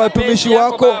kupitia watumishi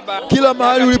wako. Kila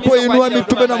mahali ulipoinua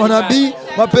mitume na manabii,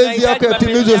 mapenzi yako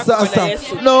yatimizwe sasa.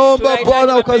 Naomba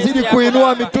Bwana ukazidi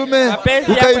kuinua mitume,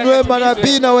 ukainue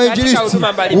manabii na wainjilisti,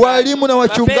 walimu na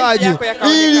wachungaji,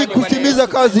 ili kutimiza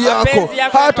kazi yako.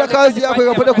 Hata kazi yako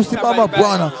ikapata kusimama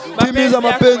Bwana. Timiza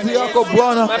mapenzi yako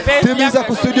Bwana, timiza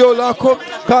kusudio lako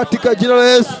katika jina la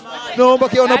Yesu. Naomba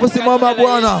kila unaposimama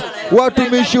Bwana,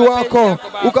 watumishi wako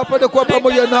ukapata kuwa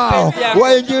pamoja nao,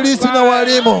 wainjilisti na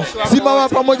walimu, simama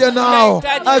pamoja nao.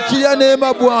 Achilia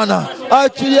neema Bwana,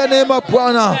 achilia neema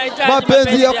Bwana.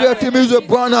 Mapenzi yako yatimizwe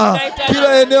Bwana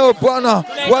kila eneo Bwana.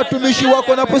 Watumishi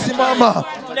wako wanaposimama,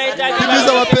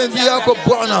 timiza mapenzi yako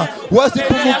Bwana,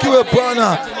 wasipungukiwe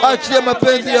Bwana. Achilia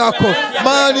mapenzi yako,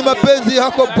 maana ni mapenzi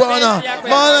yako Bwana,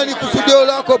 maana ni kusudio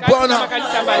lako Bwana.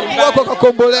 Wako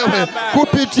kakombolewe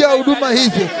kupitia huduma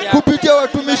hizi, kupitia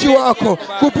watumishi wako,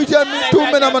 kupitia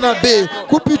mitume na manabii,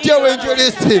 kupitia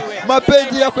wainjilisti.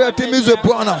 Mapenzi yako yatimizwe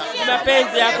Bwana.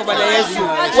 Mapenzi yako Bwana Yesu,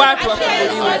 watu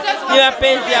wafunguliwe. Ni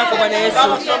mapenzi yako Bwana Yesu.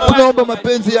 Tunaomba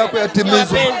mapenzi yako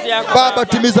yatimizwe. Baba,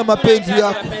 timiza mapenzi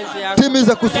yako,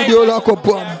 timiza kusudio lako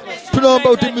Bwana. Tunaomba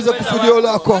utimize kusudio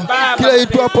lako kila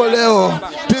itwapo leo.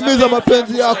 Timiza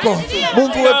mapenzi yako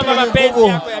Mungu wetu mwenye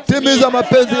nguvu. Timiza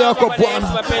mapenzi yako Bwana,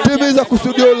 timiza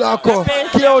kusudio lako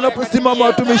kila unaposimama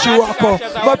watumishi wako.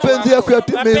 Mapenzi yako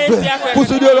yatimizwe,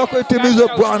 kusudio lako yatimizwe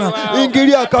Bwana.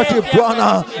 Ingilia kati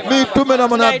Bwana, mitume na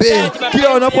manabii kila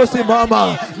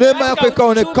wanaposimama, neema yako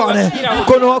ikaonekane,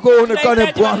 mkono wako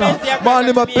uonekane Bwana.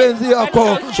 Maana mapenzi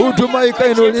yako, huduma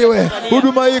ikainuliwe,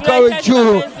 huduma ikawe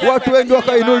juu, watu wengi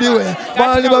wakainuliwe.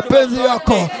 Maana mapenzi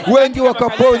yako, wengi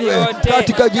wakaponywe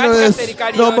katika jina la Yesu.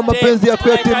 Naomba mapenzi yako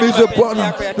yatimizwe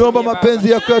Bwana, naomba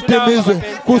mapenzi yako yatimizwe,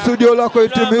 kusudio lako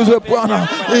yatimizwe Bwana.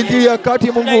 Ingilia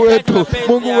kati Mungu wetu,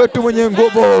 Mungu wetu mwenye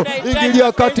nguvu,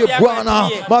 ingilia kati Bwana.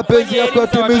 Mapenzi yako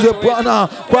yatimizwe Bwana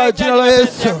kwa jina la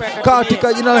Yesu,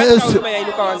 katika jina la Yesu.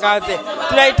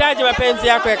 Tunahitaji mapenzi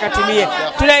yako yakatimie,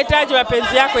 tunahitaji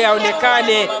mapenzi yako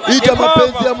yaonekane. Ita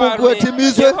mapenzi ya Mungu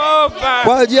yatimizwe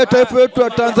kwa ajili ya taifa letu la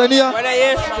Tanzania. Bwana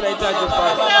Yesu, tunahitaji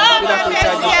Bwana,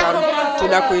 tunakuhitaji Bwana,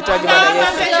 tunakuhitaji Bwana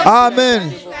Yesu.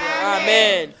 Amen.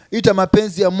 Amen. Ita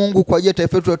mapenzi ya Mungu kwa ajili ya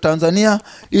taifa letu la Tanzania.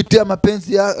 Ita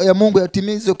mapenzi ya Mungu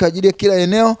yatimizwe kwa ajili ya kila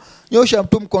eneo. Nyosha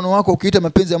mtu mkono wako ukiita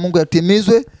mapenzi ya Mungu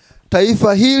yatimizwe.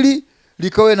 Taifa hili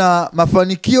likawe na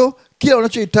mafanikio, kila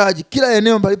unachohitaji, kila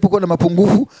eneo palipokuwa na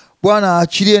mapungufu, Bwana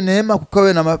aachilie neema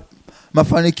kukawe na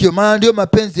mafanikio, maana ndio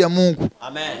mapenzi ya Mungu.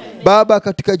 Amen. Baba,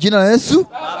 katika jina la Yesu,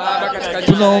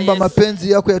 tunaomba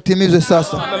mapenzi yako yatimizwe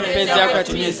sasa. Mapenzi yako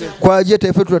yatimizwe kwa ajili ya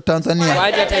taifa letu la Tanzania. Kwa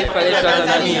ajili ya taifa letu la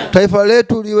Tanzania. Taifa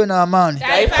letu liwe na amani.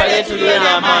 Taifa letu liwe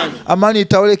na amani. Amani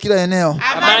itawale kila eneo.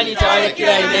 Amani itawale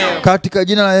kila eneo. Katika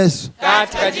jina la Yesu.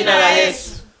 Katika jina la Yesu.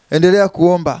 Endelea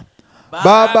kuomba.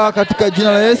 Baba, katika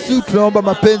jina la Yesu tunaomba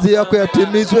mapenzi yako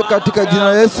yatimizwe katika jina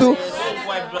la Yesu.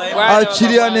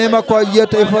 Achilia neema kwa ajili ya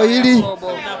taifa hili.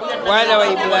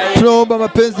 Tunaomba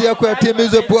mapenzi yako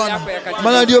yatimizwe Bwana,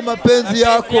 maana ndio mapenzi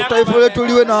yako. Taifa letu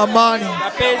liwe na amani.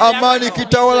 Amani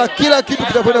kitawala, kila kitu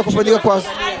kitakwenda kufanyika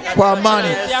kwa amani.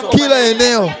 Kila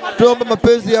eneo tunaomba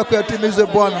mapenzi yako yatimizwe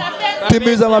Bwana.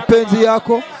 Timiza mapenzi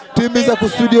yako. Timiza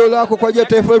kusudio lako kwa ajili ya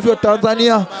taifa letu la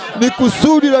Tanzania. Ni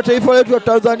kusudi la taifa letu la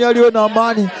Tanzania liwe na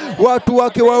amani. Watu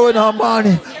wake wawe na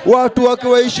amani. Watu wake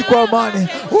waishi kwa amani.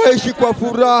 Waishi kwa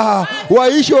furaha.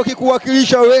 Waishi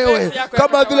wakikuwakilisha wewe.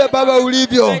 Kama vile Baba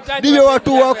ulivyo, ndivyo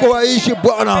watu wako waishi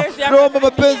Bwana. Naomba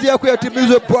mapenzi yako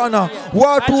yatimizwe Bwana.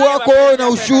 Watu wako wawe na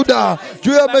ushuhuda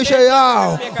juu ya maisha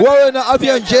yao. Wawe na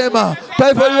afya njema.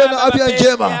 Taifa liwe na afya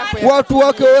njema. Watu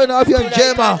wake wawe na afya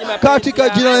njema. Katika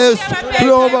jina la Yesu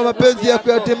tunaomba mapenzi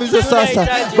yako yatimizwe sasa.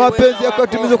 Mapenzi yako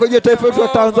yatimizwe kwa ajili ya taifa letu la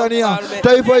Tanzania.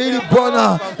 Taifa hili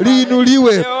Bwana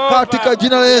liinuliwe katika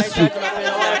jina la Yesu.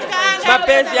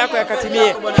 Mapenzi yako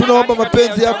yakatimie. Tunaomba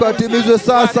mapenzi yako yatimizwe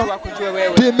sasa.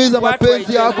 Timiza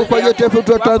mapenzi yako kwa ajili ya taifa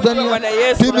letu la Tanzania.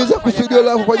 Timiza kusudio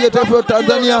lako kwa ajili ya taifa letu la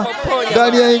Tanzania,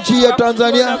 ndani ya nchi ya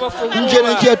Tanzania, nje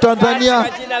ya nchi ya Tanzania,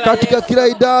 katika kila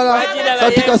idara,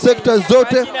 katika sekta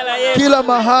zote, kila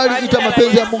mahali. Ita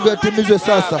mapenzi ya Mungu yatimizwe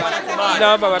sasa.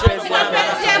 Tunaomba mapenzi yako.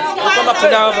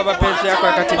 Tunaomba mapenzi yako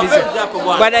yakatimizwe.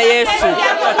 Bwana Yesu,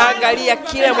 angalia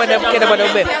kila mwanamke na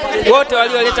mwanaume wote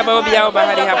walioleta maombi yao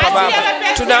mahali hapa Baba.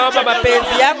 Tunaomba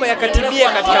mapenzi yako yakatimie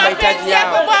katika mahitaji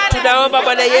yao. Tunaomba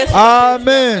Bwana Yesu.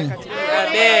 Amen.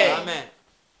 Amen.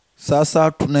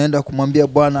 Sasa tunaenda kumwambia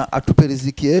Bwana atupe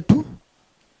riziki yetu.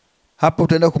 Hapo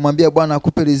utaenda kumwambia Bwana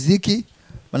akupe riziki.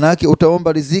 Maana yake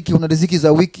utaomba riziki. Una riziki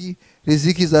za wiki,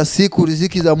 riziki za siku,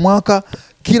 riziki za mwaka.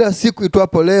 Kila siku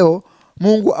itwapo leo,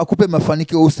 Mungu akupe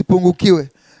mafanikio, usipungukiwe.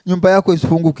 Nyumba yako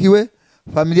isipungukiwe,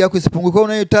 familia yako isipungukiwe.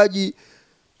 Unahitaji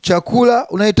chakula,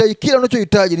 unahitaji kila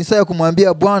unachohitaji. Ni saa ya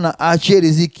kumwambia Bwana aachie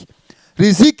riziki.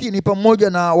 Riziki ni pamoja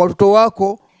na watoto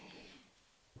wako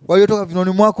waliotoka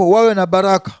vinoni mwako wawe na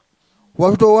baraka.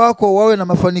 Watoto wako wawe na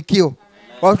mafanikio.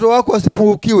 Watoto wako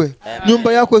wasipungukiwe.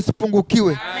 Nyumba yako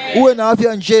isipungukiwe. Uwe na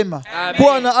afya njema.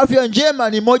 Kuwa na afya njema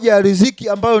ni moja ya riziki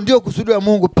ambayo ndio kusudi la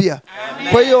Mungu pia.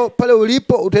 Kwa hiyo pale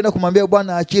ulipo utaenda kumwambia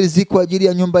Bwana aachie riziki kwa ajili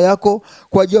ya nyumba yako,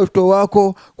 kwa ajili ya watoto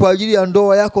wako, kwa ajili ya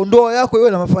ndoa yako. Ndoa yako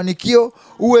iwe na mafanikio,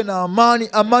 uwe na amani,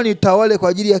 amani itawale kwa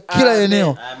ajili ya kila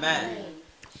eneo.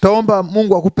 Taomba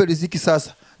Mungu akupe riziki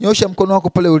sasa. Nyosha mkono wako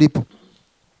pale ulipo.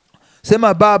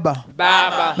 Sema Baba,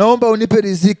 naomba unipe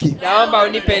riziki. Naomba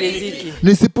unipe riziki.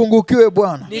 Nisipungukiwe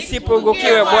Bwana.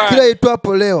 Nisipungukiwe Bwana. Kila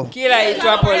itwapo leo. Kila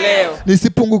itwapo leo.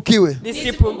 Nisipungukiwe.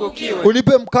 Nisipungukiwe.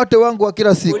 Unipe mkate wangu wa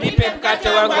kila siku. Unipe mkate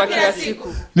wangu wa kila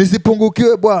siku.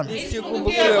 Nisipungukiwe Bwana.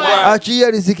 Nisipungukiwe Bwana. Achia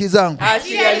riziki zangu.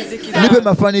 Achia riziki zangu. Nipe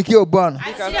mafanikio Bwana.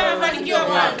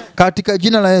 Katika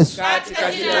jina la Yesu.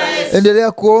 Katika jina la Yesu.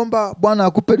 Endelea kuomba Bwana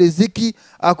akupe riziki,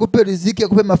 akupe riziki,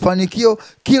 akupe mafanikio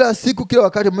kila siku, kila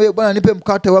wakati. Bwana nipe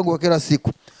mkate wangu wa kila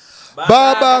siku.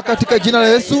 Baba, katika jina la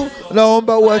Yesu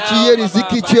naomba uachie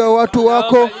riziki juu ya watu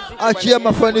wako, achia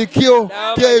mafanikio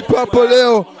kila itwapo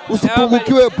leo.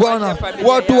 Usipungukiwe Bwana.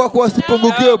 Watu wako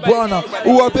wasipungukiwe Bwana.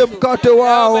 Uwape mkate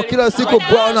wao kila siku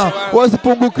Bwana.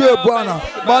 Wasipungukiwe Bwana.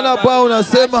 Maana Bwana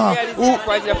unasema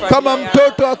kama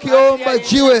mtoto akiomba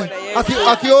jiwe,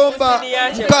 akiomba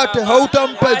mkate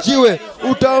hautampa jiwe,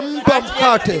 utampa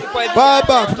mkate.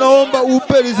 Baba, tunaomba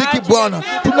upe riziki Bwana.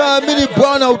 Tunaamini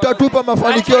Bwana utatupa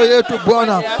mafanikio yetu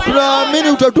Bwana. Tunaamini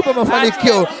utatupa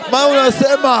mafanikio. Maana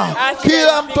unasema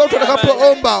kila mtoto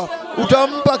atakapoomba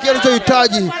utampa kile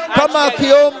anachohitaji. Kama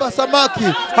akiomba samaki,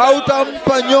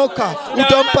 hautampa nyoka,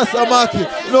 utampa samaki.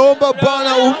 Naomba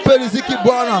Bwana umpe riziki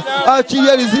Bwana.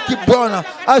 Achia riziki Bwana.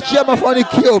 Achia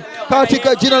mafanikio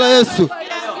katika jina la Yesu.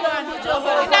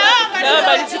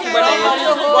 Tunaomba riziki Bwana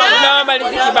Yesu. Tunaomba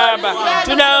riziki Baba.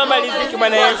 Tunaomba riziki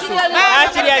Bwana Yesu.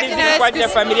 Achilia riziki kwa ajili ya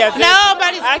familia zetu.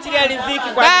 Achilia riziki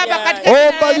kwa ajili ya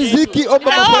omba riziki,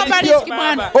 omba mafanikio,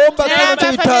 omba kile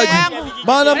unachohitaji.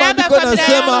 Maana maandiko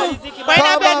yanasema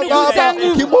Kama Baba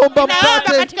ukimwomba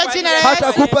mkate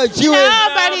hatakupa jiwe,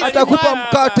 hatakupa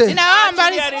mkate.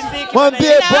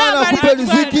 Mwambie Bwana akupe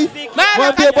riziki,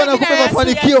 mwambie Bwana akupe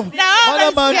mafanikio.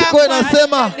 Maana maandiko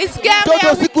yanasema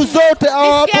mtoto siku zote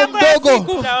awapo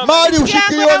mdogo mali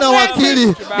ushikiliwa na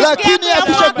wakili, lakini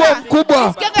akishakuwa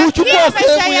mkubwa kuchukua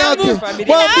sehemu yake.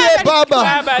 Mwambie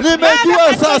Baba,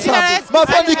 nimejua sasa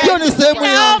mafanikio ni sehemu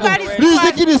yangu,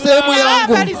 riziki ni sehemu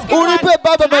yangu. Unipe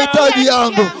Baba mahitaji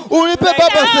yangu, unipe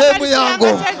Baba sehemu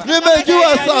yangu.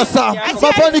 Nimejua sasa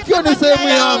mafanikio ni sehemu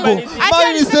yangu,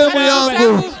 mali ni sehemu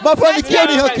yangu, mafanikio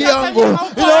ni haki yangu.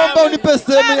 Ninaomba unipe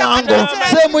sehemu yangu,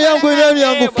 sehemu yangu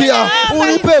inayoniangukia.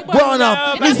 Unipe Bwana,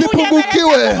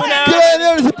 nisipungukiwe, kila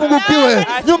eneo nisipungukiwe,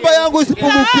 nyumba yangu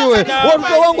isipungukiwe,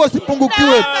 watoto wangu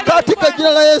wasipungukiwe, katika jina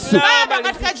la Yesu.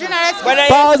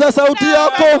 Paza sauti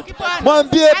yako,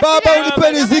 mwambie Baba,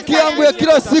 unipe riziki yangu ya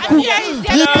kila siku,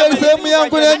 nipe sehemu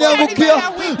yangu inayoniangukia,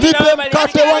 nipe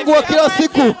mkate wangu wa kila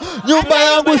siku, nyumba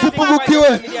yangu isipungukiwe,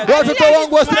 watoto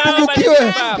wangu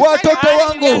wasipungukiwe, watoto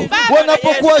wangu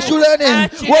wanapokuwa shuleni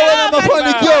wawe na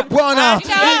mafanikio. Bwana,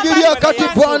 ingilia kati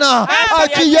Bwana,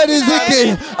 achilia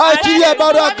riziki, achilia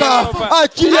baraka,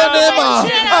 achilia neema,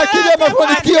 achilia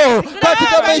mafanikio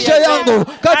katika maisha yangu,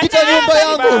 katika nyumba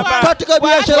yangu, katika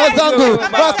biashara zangu,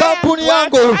 makampuni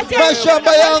yangu,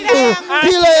 mashamba yangu,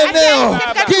 kila eneo,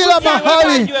 kila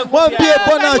mahali. Mwambie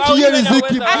Bwana achilie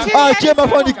riziki, achilie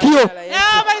mafanikio.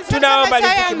 Tunaomba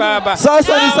riziki Baba.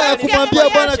 Sasa ni saa ya kumwambia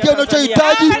Bwana kile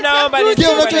unachohitaji, kile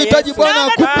unachohitaji Bwana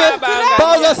akupe.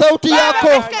 Paza sauti yako,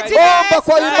 omba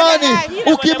kwa imani,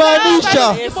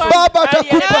 ukimaanisha Baba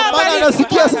atakupa, maana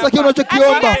anasikia sasa kile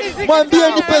unachokiomba.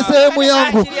 Mwambie nipe sehemu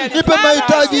yangu, nipe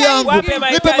mahitaji yangu,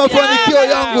 nipe mafanikio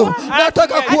yangu.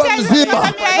 Nataka kuwa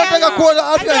mzima, nataka kuwa na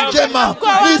afya njema,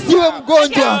 nisiwe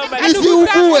mgonjwa,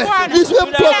 nisiugue, nisiwe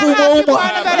mtu wa kuumwa.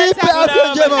 Nipe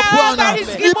afya njema Bwana,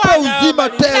 nipe uzima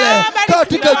tele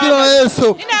katika jina la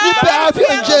Yesu. Nipe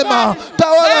afya njema,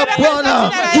 tawala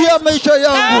Bwana juu ya maisha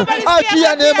yangu,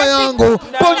 achia neema yangu,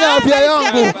 ponya afya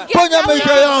yangu, ponya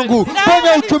maisha yangu,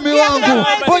 ponya uchumi wangu,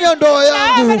 ponya ndoa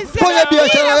yangu, ponya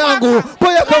biashara yangu,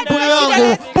 ponya kampuni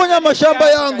yangu, ponya mashamba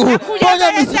yangu,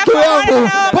 ponya misitu yangu,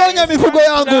 ponya mifugo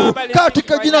yangu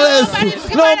katika jina la Yesu.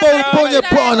 Naomba uponye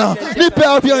Bwana, nipe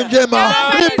afya njema,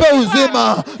 nipe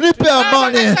uzima, nipe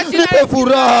amani, nipe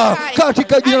furaha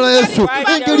katika jina la Yesu.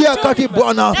 Ingilia kati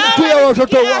Bwana juu ya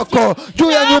watoto wako,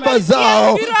 juu ya nyumba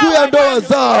zao, juu ya ndoa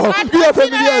zao, juu ya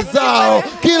familia zao,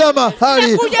 kila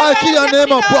mahali. Achia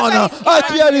neema Bwana,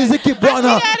 achia riziki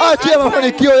Bwana, achia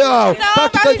mafanikio yao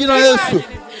katika jina la Yesu.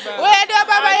 Wewe ndio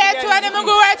Baba yetu, ni Mungu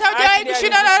wetu, hujawahi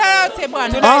kushinda lolote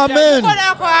Bwana. Amen.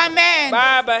 Amen.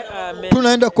 Baba, amen.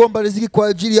 Tunaenda kuomba riziki kwa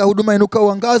ajili ya huduma Inuka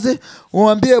Uangaze.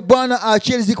 Umwambie Bwana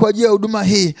aachie riziki kwa ajili ya huduma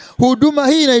hii. Huduma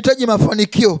hii inahitaji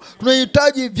mafanikio.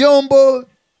 Tunahitaji vyombo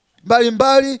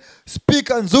mbalimbali,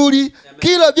 speaker nzuri,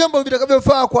 kila vyombo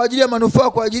vitakavyofaa kwa ajili ya manufaa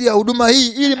kwa ajili ya huduma hii,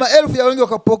 ili maelfu ya wengi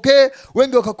wakapokee,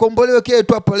 wengi wakakombolewe kile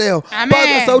tu hapo leo.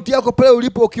 Paza sauti yako pale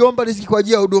ulipo ukiomba riziki kwa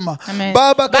ajili ya huduma.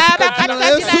 Baba, katika jina la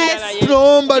Yesu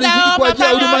tunaomba riziki kwa ajili ya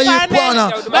huduma hii Bwana.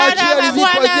 Achia riziki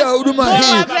kwa ajili ya huduma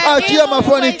hii, achia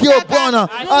mafanikio Bwana,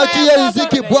 achia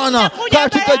riziki Bwana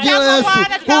katika jina la Yesu.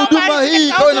 Huduma hii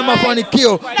ikawe na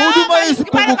mafanikio, huduma hii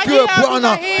isipungukiwe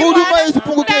Bwana, huduma hii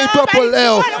isipungukiwe tu hapo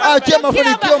leo. Achia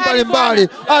mafanikio mbalimbali,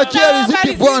 achia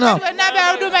riziki Bwana.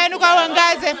 Naomba huduma Inuka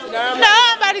Uangaze.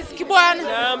 Naomba riziki Bwana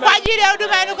kwa ajili ya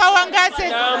huduma Inuka Uangaze.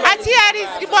 Achia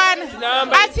riziki Bwana,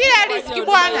 achia riziki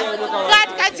Bwana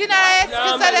katika jina la Yesu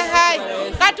Kristo hai.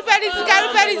 Katupe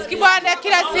riziki Bwana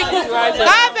kila siku,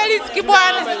 kape riziki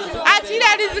Bwana,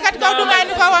 achia riziki katika huduma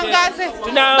Inuka Uangaze.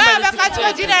 Baba,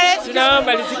 katika jina la Yesu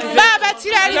tunaomba riziki zetu, Baba,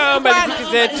 achia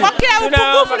riziki zetu kwa kila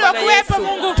upungufu uliokuwepo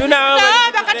Mungu.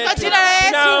 Naomba katika jina la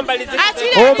Yesu.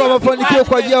 Omba mafanikio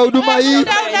kwa ajili ya huduma hii,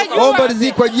 omba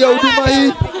riziki kwa ajili ya huduma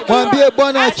hii. Mwambie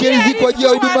Bwana achie riziki kwa ajili ya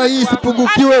huduma hii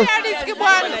isipungukiwe.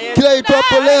 Kila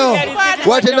itwapo leo,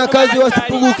 watenda kazi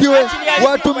wasipungukiwe,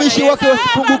 watumishi wake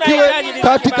wasipungukiwe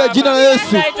katika jina la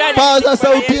Yesu. Paza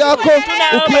sauti yako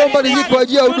ukiomba riziki kwa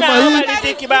ajili ya huduma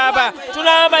hii. Baba,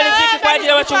 tunaomba riziki kwa ajili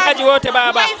ya wachungaji wote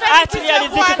Baba. Achilia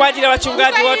riziki kwa ajili ya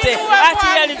wachungaji wote.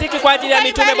 Achilia riziki kwa ajili ya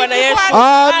mitume Bwana Yesu.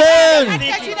 Amen.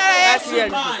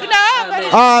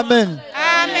 Amen.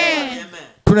 Amen.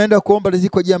 Tunaenda kuomba riziki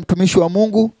kwa ajili ya mtumishi wa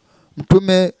Mungu,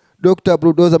 Mtume Dr.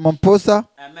 Brudoza Mamposa.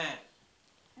 Amen.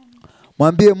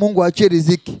 Mwambie Mungu achie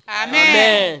riziki.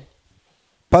 Amen.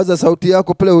 Paza sauti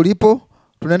yako pale ulipo.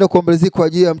 Tunaenda kuomba riziki kwa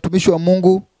ajili ya mtumishi wa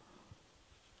Mungu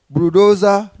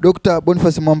Brudoza Dr.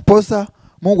 Boniface Mamposa.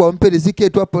 Mungu ampe riziki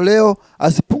yetu hapo leo,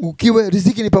 asipungukiwe.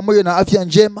 Riziki ni pamoja na afya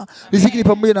njema, riziki ni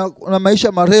pamoja na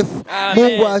maisha marefu.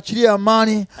 Mungu aachilie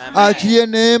amani, aachilie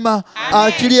neema,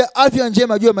 aachilie afya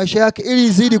njema juu ya maisha yake ili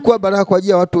izidi kuwa baraka kwa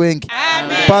ajili ya watu wengi.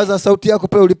 Paza sauti yako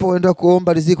pale ulipoenda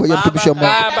kuomba riziki kwa ajili ya mtumishi wa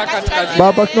Mungu.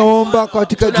 Baba, tunaomba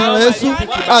katika jina la Yesu,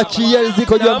 achilia riziki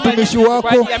kwa ajili ya mtumishi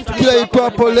wako. Kila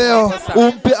itwapo leo,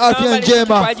 umpe afya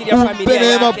njema, umpe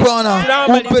neema Bwana,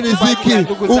 umpe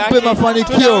riziki, umpe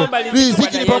mafanikio.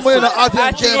 Riziki ni pamoja na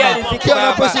afya njema. Kila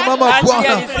anaposimama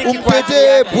Bwana,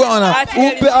 umtetee Bwana,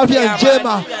 umpe afya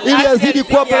njema ili azidi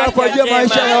kuwa baraka kwa ajili ya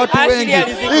maisha ya watu wengi,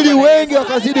 ili wengi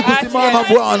wakazidi kusimama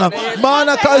Bwana.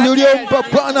 Maana kazi uliyompa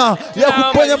Bwana ya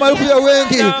kuponya maelfu ya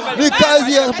wengi ni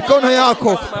kazi ya mkono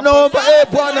yako. Naomba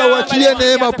Bwana uachilie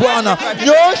neema Bwana.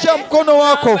 Nyoosha mkono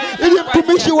wako ili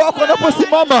mtumishi wako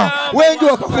anaposimama wengi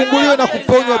wakafunguliwe na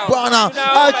kuponywa Bwana.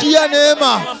 Achilia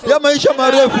neema ya maisha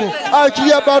marefu,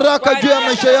 achilia baraka juu ya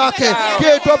maisha yake.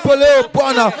 Kietwapo leo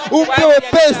Bwana, umpe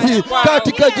wepesi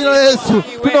katika jina la Yesu.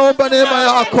 Tunaomba neema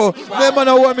yako, neema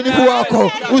na uaminifu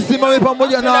wako usimame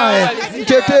pamoja naye.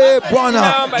 Mtetee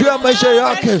Bwana juu ya maisha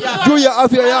yake, juu ya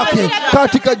afya yake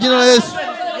katika jina la Yesu.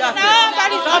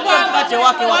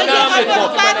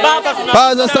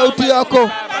 Paza sauti yako,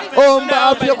 omba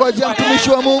afya kwa ajili ya mtumishi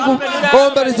wa Mungu,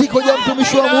 omba riziki kwa ajili ya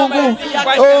mtumishi wa Mungu,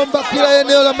 omba kila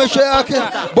eneo la maisha yake.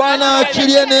 Bwana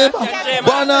achilie neema,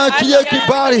 Bwana achilie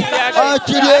kibali,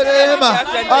 achilie rehema,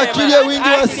 achilie wingi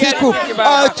wa siku,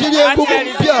 achilie nguvu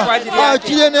mpya,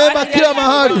 achilie neema kila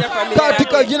mahali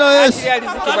katika jina la Yesu.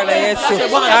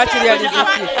 Achilia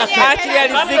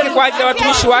riziki kwa ajili ya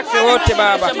watumishi wake wote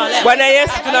Baba. Bwana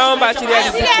Yesu, tunaomba achilia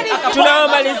riziki.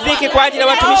 Tunaomba riziki kwa ajili ya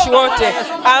watumishi wote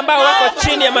ambao wako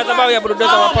chini ya madhabahu ya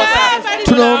Bulldozer Maposa.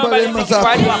 Tunaomba neema zako,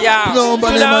 tunaomba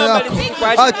neema yako.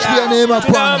 Achilia neema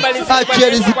Bwana, achilia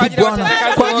riziki Bwana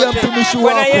kwa ajili ya mtumishi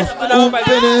wako.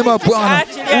 Umpe neema Bwana,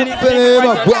 umpe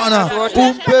neema Bwana,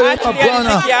 umpe neema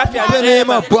Bwana, umpe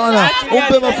neema Bwana,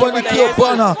 umpe mafanikio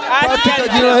Bwana katika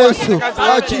jina la Yesu.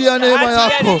 Achilia neema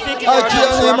yako,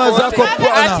 achilia neema zako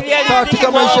Bwana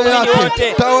katika maisha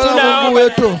yake. Tawala Mungu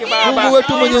wetu, Mungu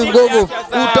wetu mwenye nguvu,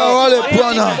 utawale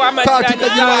Bwana katika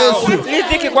jina la Yesu.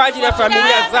 Riziki kwa ajili ya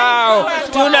familia zao.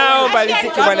 Tunaomba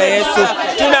riziki Bwana Yesu.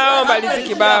 Tunaomba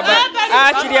riziki Baba.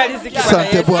 Achilia riziki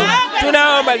Bwana Yesu.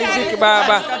 Tunaomba riziki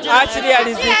Baba. Achilia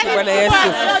riziki Bwana Yesu.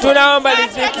 Tunaomba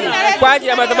riziki kwa ajili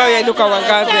ya madhabahu ya Inuka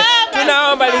Uangaze.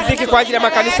 Tunaomba riziki kwa ajili ya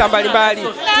makanisa mbalimbali.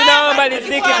 Tunaomba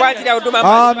riziki kwa ajili ya huduma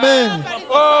mbalimbali. Amen.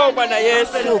 Oh Bwana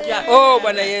Yesu. Oh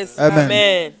Bwana Yesu.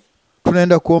 Amen.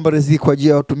 Tunaenda kuomba riziki kwa ajili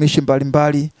ya watumishi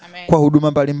mbalimbali, kwa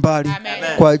huduma mbalimbali,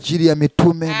 kwa ajili ya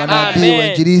mitume, manabii,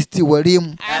 wainjilisti,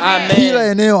 walimu. Kila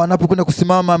eneo anapokwenda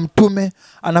kusimama mtume,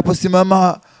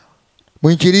 anaposimama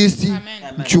mwinjilisti,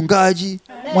 mchungaji,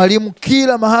 mwalimu,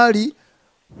 kila mahali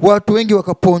watu wengi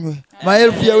wakaponywe,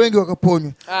 maelfu ya wengi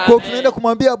wakaponywe. Kwa tunaenda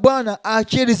kumwambia Bwana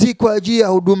aachie riziki kwa ajili ya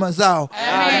huduma zao.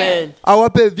 Amen.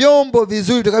 Awape vyombo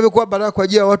vizuri vitakavyokuwa baraka kwa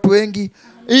ajili ya watu wengi,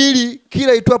 ili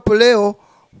kila itwapo leo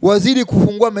wazidi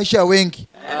kufungua maisha ya wengi.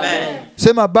 Amen.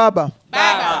 Sema Baba,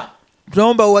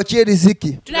 tunaomba uachie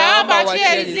riziki. Tunaomba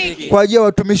uachie riziki Kwa ajili ya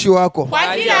watumishi wako. kwa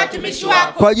ajili ya watumishi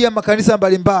wako. Kwa ajili ya makanisa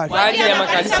mbalimbali. Kwa ajili ya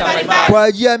makanisa mbalimbali. Kwa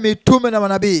ajili ya mitume na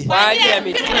manabii. Kwa ajili ya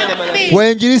mitume na manabii.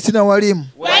 Wainjilisti na walimu.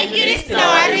 Wainjilisti na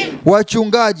walimu.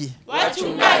 Wachungaji.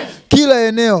 Wachungaji. Kila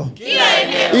eneo.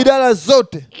 Idara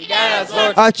zote.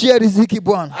 Achia riziki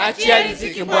Bwana. Achia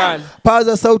riziki Bwana.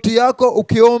 Paza sauti yako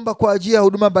ukiomba kwa ajili ya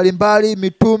huduma mbalimbali,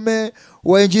 mitume,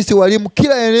 wainjilisti, walimu,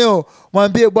 kila eneo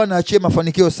mwambie Bwana achie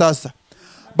mafanikio sasa.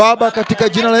 Baba, katika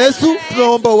jina la Yesu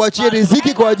tunaomba uachie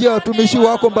riziki kwa ajili ya watumishi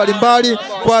wako mbalimbali,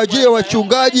 kwa ajili ya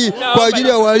wachungaji, kwa ajili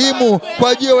ya walimu, kwa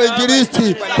ajili ya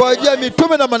wainjilisti, kwa ajili ya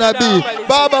mitume na manabii.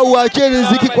 Baba, uachie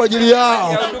riziki kwa ajili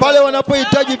yao. Pale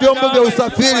wanapohitaji vyombo vya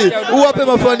usafiri, uwape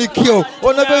mafanikio.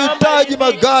 Wanapohitaji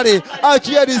magari,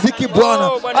 achia riziki Bwana.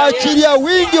 Achilia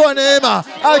wingi wa neema,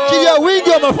 achilia wingi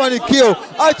wa mafanikio,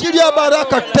 achilia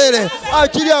baraka tele.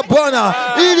 Achilia Bwana,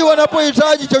 ili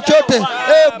wanapohitaji chochote,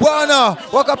 Bwana,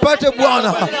 wakapate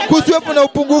Bwana, kusiwepo na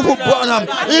upungufu Bwana,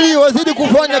 ili wazidi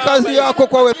kufanya kazi yako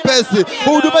kwa wepesi,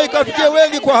 huduma ikafikie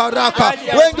wengi kwa haraka,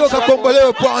 wengi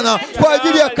wakakombolewe Bwana, kwa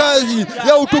ajili ya kazi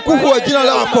ya utukufu wa jina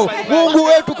lako. Mungu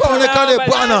wetu kaonekane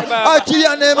Bwana.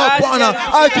 Achilia neema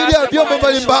Bwana, achilia vyombo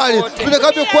mbalimbali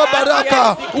vitakavyokuwa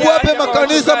baraka, uwape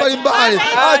makanisa mbalimbali.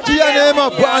 Achilia neema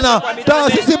Bwana,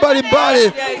 taasisi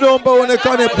mbalimbali, tunaomba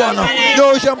uonekane Bwana.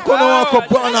 Nyosha mkono wako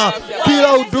Bwana, kila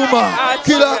huduma,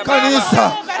 kila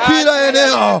kanisa, kila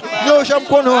eneo. Nyosha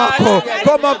mkono wako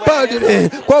kwa mapadri,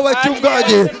 kwa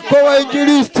wachungaji, kwa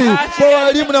wainjilisti, kwa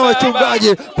walimu na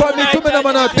wachungaji, kwa mitume na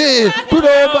manabii.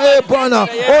 Tunaomba Bwana,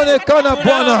 onekana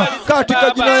Bwana katika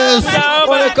jina la Yesu.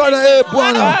 Onekana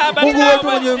Bwana, Mungu wetu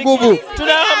mwenye nguvu.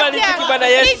 Tunaomba riziki Bwana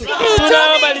Yesu.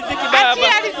 Tunaomba riziki Baba.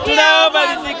 Tunaomba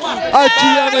riziki.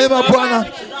 Achia neema Bwana,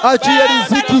 achia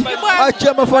riziki,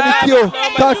 achia mafanikio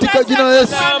katika jina la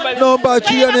Yesu. Naomba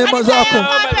achia neema zako,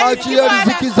 achia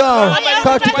riziki zao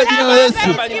katika jina la Yesu.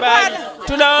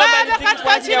 Tunaomba riziki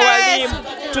kwa ajili ya walimu.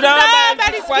 Tunaomba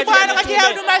riziki kwa ajili ya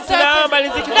huduma zote. Tunaomba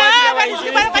riziki kwa ajili ya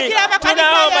wainjilisti.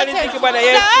 Tunaomba riziki Bwana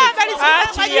Yesu.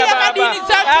 Achilia Baba.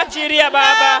 Achilia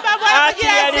Baba.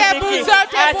 Achilia riziki.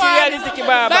 Achilia riziki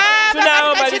Baba.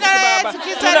 Tunaomba riziki Baba.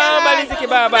 Tunaomba riziki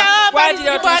Baba. Kwa ajili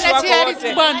ya watumishi wako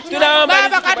wote. Tunaomba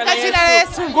riziki Bwana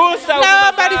Yesu. Gusa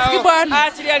naomba riziki Bwana.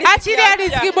 Achilia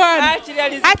riziki Bwana. Achilia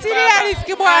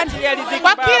riziki Bwana.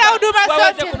 Kwa kila huduma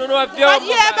zote. Kwa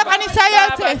ajili ya kanisa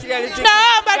yote.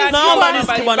 Naomba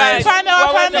riziki Bwana Yesu.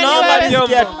 Naomba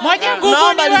riziki yako. Mwenye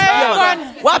nguvu ni wewe Bwana.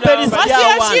 Wape riziki yao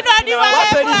Bwana.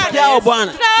 Wape riziki yao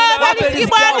Bwana. Wape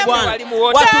riziki yao Bwana.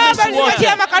 Watumishi wote.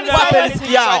 Wape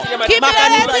riziki yao.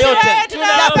 Makanisa yote.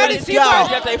 Wape riziki yao.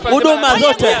 Huduma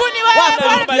zote. Wape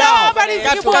riziki yao.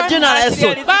 Katika jina la Yesu.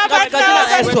 Katika jina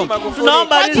la Yesu.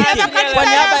 Tunaomba riziki kwa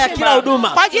niaba ya kila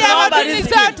huduma. Tunaomba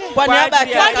riziki kwa niaba ya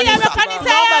kila kanisa.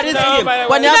 Tunaomba riziki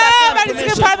kwa niaba ya kila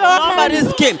mtumishi. Tunaomba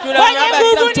riziki kwa niaba ya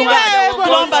kila mchungaji.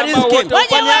 Tunaomba riziki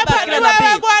kwa niaba ya kila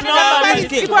nabii. Tunaomba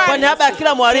riziki kwa niaba ya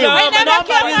kila mwalimu.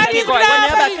 Tunaomba riziki kwa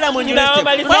niaba ya kila mwinjilisti.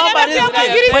 Tunaomba riziki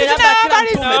kwa niaba ya kila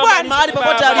mtume mahali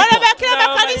popote alipo.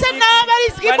 Naomba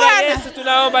riziki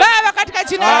Bwana. Baba katika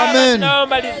jina la Yesu.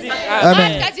 Tunaomba riziki.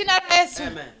 Katika jina la Yesu.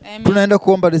 Tunaenda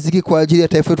kuomba riziki kwa ajili ya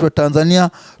taifa letu la Tanzania.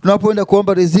 Tunapoenda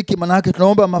kuomba riziki, maana yake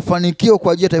tunaomba mafanikio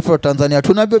kwa ajili ya taifa la Tanzania.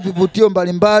 Tunavyo vivutio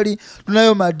mbalimbali,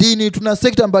 tunayo madini, tuna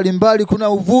sekta mbalimbali, kuna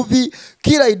uvuvi,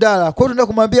 kila idara. Kwa hiyo tunataka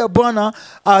kumwambia Bwana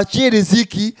aachie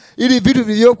riziki ili vitu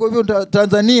vilivyoko hivyo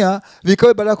Tanzania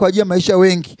vikawe baraka kwa ajili ya maisha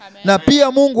wengi. Amen. Na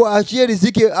pia Mungu aachie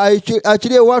riziki,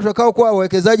 aachilie watu wakao kuwa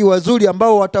wawekezaji wazuri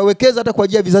ambao watawekeza hata kwa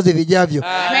ajili ya vizazi vijavyo.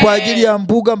 Amen. Kwa ajili ya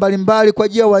mbuga mbalimbali, kwa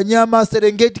ajili ya wanyama,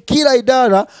 Serengeti, kila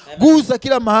idara, gusa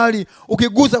kila mahali.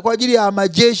 Ukigusa kwa ajili ya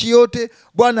majeshi yote,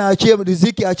 Bwana aachie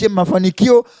riziki, aachie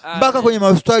mafanikio mpaka kwenye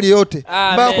hospitali yote,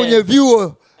 mpaka kwenye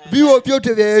vyuo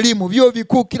vyote vya elimu, vyuo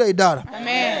vikuu, kila idara.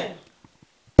 Amen.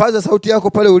 Paza sauti yako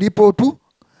pale ulipo tu.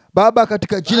 Baba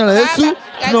katika jina la Yesu,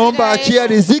 tunaomba achia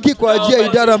riziki kwa ajili ya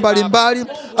idara mbalimbali,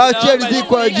 achia riziki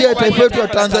kwa ajili ya taifa letu la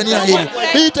Tanzania hili.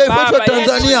 Hii taifa letu la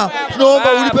Tanzania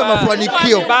tunaomba ulipe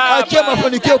mafanikio. Achia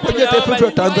mafanikio kwa ajili ya taifa letu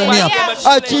la Tanzania.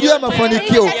 Achilia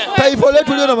mafanikio. Taifa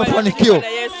letu lio na mafanikio.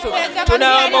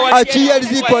 Achia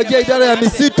riziki kwa ajili ya idara ya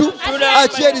misitu,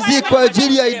 achia riziki kwa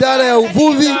ajili ya idara ya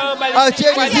uvuvi,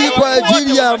 achia riziki kwa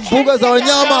ajili ya mbuga za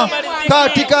wanyama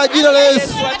katika jina la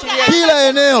Yesu. Kila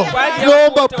eneo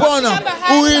tunaomba Bwana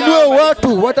uinue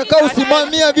watu watakao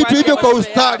simamia vitu hivyo kwa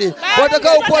ustadi,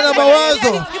 watakao kuwa na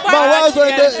mawazo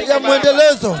ya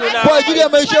muendelezo kwa ajili ya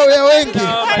maisha ya wengi,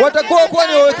 watakao kuwa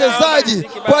ni wawekezaji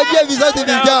kwa ajili ya vizazi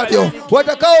vijavyo,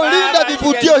 watakao linda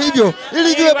vivutio hivyo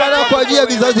ili viwe baraka kwa ajili ya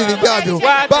vizazi vijavyo.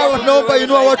 Baba, tunaomba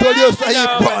inua watu walio sahihi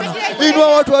Bwana, inua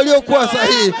watu waliokuwa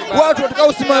sahihi, watu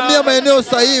watakao simamia maeneo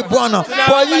sahihi Bwana,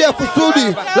 kwa ajili ya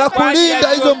kusudi la kulinda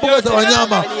hizo mbuga za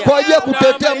wanyama, kwa ajili ya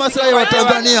kutetea maslahi ya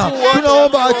Watanzania.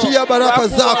 Tunaomba achia baraka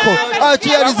zako,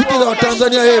 achia riziki za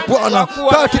Watanzania Bwana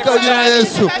katika jina la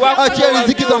Yesu. Achia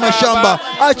riziki za mashamba,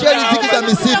 achia riziki za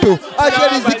misitu, achia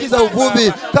riziki za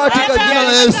uvuvi katika jina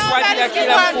la Yesu.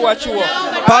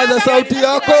 Paza sauti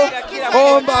yako,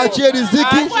 omba achie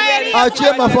riziki,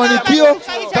 achie mafanikio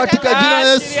katika jina la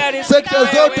Yesu. Sekta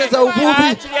zote za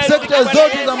uvuvi, sekta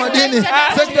zote za madini,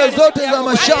 sekta zote za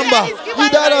mashamba,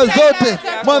 idara zote,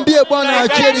 mwambie Bwana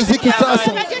achie riziki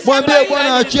sasa. Mwambie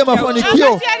Bwana achie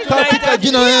mafanikio katika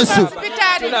jina la Yesu.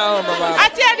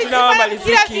 Tunaomba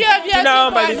riziki.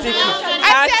 Tunaomba riziki.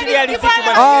 Achilia riziki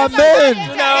Bwana. Amen.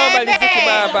 Tunaomba riziki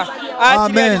Baba.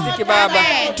 Achilia riziki Baba.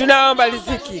 Tunaomba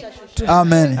riziki.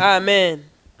 Amen. Amen.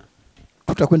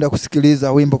 Tutakwenda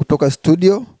kusikiliza wimbo kutoka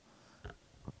studio.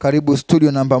 Karibu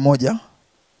studio namba 1.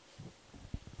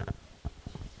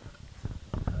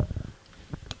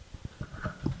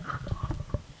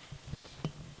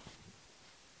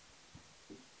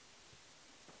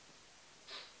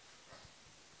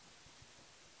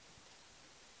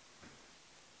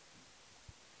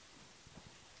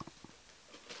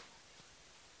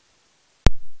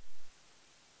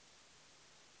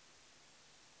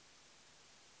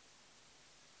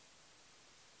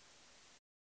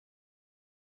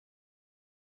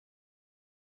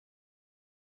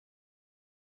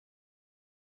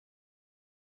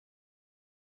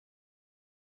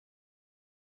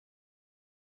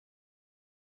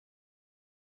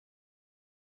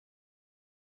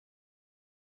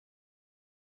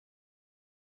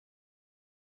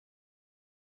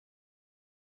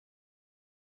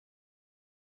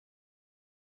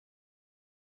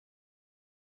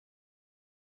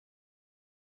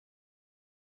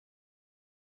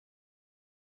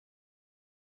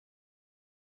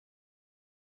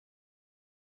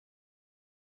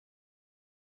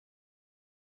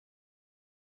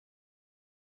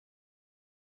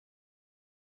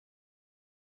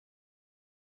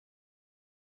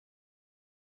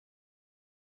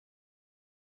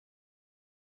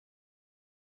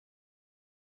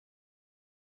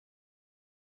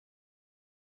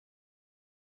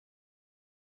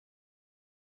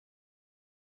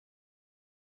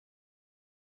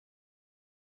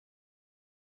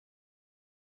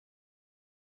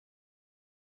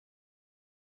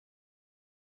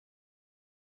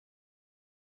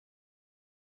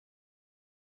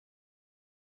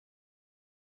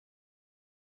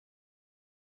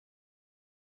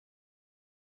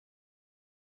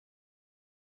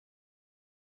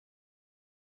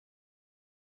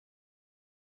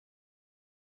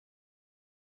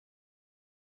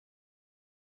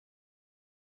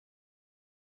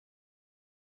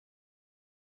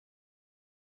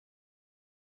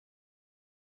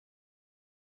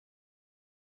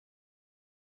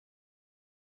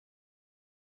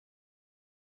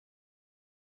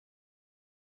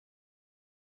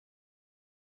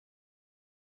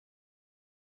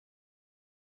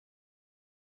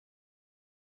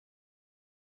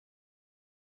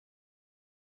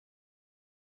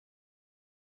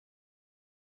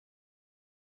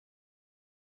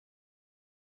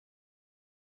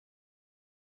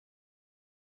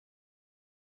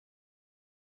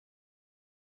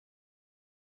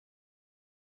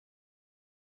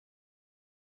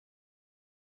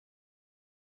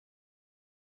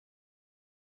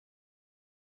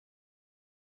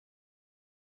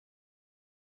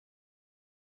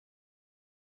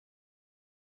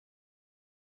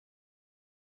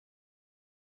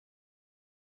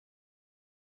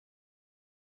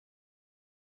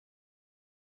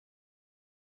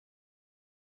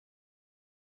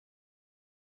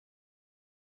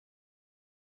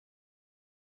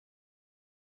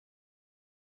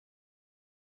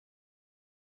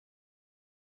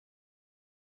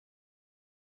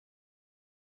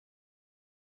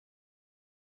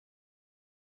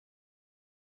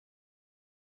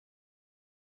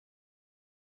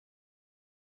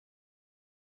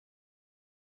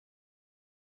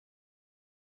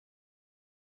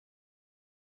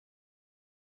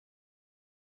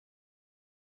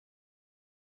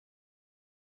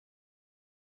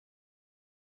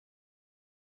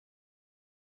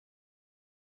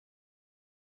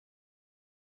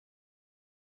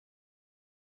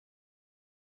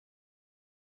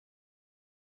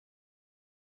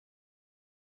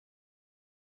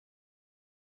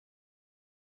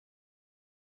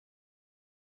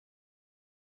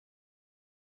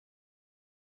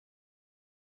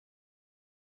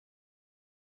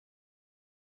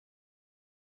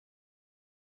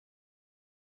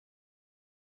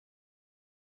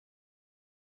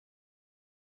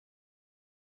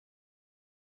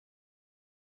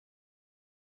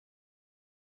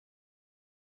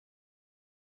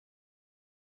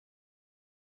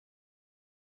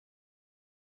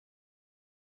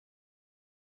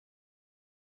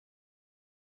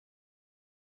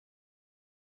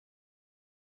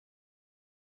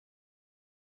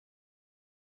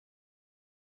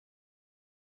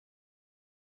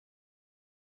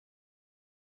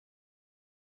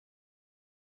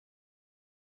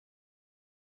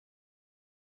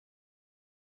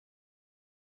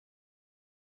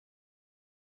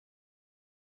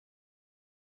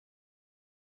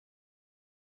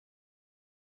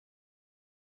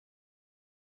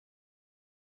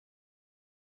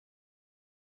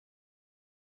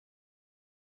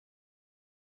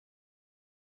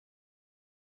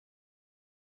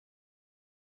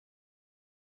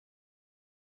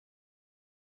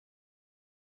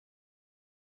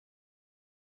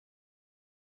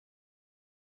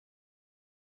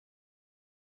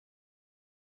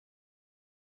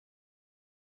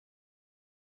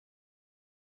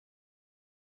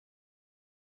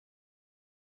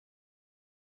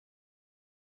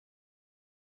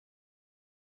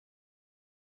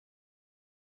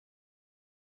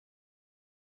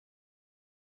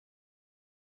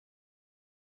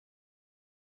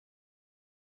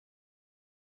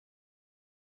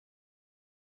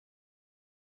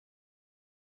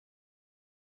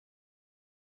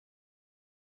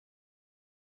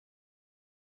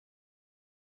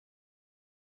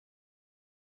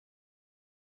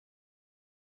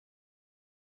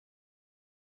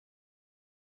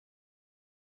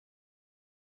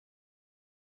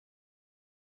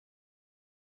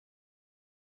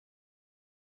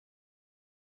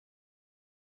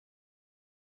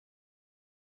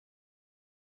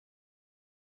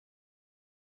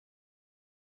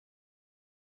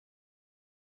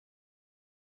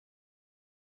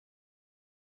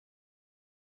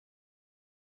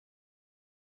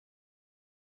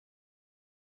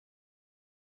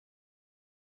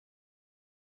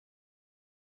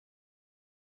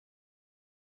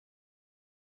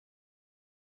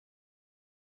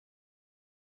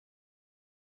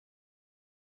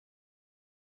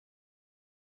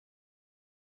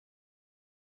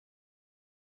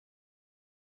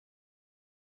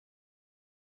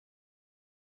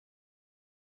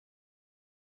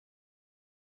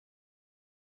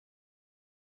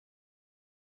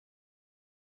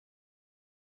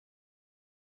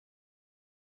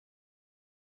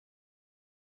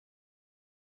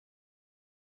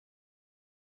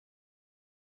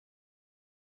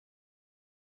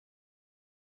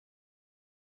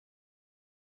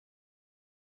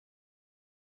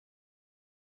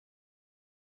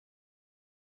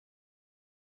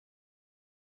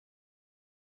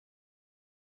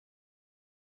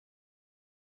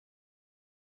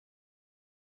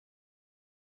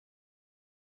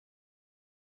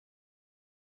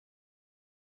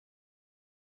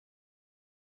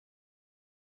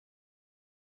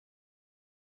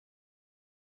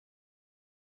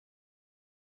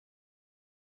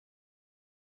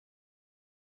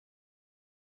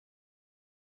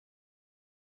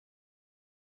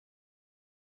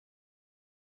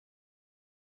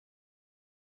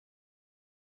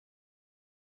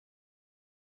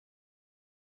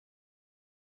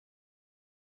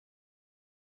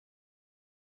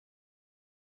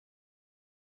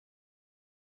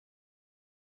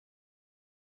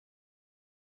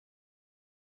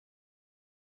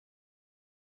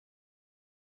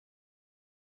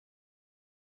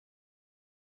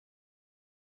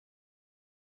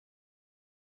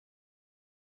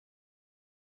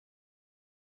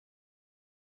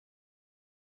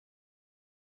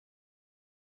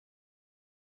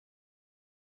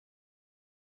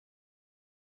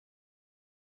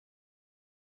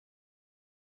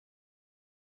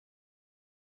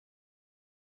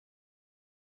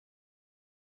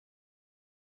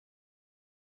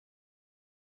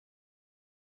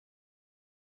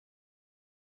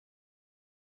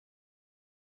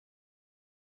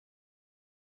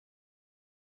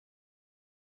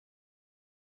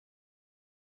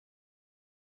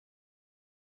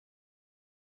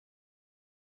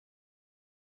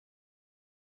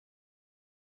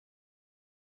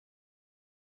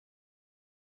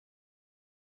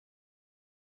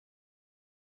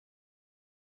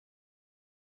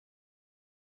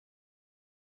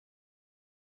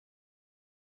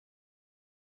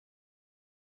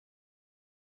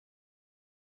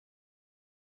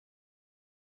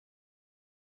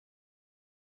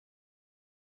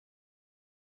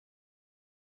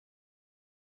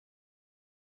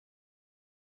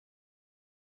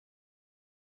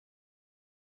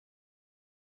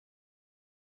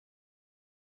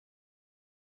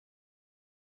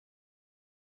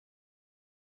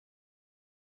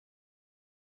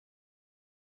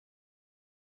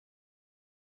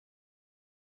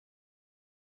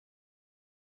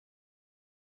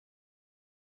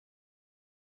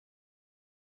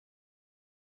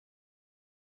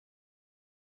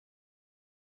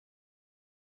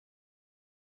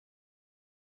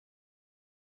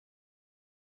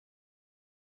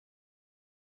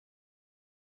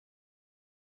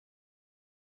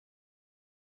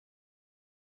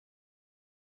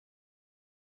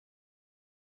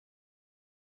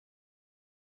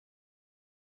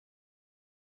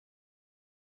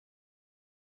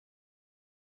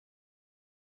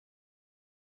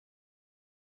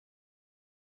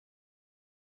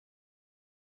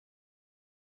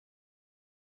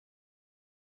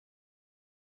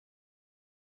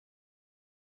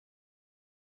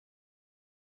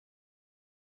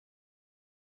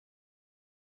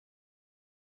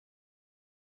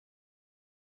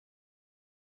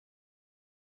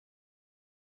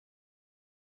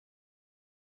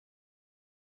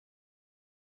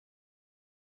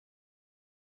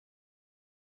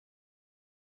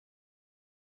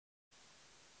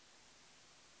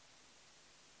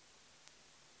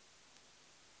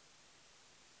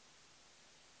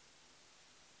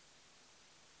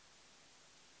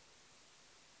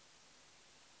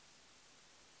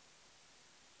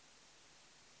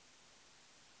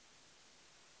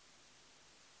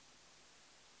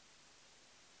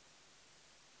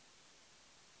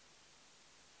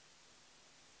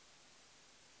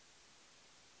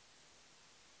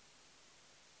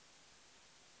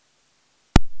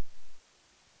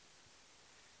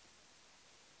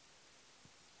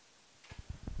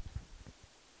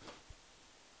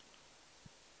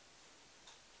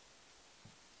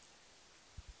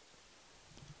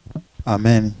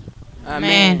 Amen.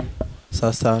 Amen.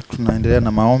 Sasa tunaendelea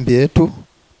na maombi yetu.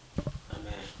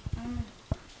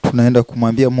 Tunaenda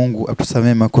kumwambia Mungu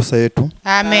atusamee makosa yetu.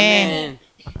 Amen.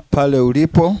 Pale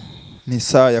ulipo ni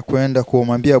saa ya kwenda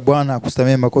kumwambia Bwana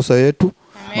akusamee makosa yetu.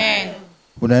 Amen.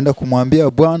 Unaenda kumwambia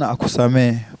Bwana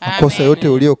akusamee makosa yote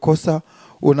uliokosa.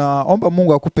 Unaomba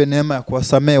Mungu akupe neema ya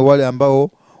kuwasamee wale ambao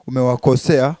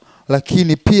umewakosea,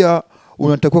 lakini pia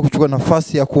unatakiwa kuchukua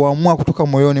nafasi ya kuamua kutoka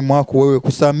moyoni mwako wewe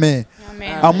kusamee.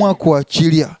 Amua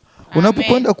kuachilia.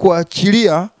 Unapokwenda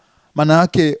kuachilia, maana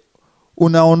yake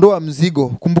unaondoa mzigo.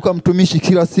 Kumbuka mtumishi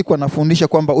kila siku anafundisha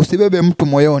kwamba usibebe mtu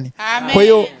moyoni. Amen. Kwa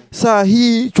hiyo saa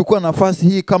hii chukua nafasi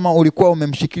hii kama ulikuwa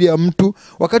umemshikilia mtu.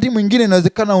 Wakati mwingine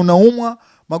inawezekana unaumwa,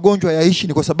 magonjwa yaishi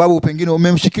ni kwa sababu pengine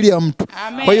umemshikilia mtu.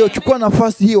 Amen. Kwa hiyo chukua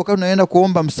nafasi hii wakati unaenda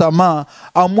kuomba msamaha,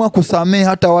 amua kusamehe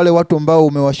hata wale watu ambao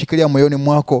umewashikilia moyoni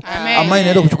mwako. Amani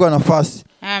inaenda kuchukua nafasi.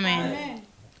 Amen.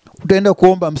 Utaenda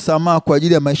kuomba msamaha kwa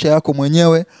ajili ya maisha yako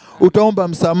mwenyewe. Utaomba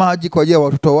msamaha kwa ajili ya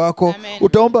watoto wako. Amen.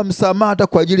 Utaomba msamaha hata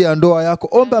kwa ajili ya ndoa yako.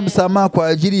 Omba msamaha kwa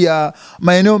ajili ya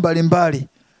maeneo mbalimbali.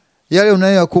 Yale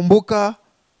unayoyakumbuka,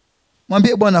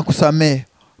 mwambie Bwana akusamee.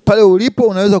 Pale ulipo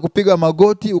unaweza kupiga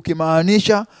magoti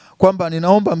ukimaanisha kwamba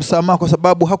ninaomba msamaha, kwa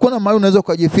sababu hakuna mahali unaweza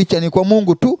kujificha, ni kwa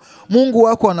Mungu tu. Mungu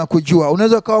wako anakujua.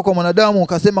 Unaweza kawa kwa mwanadamu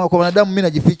ukasema kwa mwanadamu mimi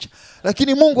najificha,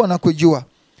 lakini Mungu anakujua.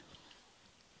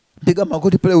 Piga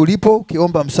magoti pale ulipo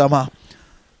ukiomba msamaha.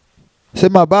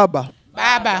 Sema Baba,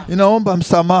 ninaomba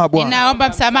msamaha Bwana. Ninaomba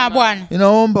msamaha Bwana.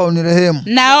 Ninaomba unirehemu.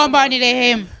 Naomba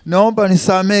unirehemu. Naomba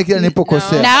nisamee kila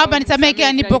nilipokosea. Naomba nisamee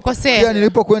kila nilipokosea. Kila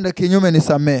nilipokwenda kinyume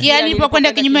nisamee. Kila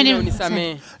nilipokwenda kinyume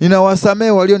nisamee. Ninawasamee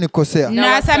walionikosea.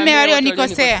 Ninawasamee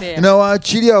walionikosea.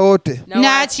 Ninawaachilia wote.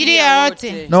 Ninaachilia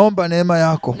wote. Naomba neema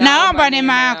yako. Naomba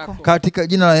neema yako. Katika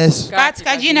jina la Yesu.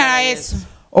 Katika jina la Yesu.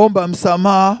 Omba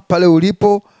msamaha pale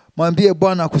ulipo, mwambie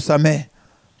Bwana akusamee.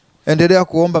 Endelea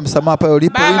kuomba msamaha pale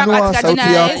ulipo, inua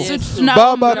sauti yako.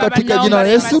 Baba, katika jina la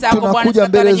Yesu tunakuja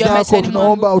mbele zako,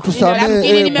 tunaomba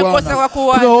utusamee Bwana.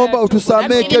 Tunaomba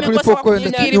utusamee kile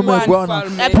tulipokwenda kinyume Bwana.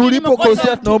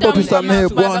 Tulipokosea tunaomba utusamee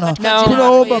Bwana.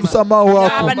 Tunaomba msamaha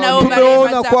wako.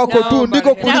 Tumeona kwako tu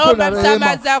ndiko kuliko na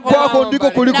rehema. Kwako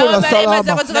ndiko kuliko na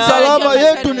salama. Salama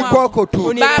yetu ni kwako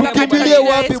tu. Tukimbilie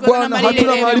wapi Bwana?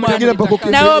 Hatuna mahali pengine pa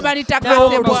kukimbilia.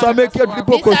 Naomba utusamee kile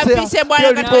tulipokosea.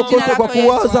 Kile tulipokosa kwa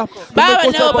kuwaza,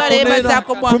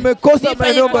 tumekosa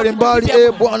maeneo mbalimbali.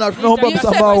 Bwana, tunaomba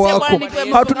msamaha wako.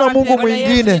 Hatuna Mungu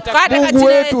mwingine. Mungu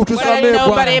wetu utusamee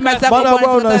Bwana. Maana Bwana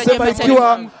unasema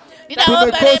ikiwa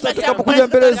tumekosa tukapokuja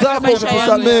mbele zako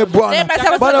utusamee Bwana.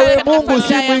 Maana wewe Mungu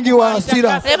si mwingi wa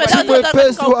hasira, si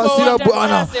mwepesi wa hasira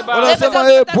Bwana. Unasema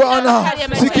Bwana,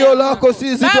 sikio lako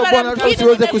si zito Bwana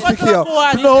tusiweze kusikia.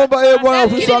 Tunaomba Bwana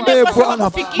utusamee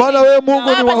Bwana. Maana wewe Mungu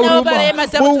ni wa huruma,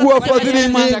 Mungu wa fadhili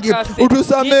nyingi.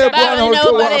 Utusamee Bwana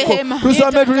watu wako.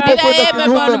 Tusamee tulipokwenda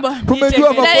kinyume. Tumejua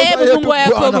makosa yetu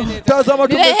Bwana. Tazama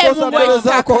tumekosa mbele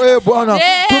zako Bwana.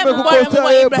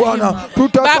 Tumekukosea Bwana.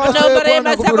 Tutakase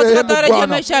Bwana kuturehemu.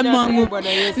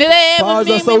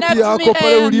 Paza sauti yako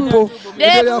pale ulipo.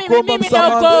 Endelea kuomba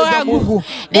msamaha Mungu.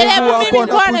 Mungu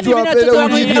wako anakujua pale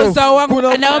ulivyo. Kuna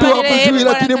mtu hakujui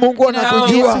lakini Mungu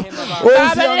anakujua.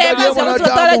 Usiangalie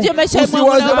mwanadamu.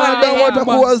 Usiwaze mwanadamu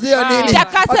atakuwazia nini.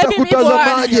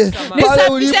 Atakutazamaje. Pale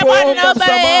ulipo omba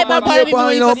msamaha.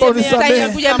 Bwana, naomba unisamehe.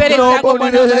 Naomba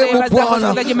unirehemu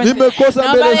Bwana. Nimekosa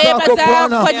mbele zako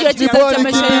Bwana.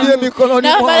 Nikimbilie mikononi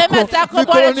mwako.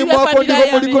 Mikononi mwako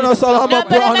ndiko mliko na salama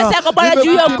Bwana.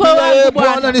 Nimekukimbilia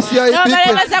Bwana nisiaibike.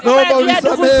 Naomba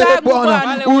unisamehe Bwana.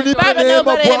 Unipe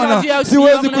neema Bwana.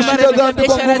 Siwezi kushinda dhambi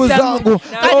kwa nguvu zangu.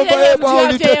 Naomba Bwana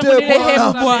unitetee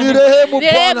Bwana. Nirehemu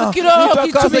Bwana.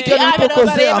 Nitakase kile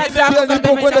nilipokosea. Pia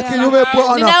nilipokwenda kinyume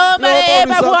Bwana. Naomba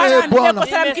unisamehe Bwana.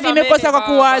 Nimekosa kwa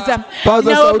kuwaza.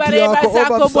 Paza sauti yako,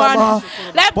 omba msamaha.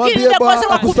 Mwambie Bwana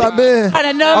akusamehe.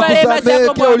 Akusamehe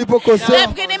kile ulipokosea.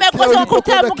 Nimekosa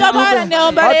kutamka Bwana,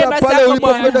 naomba rehema zako pale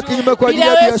ulipokwenda kinyume kwa ajili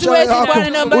ya biashara yako,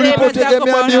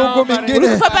 ulipotegemea miungu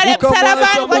mingine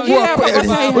ukamwacha Mungu wa kweli,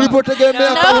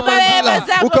 ulipotegemea Karumanzila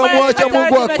ukamwacha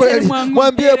Mungu wa kweli,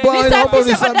 mwambie Bwana naomba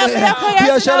unisamehe.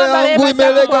 Biashara yangu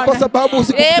imelega kwa sababu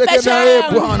usikutegemea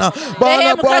Bwana.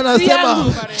 Bwana anasema,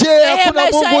 je, hakuna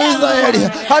Mungu Israeli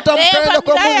hata mkaenda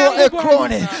kwa Mungu wa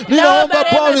Ekroni? Ninaomba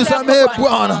Bwana unisamehe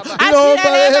Bwana. Ninaomba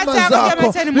rehema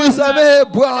zako. Nisamehe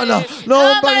Bwana.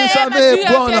 Naomba nisamehe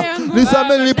Bwana,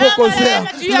 nisamehe nilipokosea.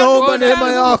 Ninaomba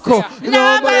neema yako,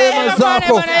 ninaomba neema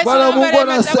zako. Bwana Mungu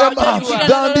anasema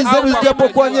dhambi zetu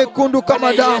zijapokuwa nyekundu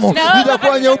kama damu,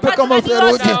 zitakuwa nyeupe kama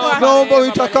theluji. Naomba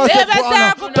uitakase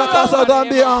Bwana, takasa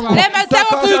dhambi yangu,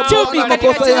 takasa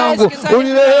makosa yangu,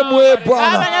 unirehemu e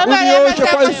Bwana, unioshe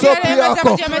kwa hisopi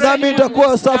yako, nami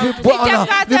nitakuwa safi Bwana.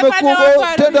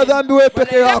 Nimekutenda dhambi wewe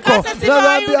peke yako,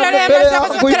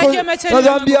 na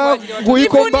dhambi yangu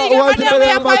iko wazi mbele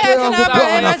ya macho yangu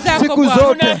Bwana siku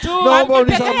zote. Naomba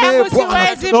unisamehe Bwana,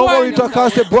 naomba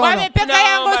unitakase Bwana. Peke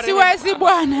yangu siwezi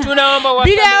Bwana,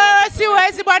 bila wewe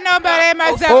siwezi Bwana. Naomba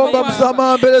rehema zako, omba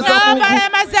msamaha mbele za Mungu. Naomba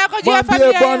rehema zako juu ya familia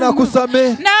yangu Bwana kusamehe,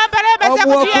 naomba rehema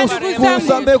zako juu ya ndugu zangu,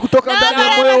 kusamehe kutoka ndani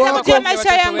ya moyo wako.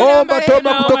 Omba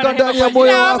toba kutoka ndani ya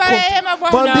moyo wako.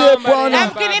 Mwambie Bwana,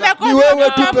 ni wewe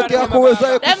tu peke yako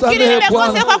uwezaye kusamehe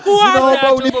Bwana.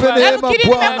 Naomba unipe neema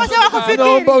Bwana,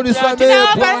 naomba unisamehe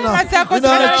Bwana.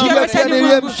 Ninaachilia kila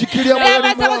niliyemshikilia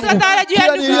moyoni mwangu,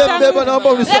 kila niliyembeba naomba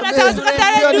unisamehe,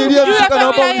 kila niliyemshika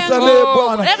naomba unisamehe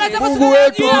Bwana. Mungu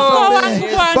wetu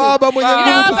unisamehe, Baba mwenye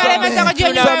nguvu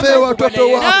samehe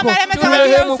watoto wako,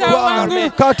 turehemu Bwana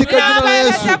katika jina la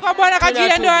Yesu. Bwana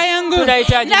katika ndoa yangu,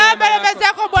 naomba rehema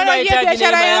zako Bwana ya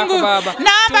biashara yangu,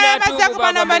 naomba rehema zako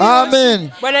Bwana. Amen.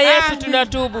 Bwana Yesu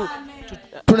tunatubu.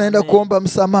 Tunaenda kuomba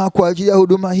msamaha kwa ajili ya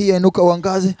huduma hii ya Inuka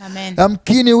Uangaze.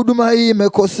 Yamkini huduma hii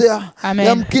imekosea,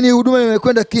 yamkini huduma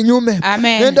imekwenda kinyume.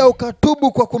 Nenda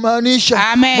ukatubu kwa kumaanisha.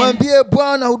 Mwambie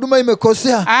Bwana huduma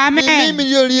imekosea, ni mimi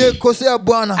ndiye niliyekosea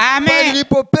Bwana. Pale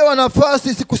nilipopewa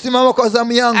nafasi sikusimama kwa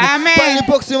zamu yangu, pale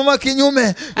niliposimama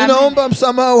kinyume, ninaomba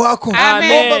msamaha wako.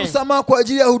 Omba msamaha kwa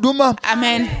ajili ya huduma.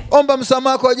 Omba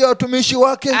msamaha kwa ajili ya watumishi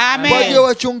wake, kwa ajili ya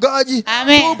wachungaji.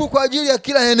 Tubu kwa ajili ya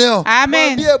kila eneo.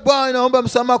 Mwambie Bwana naomba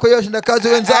msamaha kwa ajili ya watendakazi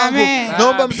wenzangu.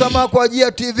 Naomba msamaha kwa ajili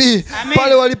ya TV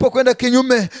pale walipokwenda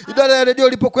kinyume, idara ya redio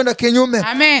walipokwenda kinyume.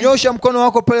 Nyosha mkono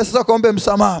wako pale sasa kaombe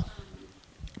msamaha.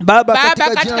 Baba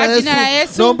katika jina la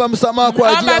Yesu, naomba msamaha kwa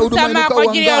ajili ya huduma Inuka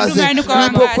Uangaze.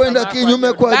 Nilipokwenda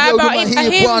kinyume kwa ajili ya huduma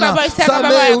hii Bwana,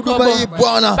 samehe huduma hii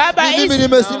Bwana. Mimi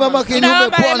nimesimama kinyume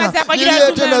Bwana,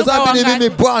 niliyetenda dhambi ni mimi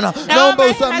Bwana. Naomba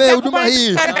usamehe huduma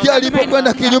hii kila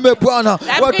ilipokwenda kinyume Bwana.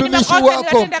 Watumishi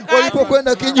wako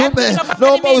walipokwenda kinyume,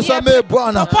 naomba usamehe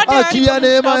Bwana. Achilia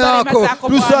neema yako,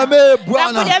 tusamehe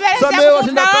Bwana. Samehe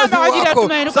watendakazi wako,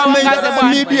 samehe idara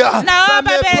media,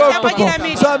 samehe protocol,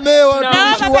 samehe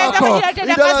watumishi wako,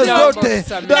 idara zote,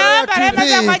 idara ya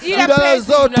TV, idara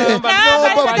zote.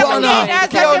 Naomba Bwana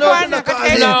kila unaotenda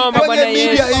kazi kwenye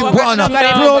media hii Bwana,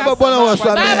 tunaomba Bwana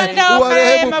wasamehe,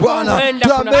 uwarehemu Bwana.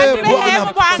 Samehe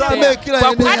Bwana, samehe kila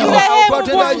eneo,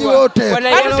 watendaji wote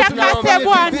wanaotutakase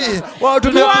Bwana,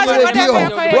 wanaotumia kwenye redio,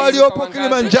 waliopo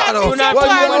Kilimanjaro,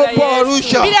 waliopo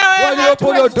Arusha,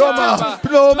 waliopo Dodoma,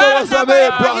 tunaomba wasamehe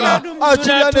Bwana.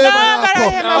 Achilia neema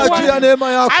yako, achilia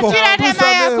neema yako,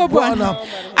 tusamehe Bwana.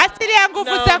 Achilia nguvu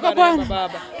zako Bwana.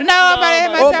 Tunaomba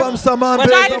rehema zako. Omba msamaha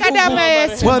mbele za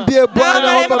Mungu. Mwambie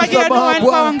Bwana omba msamaha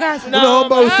Bwana.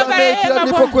 Tunaomba usamehe kila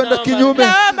nilipokwenda kinyume,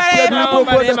 kila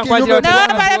nilipokwenda kinyume.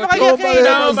 Naomba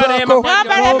rehema zako,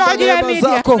 naomba rehema kwa ajili ya media,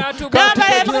 naomba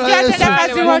rehema kwa ajili ya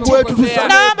watendakazi wote,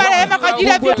 naomba rehema kwa ajili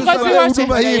ya viongozi wote,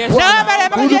 naomba rehema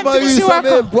kwa ajili ya watumishi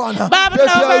wako Baba.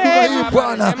 Tunaomba rehema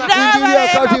Bwana, ingilia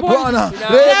kati Bwana,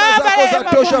 rehema zako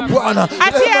zatosha Bwana,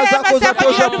 rehema zako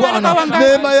zatosha Bwana,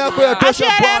 neema yako yatosha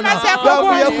Bwana,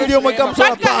 damu yako iliyomwagika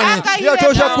msalabani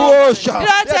yatosha kuosha.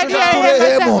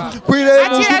 Turehemu,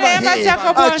 kuirehemu huduma hii,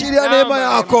 achilia neema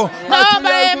yako, naomba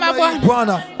rehema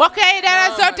Bwana kwa idara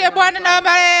zote Bwana.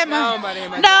 Naomba rehema,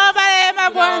 naomba rehema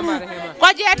Bwana kwa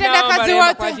ajili ya watendakazi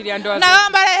wote,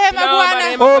 naomba rehema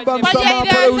Bwana omba kwa ajili ya msamaha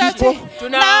pale ulipo.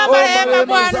 naomba rehema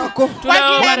Bwana kwa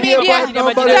ajili ya media,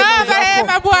 naomba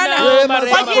rehema Bwana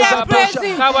kwa ajili ya presi,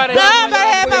 naomba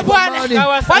rehema Bwana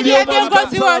kwa ajili ya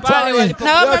viongozi wote,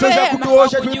 naomba rehema,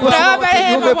 naomba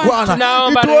rehema Bwana,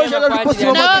 naomba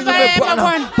rehema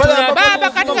Bwana. Baba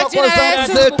katika jina la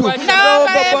Yesu,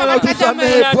 naomba rehema katika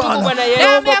tusamehe Bwana,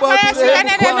 damu yako Yesu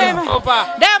kanene mema,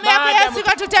 damu yako Yesu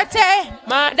katutetee,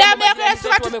 damu yako Yesu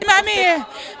katusimamie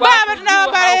Baba.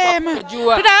 Tunaomba rehema,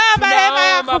 tunaomba rehema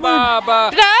yako Bwana,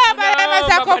 tunaomba rehema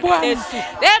zako Bwana,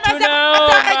 rehema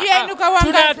zako juu ya Inuka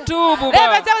Uangaze,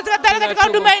 rehema zako zikatale katika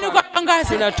huduma ya Inuka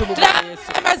Uangaze,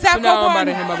 rehema zako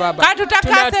Bwana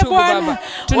katutakase Bwana.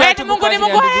 Wewe ni Mungu, ni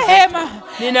Mungu wa rehema,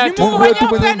 ni Mungu wetu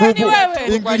mwenye nguvu.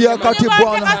 Ingilia kati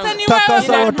Bwana,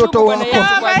 takasa watoto wako,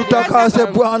 tutakase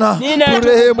Bwana,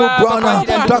 turehemu Bwana,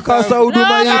 takasa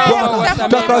huduma hii Bwana,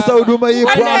 takasa huduma hii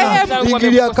Bwana,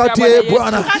 ingilia kati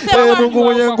Bwana. Mungu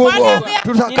mwenye nguvu,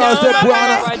 tutakase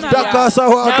Bwana, takasa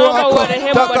watu wako,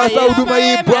 Takasa huduma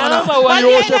hii Bwana,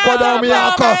 ioshe kwa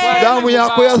damu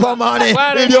yako ya thamani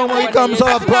iliyomwagika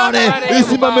msalabani.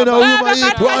 Isimame na huduma hii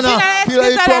Bwana, kila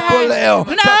itwapo leo.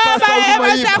 Takasa huduma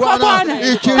hii Bwana,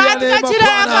 ichilia neema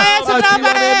Bwana,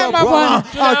 achilia neema Bwana,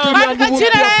 achilia nguvu mpya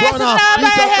Bwana,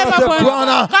 itakase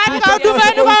Bwana, itakase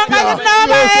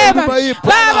huduma hii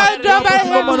Bwana,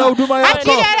 kusimama na huduma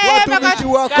yako, watumishi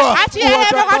wako,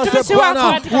 uwatakase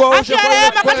Bwana, uwaoshe kwa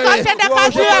kweli,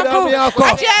 uwaoshe kwa damu yako,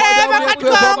 kwa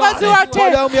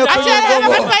damu yako ya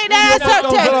nguvu,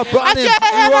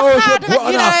 uwaoshe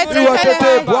Bwana,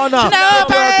 uwatetee Bwana,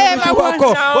 watumishi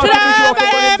wako,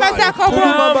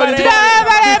 huduma mbalimbali,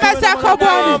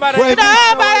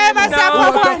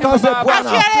 uwatakase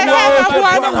Bwana, uwaoshe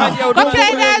Bwana,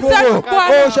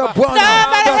 osha Bwana,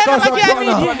 takasa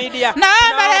Bwana.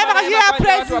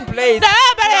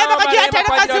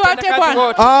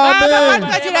 Amen.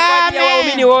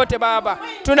 Waumini wote Baba,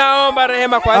 tunaomba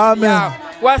rehema kwa ajili yao.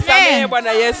 Wasamehe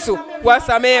Bwana Yesu,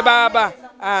 wasamehe Baba.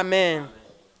 Amen.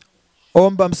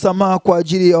 Omba msamaha kwa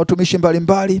ajili ya watumishi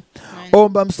mbalimbali.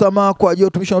 Omba msamaha kwa ajili ya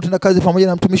watumishi wanaotenda kazi pamoja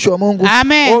na mtumishi wa Mungu.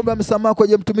 Amen. Omba msamaha kwa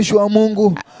ajili ya mtumishi wa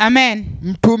Mungu. Amen.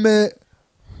 Mtume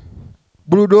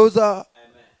Bulldozer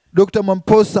Dr.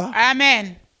 Mamposa.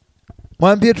 Amen.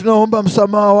 Mwambie tunaomba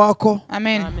msamaha wako.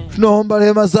 Amen. Tunaomba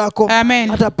rehema zako. Amen.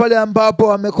 Hata pale ambapo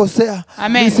wamekosea.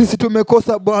 Amen. Sisi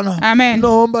tumekosa Bwana. Amen.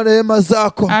 Tunaomba rehema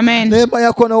zako. Amen. Neema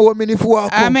yako na uaminifu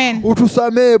wako. Amen.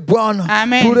 Utusamee Bwana.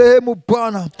 Amen. Turehemu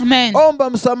Bwana. Amen. Omba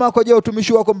msamaha kwa ajili ya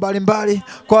utumishi wako mbalimbali,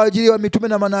 kwa ajili ya mitume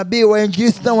na manabii,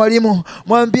 wainjilisti na walimu.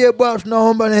 Mwambie Bwana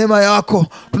tunaomba neema yako.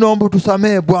 Tunaomba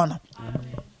tusamee Bwana.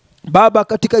 Baba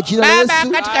katika jina la Yesu,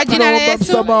 tunaomba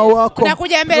msamaha wako.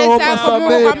 Tunakuja mbele zako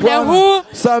Mungu kwa muda huu.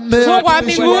 Mungu wa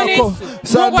mbinguni,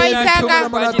 Mungu wa Isaka,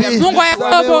 Mungu wa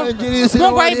Yakobo,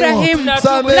 Mungu wa Ibrahimu.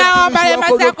 Naomba rehema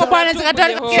zako Bwana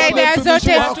zikatoke kwa kila idara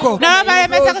zote. Naomba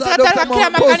rehema zako zikatoke kwa kila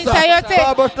makanisa yote.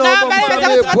 Naomba rehema zako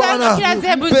zikatoke kwa kila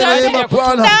zebu zote.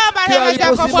 Naomba rehema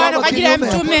zako Bwana kwa ajili ya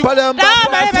mtume.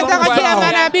 Naomba rehema zako kwa ajili ya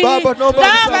manabii. Naomba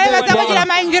rehema zako kwa ajili ya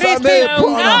mainjilisti.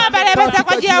 Naomba rehema zako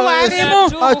kwa ajili ya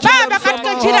walimu. Baba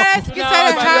katika jina la Yesu Kristo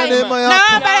hai.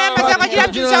 Naomba rehema zako kwa ajili ya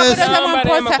mtumishi wako Dr.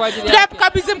 Mamposa.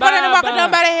 Tunakabidhi mkononi mwako,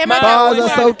 naomba rehema zako. Paza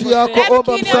sauti yako,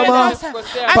 omba msamaha.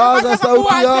 Paza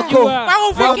sauti yako.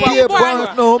 Mwambie Bwana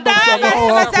tunaomba msamaha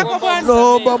wako.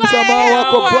 Tunaomba msamaha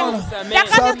wako Bwana.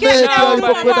 Samehe kila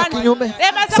alipokwenda kinyume.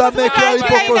 Samehe kila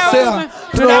alipokosea.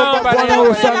 Tunaomba Bwana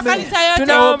usamehe.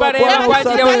 Tunaomba rehema kwa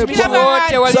ajili ya watumishi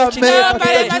wote walio chini ya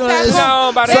jina la Yesu.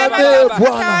 Samehe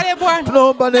Bwana.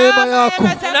 Tunaomba neema yako.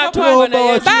 Tunaomba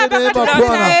wachie neema Bwana.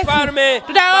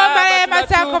 Tunaomba rehema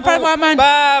zako Mfalme wa amani.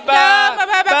 Naomba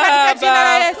Baba katika jina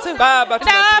la Yesu. Naomba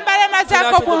rehema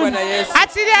zako Bwana.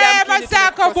 Achilia rehema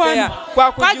zako Bwana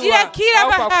kwa ajili ya kila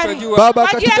bahari. Baba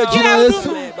katika jina la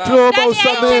Yesu, tunaomba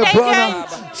usamehe Bwana.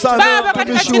 Samehe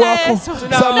mtumishi wako.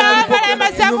 Samehe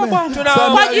rehema zako Bwana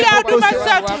kwa ajili ya huduma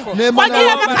zote, kwa ajili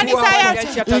ya makanisa yote,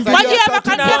 kwa ajili ya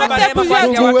makanisa ya madhehebu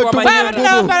yote. Baba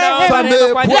tunaomba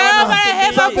rehema. Tunaomba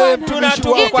rehema Bwana.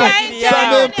 Tunatubu kwa ajili yao.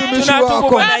 Samehe mtumishi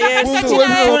wako.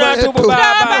 Tunatubu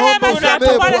Baba.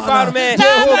 Tunatubu Bwana.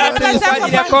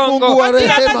 Mungu wa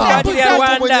rehema. Kwa ajili ya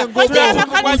Rwanda. Tunatubu kwa ajili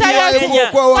ya Kenya.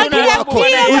 Tunatubu kwa ajili ya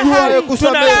ujuaye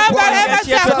kusamehe Bwana.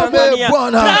 Samehe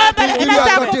Bwana.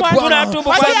 Tunatubu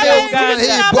kwa ajili ya Uganda.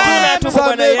 Tunatubu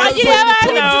Bwana Yesu.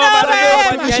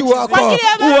 Watumishi wako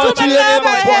uachilie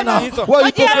neema Bwana.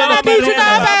 Walipokwenda kinyume,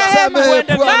 samehe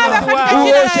Bwana.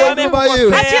 Uoshe huduma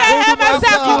hiyo. Achilia rehema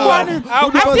zako Bwana.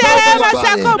 Achilia rehema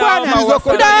zako Bwana.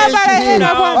 Tunaomba rehema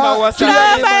Bwana.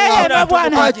 Tunaomba rehema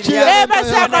Bwana. Rehema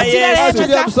zako, achilia rehema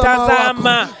zako.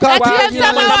 Tazama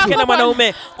mwanamke na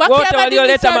mwanaume wote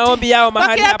walioleta maombi yao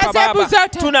mahali hapa Baba.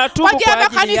 Tunatubu kwa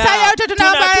ajili yao.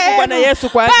 Tunatubu Bwana Yesu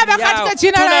kwa ajili yao.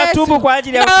 Tunatubu kwa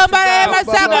ajili ya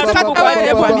tunatubu kwa ajili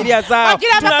ya familia zao.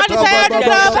 Tunatubu kwa ajili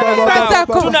ya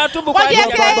tunatubu kwa ajili ya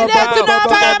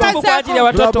tunatubu kwa ajili ya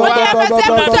watoto wao.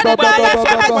 Tunatubu kwa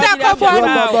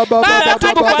ajili ya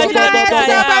tunatubu kwa ajili ya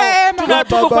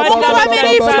tunatubu kwa ajili ya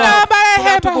familia.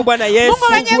 Tunatubu Bwana Yesu. Mungu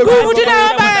mwenye nguvu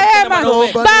tunaomba rehema.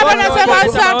 Baba nasema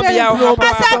asante.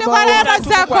 Asante kwa rehema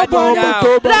zako Bwana.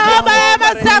 Tunaomba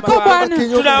rehema zako Bwana.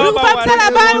 Tunaomba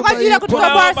msalabani kwa ajili ya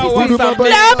kutukomboa sisi. Tunaomba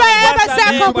rehema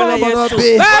zako Bwana.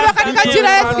 Baba katika jina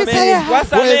la Yesu Kristo.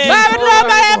 Baba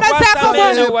tunaomba rehema zako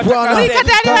Bwana.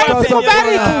 Sikataliwe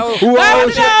kubariki.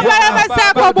 Baba tunaomba rehema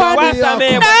zako Bwana.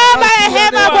 Tunaomba rehema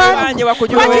rehema Bwana. Wafanye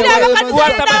wakujue Kwa ajili ya wewe. makanisa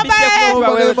tunaomba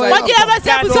rehema. Kwa ajili ya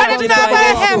masefu zote tunaomba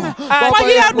rehema. Kwa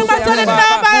ajili ya huduma zote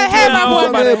tunaomba rehema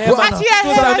Bwana. Achia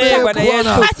rehema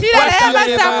zako. Achia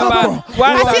rehema zako.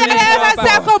 Achia rehema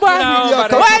zako Bwana.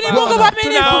 Wewe ni Mungu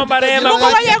mwaminifu. Mungu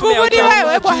mwenye nguvu ni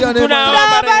wewe Bwana.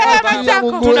 Tunaomba rehema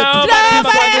zako.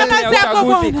 Tunaomba rehema zako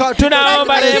Bwana.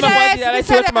 Tunaomba rehema kwa ajili ya rais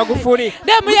wetu Magufuli.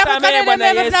 Tusamehe Bwana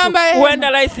Yesu. Huenda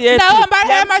rais yetu. Naomba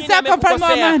rehema zako mfalme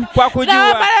wa amani. Kwa kujua.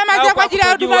 Naomba rehema zako kwa ajili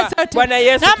ya huduma zote. Bwana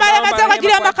Yesu. Naomba rehema zako kwa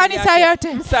ajili ya makanisa yote.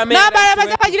 Naomba rehema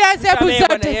zako kwa ajili ya zebu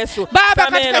zote.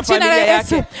 Baba katika jina la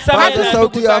Yesu. Paza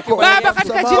sauti yako. Baba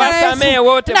katika jina la Yesu. Wasamehe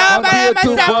wote. Naomba rehema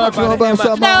zako. Tunaomba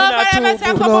msamaha. Naomba rehema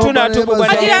zako. Tunatubu Kwa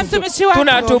ajili ya Bwana. mtumishi wako.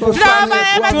 Tunatubu. Tunaomba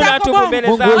rehema zako Tunatubu Bwana. mbele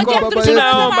Mungu zako. wangu, Baba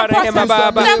Tunaomba yetu. rehema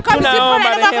Baba. Tunaomba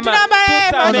rehema.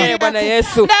 Tusamehe Bwana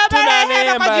Yesu.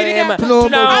 Tunaomba rehema.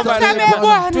 Tunaomba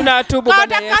rehema. Tunatubu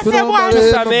Bwana Yesu.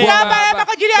 Tusamehe Naomba rehema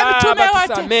kwa ajili ya mitume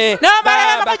wote. Naomba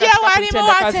rehema kwa ajili ya walimu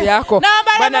wote.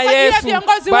 Naomba rehema kwa ajili ya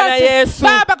viongozi wote.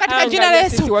 Baba katika jina la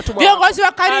Yesu. Viongozi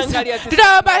wa kanisa.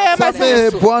 Tunaomba rehema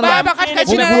zako. Baba katika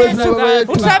jina la Yesu.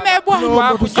 Usamehe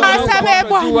Bwana. Usamehe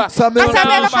Bwana. Usamehe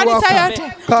makanisa yote.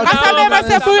 Usamehe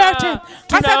masefu yote.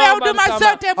 Usamehe huduma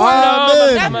zote Bwana.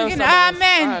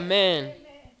 Amen. Amen.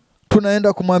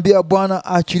 Tunaenda kumwambia Bwana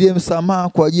aachilie msamaha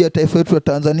kwa ajili ya taifa letu la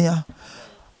Tanzania.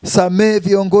 Samehe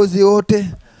viongozi wote.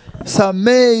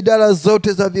 Samehe idara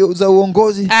zote za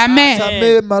uongozi. Amen.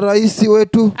 Samehe marais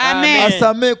wetu. Amen.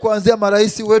 Asamehe kuanzia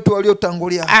marais wetu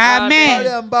waliotangulia. Amen.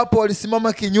 Pale ambapo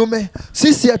walisimama kinyume,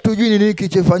 sisi hatujui ni nini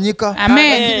kilichofanyika.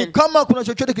 Amen. Lakini kama kuna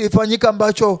chochote kilifanyika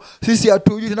ambacho sisi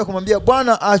hatujui, tunaenda kumwambia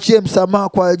Bwana aachie msamaha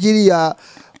kwa ajili ya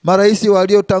marais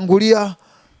waliotangulia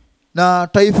na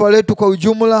taifa letu kwa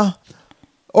ujumla.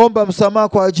 Omba msamaha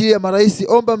kwa ajili ya marais,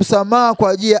 omba msamaha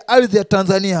kwa ajili ya ardhi ya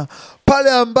Tanzania.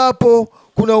 Pale ambapo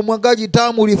kuna umwagaji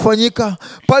damu ulifanyika,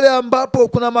 pale ambapo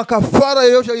kuna makafara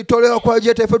yoyote yalitolewa kwa ajili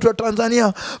ya taifa letu la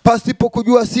Tanzania, pasipo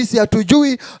kujua, sisi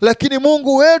hatujui, lakini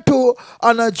Mungu wetu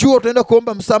anajua. Tunaenda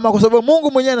kuomba msamaha kwa sababu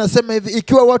Mungu mwenyewe anasema hivi,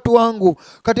 ikiwa watu wangu,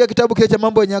 katika kitabu kile cha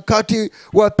Mambo ya Nyakati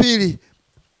wa pili,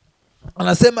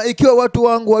 anasema ikiwa watu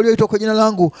wangu walioitwa kwa jina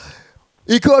langu,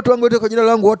 ikiwa watu wangu kwa jina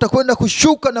langu watakwenda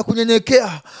kushuka na kunyenyekea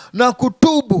na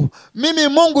kutubu, mimi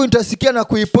Mungu nitasikia na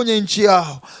kuiponya nchi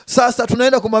yao. Sasa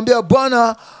tunaenda kumwambia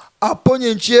Bwana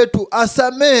aponye nchi yetu,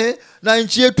 asamehe na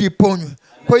nchi yetu iponywe.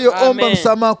 Kwa hiyo omba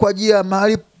msamaha kwa ajili ya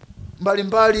mahali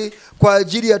mbalimbali, kwa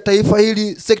ajili ya taifa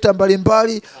hili, sekta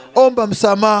mbalimbali. Omba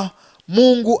msamaha,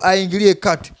 Mungu aingilie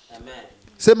kati.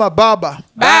 Sema Baba,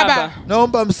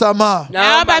 naomba msamaha.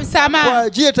 Naomba msamaha kwa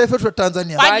ajili ya taifa letu la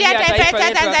Tanzania. Kwa ajili ya taifa letu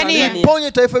la Tanzania.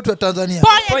 Ponye taifa letu la Tanzania.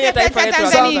 Ponye taifa letu la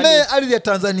Tanzania. Samehe ardhi ya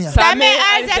Tanzania. Samehe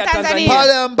ardhi ya Tanzania.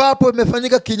 Pale ambapo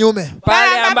imefanyika kinyume.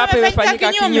 Pale ambapo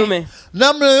imefanyika kinyume.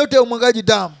 Namna yote ya umwagaji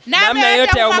damu. Namna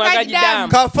yote ya umwagaji damu.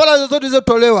 Kafara zozote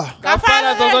zilizotolewa.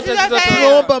 Kafara zozote zilizotolewa.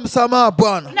 Tunaomba msamaha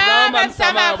Bwana. Naomba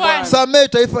msamaha Bwana. Samehe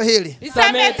taifa hili.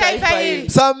 Samehe taifa hili.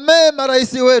 Samehe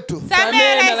marais wetu.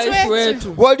 Samehe rais wetu.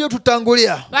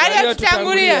 Waliotutangulia.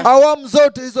 Waliotutangulia. Awamu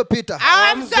zote zilizopita.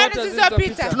 Awamu zote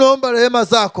zilizopita. Tunaomba rehema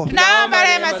zako. Naomba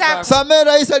rehema zako. Samehe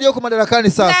rais aliyoko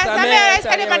madarakani sasa. Samehe rais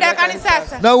aliyeko madarakani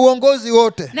sasa. Na uongozi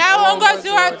wote. Na uongozi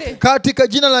wote. Katika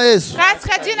jina la Yesu.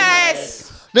 Katika jina la Yesu.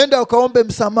 Nenda ukaombe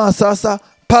msamaha sasa.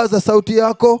 Paza sauti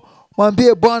yako,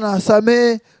 mwambie Bwana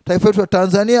asamehe taifa letu la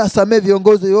Tanzania, asamehe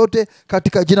viongozi wote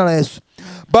katika jina la Yesu.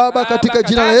 Baba, katika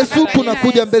jina la Yesu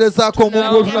tunakuja mbele zako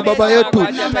Mungu wetu na Baba yetu.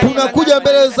 Tunakuja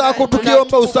mbele zako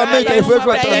tukiomba usamehe taifa letu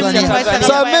la Tanzania.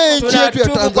 Samehe nchi yetu ya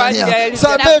Tanzania.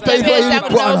 Samehe taifa hili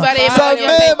Bwana.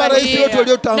 Samehe marais wetu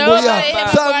waliotangulia.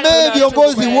 Samehe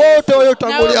viongozi wote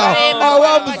waliotangulia.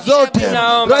 Awamu zote.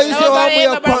 Rais wa awamu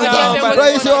ya kwanza,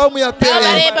 rais wa awamu ya pili,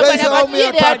 rais wa awamu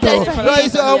ya tatu,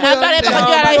 rais wa awamu ya nne.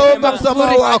 Naomba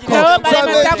msamaha wako.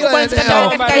 Samehe kila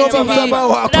eneo. Naomba msamaha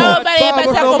wako. Naomba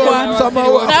msamaha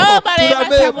wako. Naomba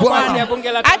rehema Bwana.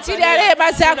 Achilia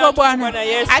rehema zako Bwana.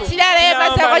 Achilia rehema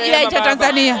zako kwa ajili ya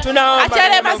Tanzania. Achilia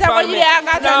rehema zako kwa ajili ya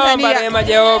anga Tanzania.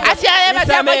 Achilia rehema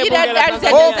zako kwa ajili ya ardhi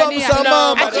ya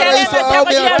Tanzania. Achilia rehema zako kwa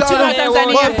ajili ya uchumi wa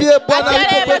Tanzania. Mwambie Bwana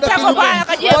alipokwenda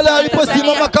kinyume, pale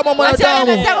aliposimama kama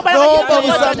mwanadamu, naomba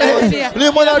msamehe. Ni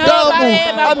mwanadamu,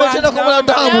 ametenda kwa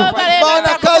mwanadamu, maana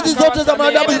kazi zote za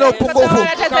mwanadamu zina upungufu.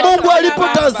 Mungu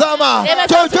alipotazama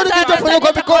chochote kilichofanywa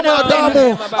kwa mikono ya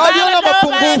mwanadamu, aliona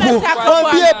mapungufu.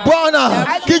 Mwambie Bwana,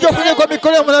 kilichofanywa kwa mikono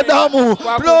mikono ya mwanadamu.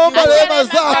 Tunaomba rehema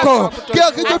zako.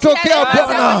 Kila kilichotokea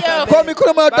Bwana kwa mikono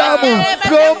ya mwanadamu,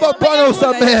 tunaomba Bwana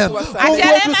usamehe.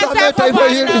 Mungu wetu, samehe taifa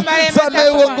hili, samehe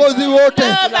uongozi wote,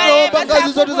 tunaomba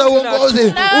ngazi zote za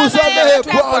uongozi, usamehe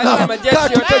Bwana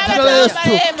katika jina la Yesu.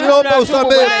 Tunaomba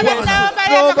usamehe Bwana,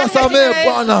 tunaomba samehe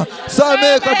Bwana,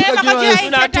 samehe katika jina la Yesu.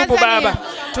 Tunatubu Baba,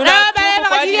 tunatubu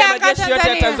kwa ajili ya majeshi yote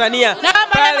ya Tanzania,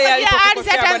 pale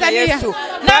yalipokosea Bwana Yesu,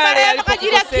 pale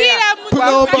yalipokosea,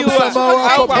 tunaomba msamaha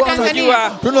wako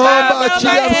Bwana, tunaomba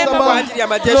achilia msamaha,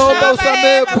 tunaomba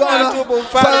usamehe Bwana,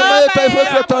 samehe taifa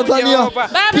letu la Tanzania,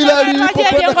 kila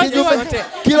lilipokwenda kinyume,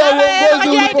 kila uongozi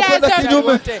ulipokwenda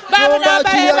kinyume, tunaomba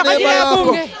achilia neema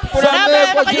yako, samehe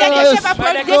kwa jina la Yesu.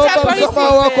 Tunaomba msamaha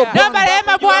wako Bwana,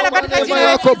 rehema Bwana katika jina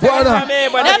la Yesu Bwana,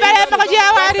 naomba rehema kwa ajili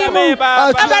ya walimu,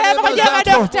 naomba rehema kwa ajili ya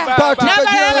madokta, katika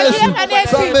jina la Yesu.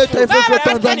 Samehe taifa letu la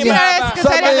Tanzania,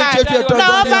 samehe nchi yetu ya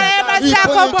Tanzania,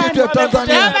 ipo nchi yetu ya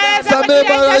Tanzania, samehe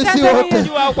marais wote,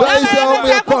 rais wa awamu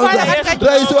ya kwanza,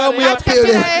 rais wa awamu ya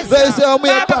pili, rais wa awamu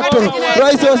ya tatu,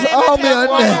 rais wa awamu ya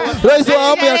nne, rais wa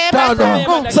awamu ya tano.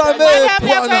 Samehe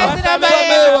Bwana,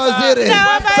 samehe waziri,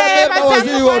 samehe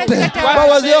mawaziri wote,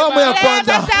 mawaziri wa awamu ya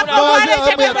kwanza, mawaziri wa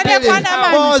awamu ya pili,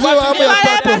 mawaziri wa awamu ya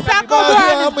tatu,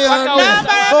 mawaziri wa awamu ya nne,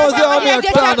 mawaziri wa awamu ya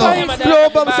tano.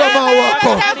 Tunaomba msamaha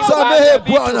wako, samehe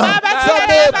Bwana,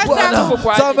 samehe Bwana,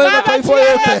 samehe mataifa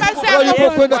yote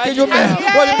walipokwenda kinyume,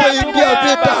 walipoingia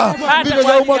vita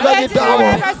za umwagaji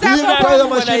damu, vita za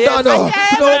mashindano.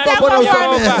 Tunaomba Bwana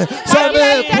usamehe,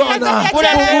 samehe Bwana.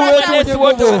 Mungu wetu mwenye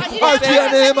nguvu, achia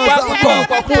neema zako,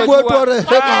 Mungu wetu wa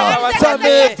rehema,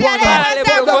 samehe Bwana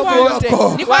kwa nguvu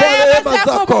yako, kwa rehema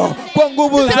zako, kwa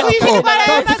nguvu zako,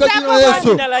 katika jina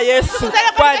la Yesu.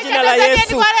 Kwa jina la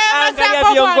Yesu, angalia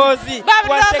viongozi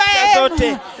wa sekta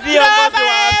zote, viongozi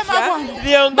wa afya,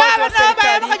 viongozi wa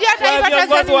serikali,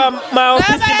 viongozi wa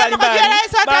maofisi mbalimbali,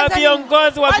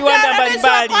 viongozi wa viwanda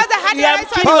mbalimbali,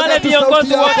 yamkini wale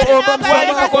viongozi wote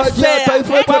walikokosea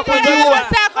kwa kujua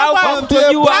au kwa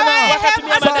kutojua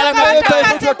wakatumia madaraka.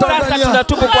 Sasa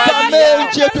tunatubu kwa ajili ya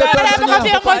nchi yetu ya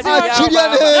Tanzania, achilia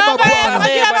neema Bwana,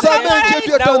 samehe nchi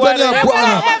yetu ya Tanzania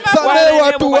Bwana, samehe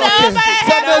watu wake,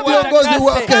 samehe viongozi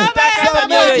wake,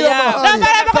 samehe kila mahali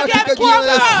katika jina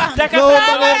la Yesu.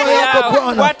 Naomba neema yako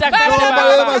Bwana, naomba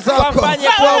neema zako,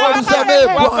 wasamehe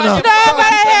Bwana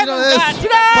katika jina la Yesu.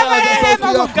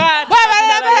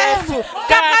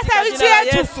 Takasa nchi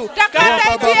yetu,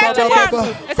 takasa nchi yetu Bwana,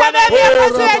 samehe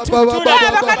viongozi wetu,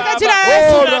 tunaomba katika jina la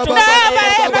Yesu. Tunaomba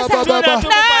rehema zako,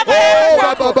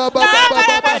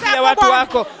 ya watu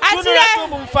wako,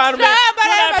 tunatubu Mfalme,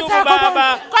 tunatubu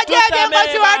Baba, kwa ajili ya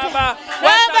viongozi wetu,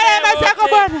 naomba rehema zako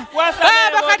Bwana,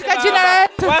 Baba katika jina la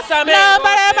Yesu. Naomba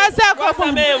rehema zako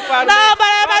Bwana, naomba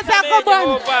rehema zako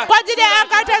Bwana, kwa ajili ya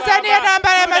anga Tanzania, naomba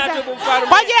rehema zako,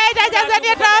 kwa ajili ya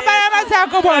Tanzania, naomba rehema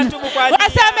zako Bwana,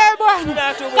 wasamehe Bwana,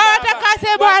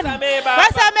 kawatakase Bwana,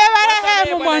 wasamehe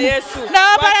warehemu Bwana,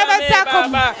 naomba rehema zako,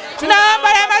 naomba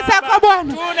rehema zako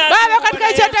Bwana, Baba katika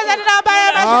nchi ya Tanzania, naomba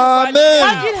rehema zako.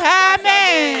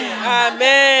 Amen.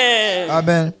 Amen.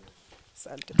 Amen.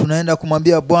 Tunaenda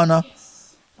kumwambia Bwana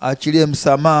aachilie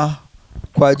msamaha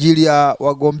kwa ajili ya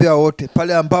wagombea wote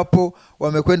pale ambapo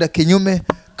wamekwenda kinyume,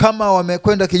 kama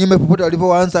wamekwenda kinyume popote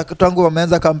walipoanza tangu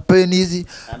wameanza kampeni hizi.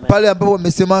 Pale ambapo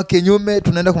wamesimama kinyume,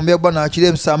 tunaenda kumwambia Bwana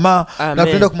aachilie msamaha, na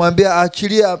tunaenda kumwambia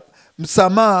aachilie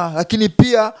msamaha, lakini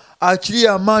pia aachilie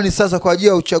amani sasa kwa ajili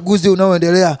ya uchaguzi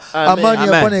unaoendelea.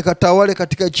 Amani ya Bwana ikatawale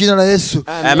katika jina la Yesu.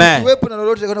 Usiwepo na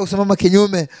lolote kwenda kusimama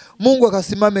kinyume, Mungu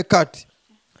akasimame kati.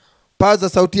 Paza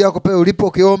sauti yako pale ulipo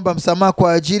ukiomba msamaha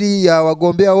kwa ajili ya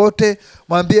wagombea wote.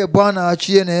 Mwambie Bwana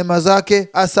aachie neema zake,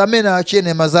 asamehe na aachie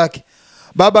neema zake.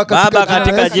 Baba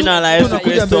katika jina la Yesu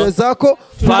tunakuja mbele zako,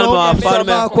 Mfalme wa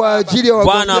falme, kwa ajili ya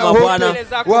Bwana wa Bwana,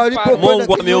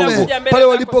 Mungu wa miungu, pale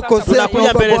walipokosea,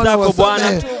 tunakuja mbele zako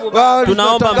Bwana,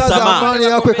 tunaomba msamaha,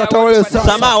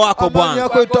 msamaha wako Bwana,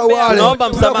 tunaomba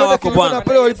msamaha wako Bwana,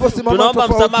 tunaomba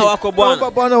msamaha wako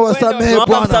Bwana, Bwana wasamehe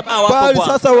Bwana, bali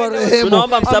sasa warehemu,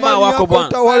 tunaomba msamaha wako Bwana,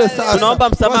 tunaomba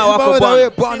msamaha wako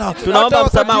Bwana, tunaomba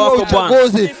msamaha wako Bwana,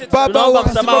 tunaomba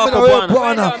msamaha wako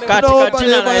Bwana, katika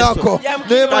jina la Yesu,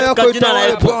 katika jina la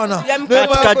Yesu,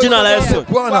 katika jina la Yesu,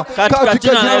 katika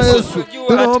jina la Yesu,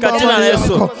 katika jina la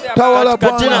Yesu, tawala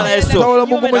katika jina la Yesu, tawala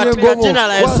Mungu mwenye nguvu, katika jina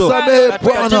la Yesu, wasamehe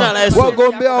Bwana, Bwana,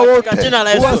 wagombea wote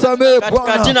uwasamehe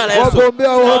Bwana,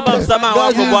 wagombea wote msamaha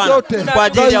wako Bwana kwa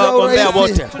ajili ya wagombea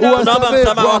wote. Tunaomba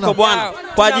msamaha wako Bwana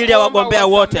kwa ajili ya wagombea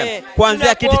wote,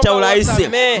 kuanzia kiti cha urais,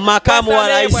 makamu wa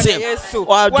rais,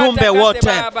 wajumbe wote,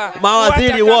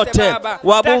 mawaziri wote,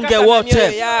 wabunge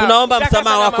wote. Tunaomba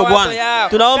msamaha wako Bwana,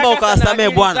 tunaomba ukawasamehe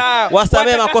Bwana,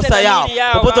 wasamehe makosa yao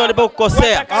popote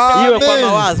walipokosea, iwe kwa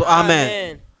mawazo.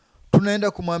 Amen.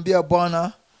 Tunaenda kumwambia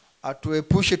Bwana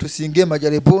atuepushe tusiingie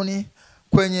majaribuni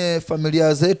kwenye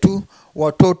familia zetu,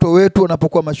 watoto wetu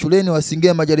wanapokuwa mashuleni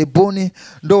wasiingie majaribuni,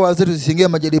 ndoa zetu zisiingie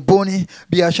majaribuni,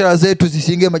 biashara zetu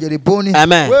zisiingie majaribuni.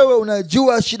 Amen. Wewe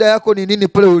unajua shida yako ni nini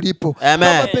pale ulipo. Amen.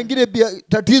 Kama pengine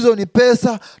tatizo ni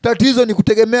pesa, tatizo ni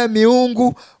kutegemea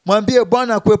miungu, mwambie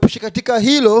Bwana akuepushe katika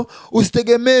hilo.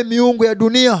 Usitegemee miungu ya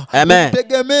dunia.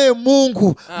 Usitegemee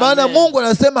Mungu. Maana Mungu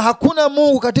anasema hakuna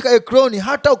Mungu katika Ekroni,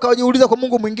 hata ukajiuliza kwa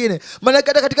Mungu mwingine. Maana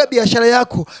katika biashara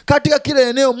yako, katika kila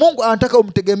eneo Mungu anataka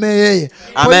umtegemee yeye.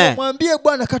 Amen. Mwambie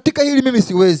Bwana katika hili mimi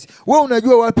siwezi. Wewe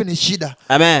unajua wapi ni shida.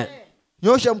 Amen.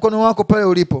 Nyosha mkono wako pale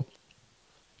ulipo.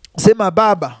 Sema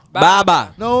Baba,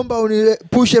 naomba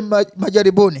uniepushe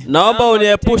majaribuni. Naomba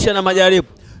uniepushe na majaribu.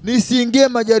 Nisiingie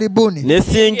majaribuni.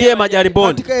 Nisiingie majaribuni.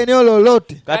 Katika eneo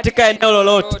lolote. Katika eneo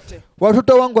lolote.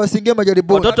 Watoto wangu wasiingie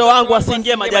majaribuni. Watoto wangu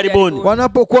wasiingie majaribuni.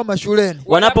 Wanapokuwa mashuleni.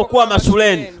 Wanapokuwa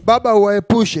mashuleni. Baba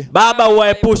uwaepushe. Baba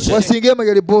uwaepushe. Wasiingie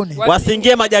majaribuni.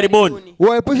 Wasiingie majaribuni.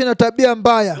 Uwaepushe na tabia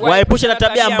mbaya. Waepushe na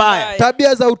tabia mbaya.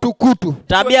 Tabia za utukutu.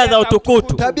 Tabia za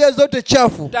utukutu. Tabia zote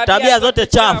chafu. Tabia zote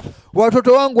chafu.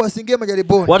 Watoto wangu wasiingie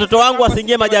majaribuni. Watoto wangu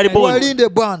wasiingie majaribuni. Uwalinde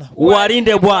Bwana.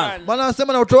 Uwalinde Bwana. Maana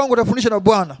anasema na watoto wangu watafundishwa na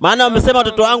Bwana. Maana wamesema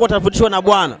watoto wangu watafundishwa na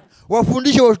Bwana.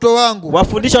 Wafundishe watoto wangu.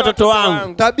 Wafundishe watoto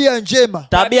wangu tabia njema.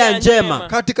 Tabia njema.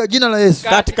 Katika jina la Yesu.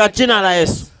 Katika jina la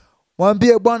Yesu.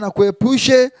 Mwambie Bwana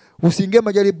kuepushe usiingie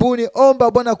majaribuni.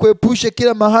 Omba Bwana kuepushe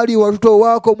kila mahali, watoto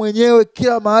wako mwenyewe,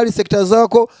 kila mahali, sekta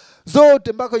zako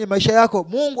zote mpaka kwenye maisha yako.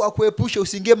 Mungu akuepushe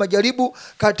usiingie majaribu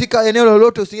katika eneo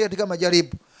lolote, usiingie katika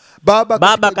majaribu.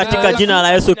 Baba katika jina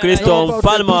la Yesu Kristo,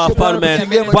 mfalme wa falme,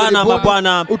 Bwana wa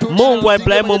Bwana, Mungu wa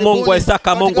Ibrahimu, Mungu wa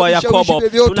Isaka, Mungu wa Yakobo,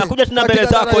 tunakuja tuna mbele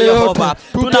zako Yehova.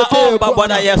 Tunaomba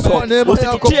Bwana Yesu,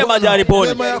 usitutie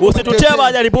majaribuni. Usitutie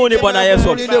majaribuni Bwana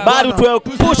Yesu, bali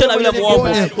utuepushe na yule muovu.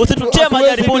 Usitutie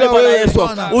majaribuni Bwana Yesu,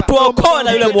 utuokoe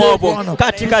na yule muovu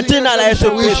katika jina la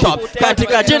Yesu Kristo.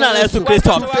 Katika jina la Yesu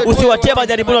Kristo, usiwatie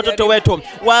majaribuni watoto wetu,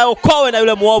 waokoe na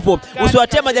yule muovu.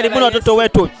 Usiwatie majaribuni watoto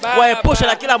wetu, waepushe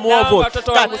na kila muovu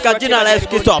katika jina la Yesu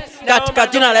Kristo. Katika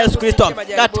jina la Yesu Kristo.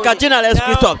 Katika jina la Yesu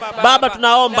Kristo. Baba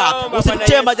tunaomba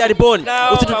usitutie majaribuni.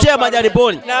 Usitutie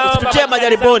majaribuni. Usitutie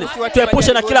majaribuni.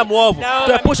 Tuepushe na kila muovu.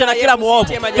 Tuepushe na kila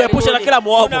muovu. Tuepushe na kila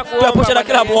muovu. Tuepushe na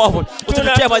kila muovu.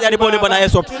 Usitutie majaribuni Bwana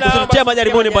Yesu. Usitutie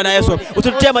majaribuni Bwana Yesu.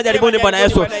 Usitutie majaribuni Bwana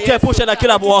Yesu. Tuepushe na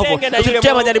kila muovu.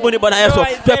 Usitutie majaribuni Bwana Yesu.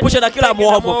 Tuepushe na kila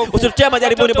muovu. Usitutie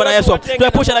majaribuni Bwana Yesu.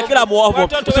 Tuepushe na kila muovu.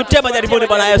 Usitutie majaribuni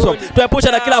Bwana Yesu.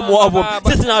 Tuepushe na kila muovu.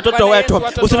 Sisi na watoto wetu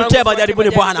usitutie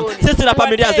majaribuni Bwana. Sisi na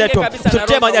familia zetu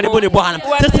usitutie majaribuni Bwana.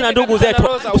 Sisi na ndugu zetu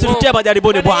usitutie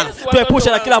majaribuni Bwana. Tuepushe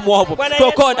na kila muovu.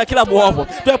 Tuokoe na kila muovu.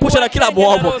 Tuepushe na kila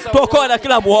muovu. Tuokoe na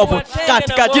kila muovu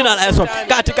katika jina la Yesu.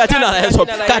 Katika jina la Yesu.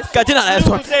 Katika jina la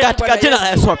Yesu. Katika jina la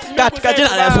Yesu. Katika jina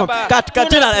la Yesu. Katika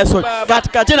jina la Yesu.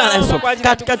 Katika jina la Yesu.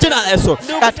 Katika jina la Yesu.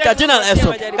 Katika jina la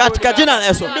Yesu. Katika jina la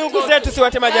Yesu. Ndugu zetu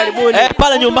siwate majaribuni.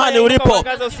 Pale nyumbani ulipo,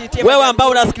 wewe ambao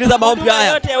unasikiliza maombi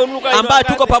haya, ambao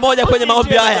tuko pamoja kwenye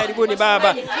maombi haya,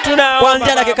 Baba, tunaomba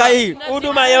kuanzia dakika hii,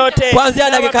 huduma yote, kuanzia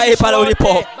dakika hii pale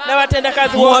ulipo, na watenda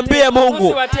kazi wote, mwambie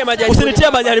Mungu usinitie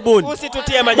majaribuni.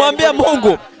 Mwambie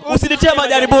Mungu usinitie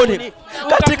majaribuni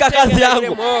katika kazi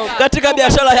yangu, katika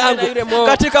biashara yangu,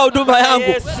 katika huduma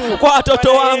yangu, kwa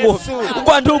watoto wangu,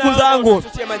 kwa ndugu zangu,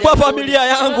 kwa familia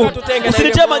yangu.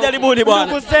 Usinitie majaribuni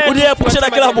Bwana. Uniepushe na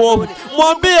kila muovu.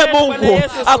 Mwambie Mungu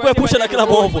akuepushe na kila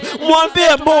muovu. Mwambie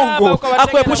Mungu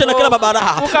akuepushe na kila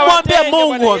mabaraha. Mwambie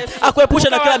Mungu akuepushe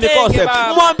na kila mikose.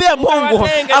 Mwambie Mungu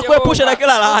akuepushe na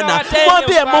kila laana.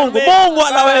 Mwambie Mungu, Mungu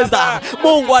anaweza.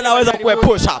 Mungu anaweza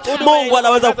kuepusha. Mungu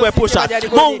anaweza kuepusha.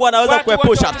 Mungu anaweza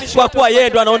kuepusha, kwa kuwa yeye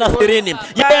ndo anaona sirini.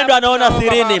 Yeye ndo anaona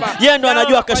sirini. Yeye ndo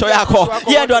anajua kesho yako.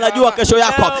 Yeye ndo anajua kesho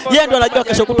yako. Yeye ndo anajua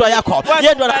kesho kutwa yako.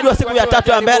 Yeye ndo anajua siku ya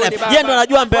tatu ya mbele. Yeye ndo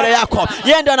anajua mbele yako.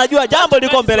 Yeye ndo anajua jambo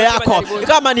liko mbele yako.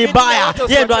 Kama ni baya,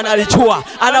 yeye ndo analijua.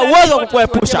 Ana uwezo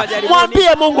kukuepusha. Mwambie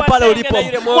Mungu pale ulipo.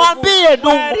 Mwambie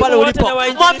Mungu pale ulipo.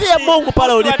 Mwambie Mungu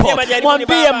pale ulipo.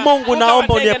 Mwambie Mungu,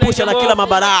 naomba uniepushe na kila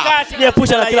mabaraa.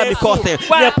 Niepushe na kila mikose.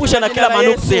 Niepushe na kila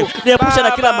manuksi. Niepushe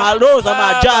na kila maroza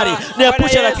maajari.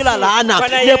 Niepushe na kila laana,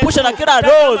 niepushe na kila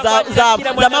roho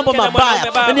za mambo mabaya,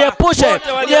 niepushe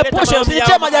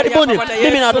usinitie majaribuni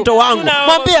mimi na watoto wangu.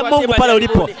 Mwambie Mungu pale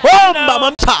ulipo, omba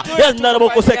mamta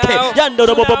yandarabokoseke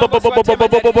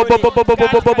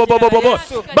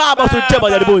Baba usinitie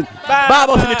majaribuni,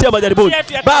 Baba usinitie majaribuni,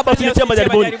 Baba usinitie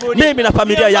majaribuni mimi na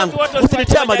familia yangu,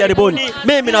 usinitie majaribuni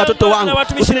mimi na watoto wangu,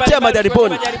 usinitie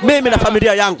majaribuni mimi na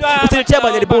familia yangu, usinitie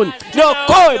majaribuni,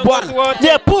 niokoe Bwana,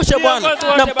 niepushe Bwana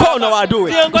na mkono wa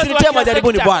adui, usinitie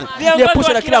majaribuni Bwana,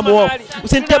 niepushe na kila muovu,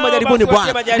 usinitie majaribuni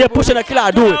Bwana, niepushe na kila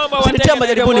adui, usinitie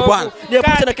majaribuni Bwana,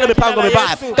 niepushe na kila mipango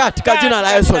mibaya katika jina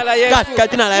la Yesu, katika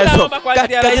jina la Yesu,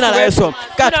 katika jina la Yesu,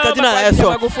 katika jina la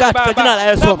Yesu, katika jina la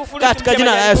Yesu, katika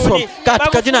jina la Yesu,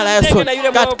 katika jina la Yesu,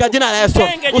 katika jina la Yesu.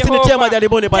 Usinitie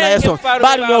majaribuni Bwana Yesu,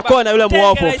 bali niokoe na yule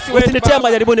muovu. Usinitie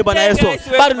majaribuni Bwana Yesu,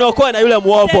 bali niokoe na yule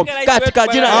muovu katika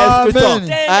jina la Yesu Kristo.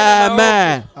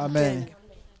 Amen. Amen.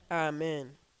 Amen.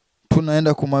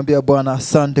 Tunaenda kumwambia Bwana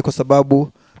asante kwa sababu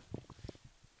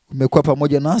umekuwa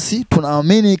pamoja nasi.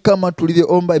 Tunaamini kama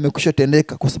tulivyoomba imekwisha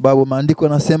tendeka, kwa sababu maandiko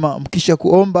yanasema mkisha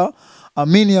kuomba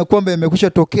amini ya kwamba imekwisha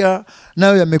tokea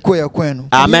nayo yamekuwa ya kwenu.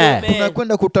 Amen.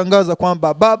 Tunakwenda kutangaza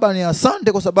kwamba Baba ni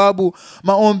asante kwa sababu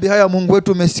maombi haya Mungu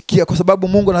wetu umesikia, kwa sababu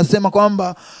Mungu anasema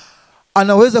kwamba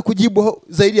anaweza kujibu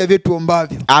zaidi ya vyetu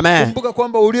ombavyo. Amen. Kumbuka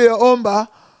kwamba ulioomba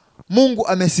Mungu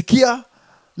amesikia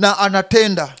na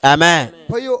anatenda. Amen.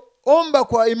 Kwa hiyo omba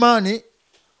kwa imani,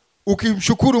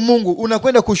 ukimshukuru Mungu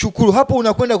unakwenda kushukuru, hapo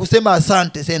unakwenda kusema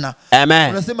asante tena. Amen.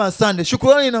 Unasema asante,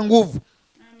 shukrani ina nguvu.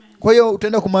 Kwa hiyo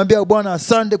utaenda kumwambia Bwana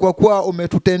asante kwa kuwa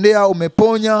umetutendea,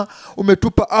 umeponya,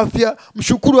 umetupa afya.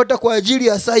 Mshukuru hata kwa ajili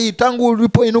ya saa hii, tangu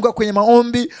ulipoinuka kwenye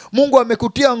maombi Mungu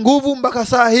amekutia nguvu mpaka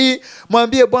saa hii.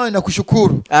 Mwambie Bwana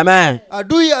nakushukuru. Amen.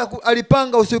 Adui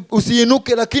alipanga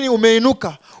usiinuke, lakini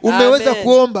umeinuka, umeweza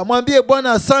kuomba. Mwambie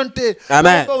Bwana asante.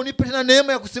 Naomba unipe tena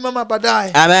neema ya kusimama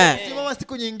baadaye. Amen. Kusimama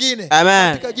siku nyingine.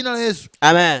 Amen. Katika jina la Yesu.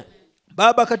 Amen.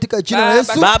 Baba katika jina la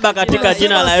Yesu, Baba katika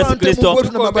jina la Yesu Kristo,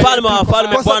 mfalme wa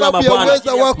wafalme, Bwana wa mabwana,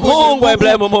 Mungu wa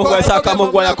Ibrahimu, Mungu wa Isaka,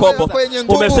 Mungu wa Yakobo,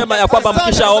 umesema ya kwamba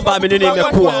mkishaomba aminini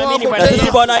imekuwa. Na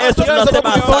sisi Bwana Yesu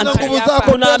tunasema asante.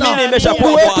 Tunaamini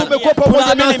imeshakuwa Bwana,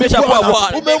 tunaamini imeshakuwa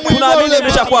Bwana, tunaamini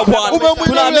imeshakuwa Bwana,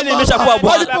 tunaamini imeshakuwa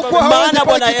Bwana. Maana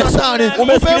Bwana Yesu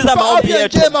umesikiliza maombi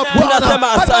yetu,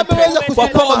 tunasema asante kwa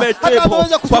kuwa umetubu,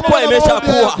 kwa kuwa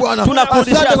imeshakuwa.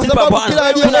 Tunakurudishia sifa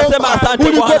Bwana, tunasema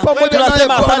asante Bwana,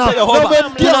 tunasema asante Yehova.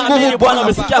 Tunaamini Bwana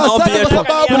umesikia maombi yetu,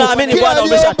 tunaamini Bwana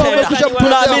umeshatenda,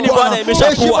 tunaamini Bwana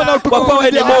imeshakuwa. Kwa kuwa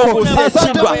wewe ni Mungu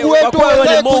usiyeshindwa, kwa kuwa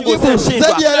wewe ni Mungu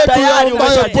usiyeshindwa, tayari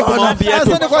umeshajibu maombi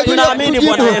yetu. Tunaamini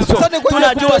Bwana Yesu,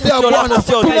 tunajua sikio lako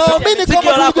sio zito,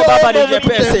 sikio lako Baba ni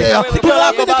jepesi, sikio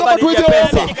lako Baba ni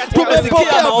jepesi.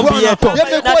 Tumesikia maombi yetu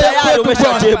na tayari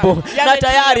umeshajibu na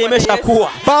tayari imeshakuwa.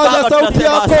 Baba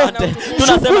tunasema asante,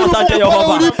 tunasema asante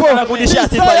Yehova, tunakurudishia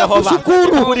sifa Yehova,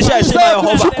 tunakurudishia heshima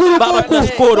Yehova. Baba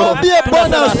tunashukuru,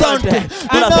 tunasema asante,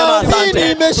 tunasema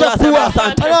asante, tunasema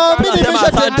asante, tunasema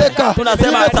asante,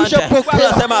 tunasema asante,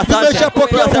 tunasema asante,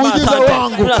 tunasema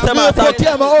asante, tunasema asante,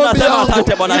 tunasema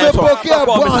asante Bwana Yesu,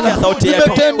 kwa umesikia sauti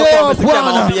yetu, kwa umesikia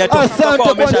maombi yetu,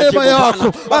 kwa umeshajibu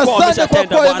Bwana, kwa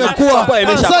umeshatenda Bwana, kwa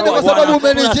imeshakuwa Bwana.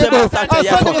 Tunasema asante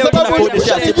Yesu,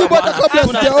 tunakurudishia sifa Bwana,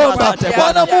 tunasema asante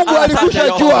Bwana. Mungu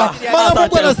alikushajua, maana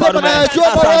Mungu anasema najua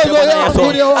mawazo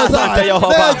yangu ni wazazi,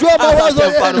 najua mawazo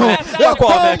yenu ya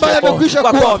kwamba yamekwisha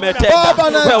kuwa. Baba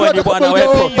na wewe ni Bwana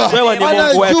wetu, wewe ni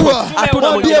Mungu wetu,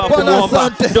 hatuna mwingine wa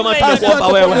kumuomba. Ndio maana tunakuomba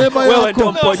wewe, wewe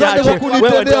ndio mponyaji,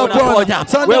 wewe ndio unaponya,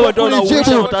 wewe ndio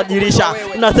unaurudisha, unatajirisha.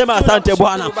 Tunasema asante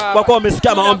Bwana kwa kuwa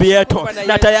umesikia maombi yetu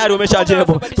na tayari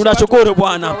umeshajibu. Tunashukuru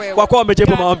Bwana kwa kuwa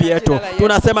umejibu maombi yetu.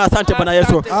 Tunasema asante Bwana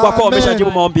Yesu kwa kuwa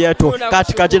umeshajibu maombi yetu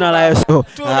katika jina la Yesu.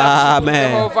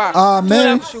 Amen.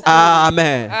 Amen.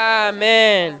 Amen.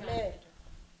 Amen.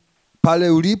 Pale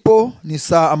ulipo ni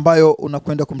saa ambayo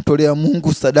unakwenda kumtolea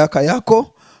Mungu sadaka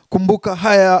yako. Kumbuka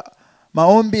haya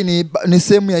maombi ni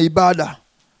sehemu ya ibada.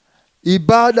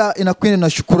 Ibada inakwenda na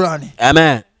shukurani.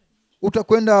 Amen.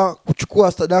 Utakwenda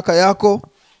kuchukua sadaka yako,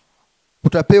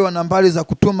 utapewa nambari za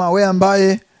kutuma. Wewe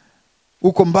ambaye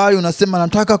uko mbali unasema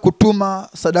nataka kutuma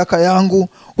sadaka yangu,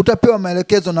 utapewa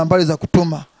maelekezo, nambari za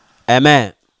kutuma.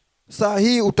 Amen. Saa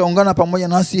hii utaungana pamoja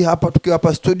nasi hapa tukiwa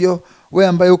hapa studio. Wewe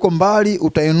ambaye uko mbali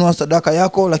utainua sadaka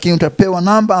yako, lakini utapewa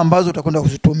namba ambazo utakwenda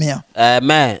kuzitumia.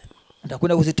 Amen.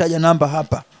 Utakwenda kuzitaja namba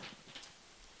hapa.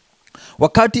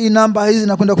 Wakati namba hizi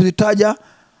nakwenda kuzitaja,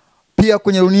 pia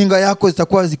kwenye runinga yako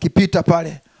zitakuwa zikipita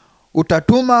pale.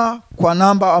 Utatuma kwa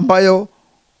namba ambayo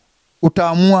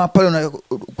utaamua pale na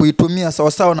kuitumia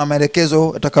sawa sawa na maelekezo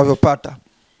utakavyopata.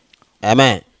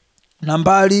 Amen.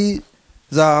 Nambari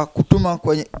za kutuma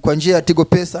kwa njia ya Tigo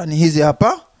Pesa ni hizi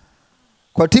hapa.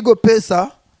 Kwa Tigo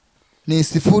Pesa ni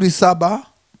 0718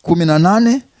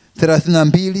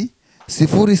 32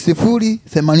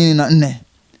 0084.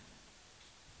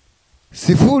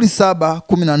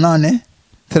 0718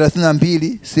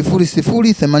 32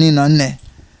 0084.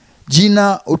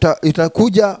 Jina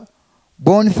itakuja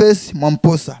Boniface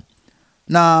Mwamposa.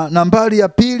 Na nambari ya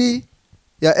pili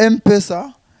ya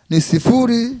M-Pesa ni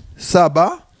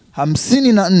 0754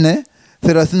 32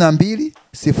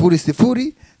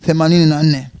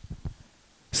 0084.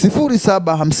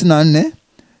 0754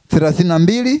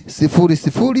 32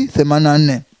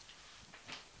 0084.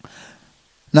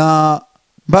 Na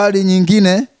nambari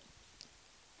nyingine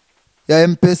ya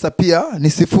M-Pesa pia ni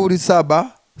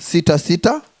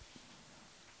 0766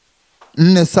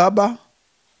 47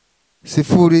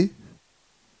 0.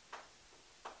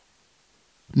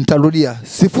 Nitarudia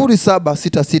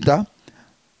 0766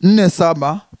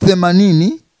 47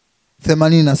 80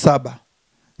 87.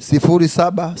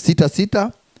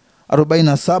 0766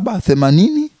 47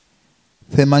 80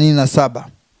 87.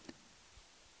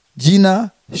 Jina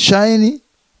Shine,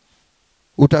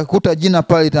 utakuta jina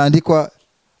pale itaandikwa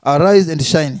Arise and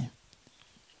Shine.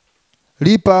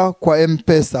 Lipa kwa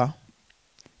M-Pesa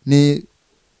ni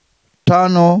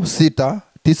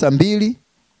 5692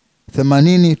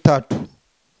 83.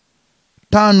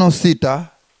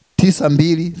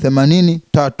 5692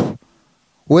 83.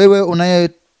 Wewe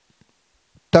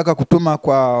unayetaka kutuma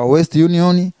kwa West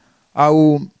Union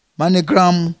au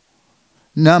MoneyGram,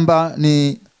 namba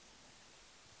ni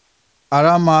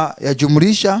alama ya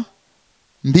jumlisha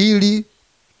 25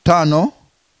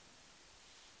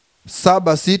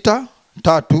 76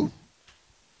 3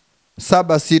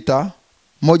 76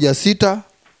 16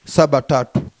 73.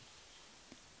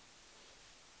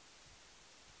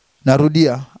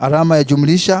 Narudia, alama ya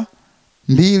jumlisha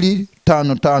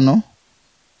 255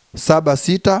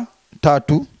 76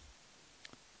 3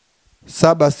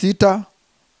 76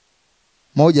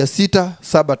 16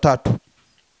 73.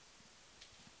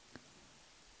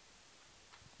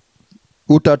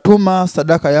 Utatuma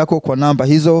sadaka yako kwa namba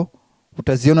hizo,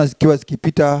 utaziona zikiwa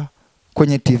zikipita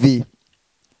kwenye TV.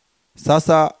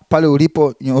 Sasa pale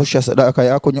ulipo, nyoosha sadaka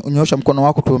yako, nyoosha mkono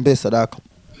wako tuombee sadaka.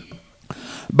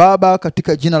 Baba,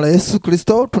 katika jina la Yesu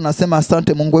Kristo, tunasema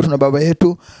asante Mungu wetu na Baba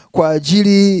yetu kwa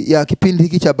ajili ya kipindi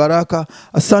hiki cha baraka.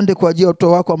 Asante kwa ajili ya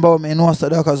watoto wako ambao wameinua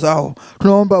sadaka zao.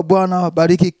 Tunaomba Bwana,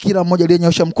 bariki kila mmoja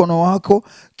aliyenyosha mkono wako.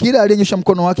 Kila aliyenyosha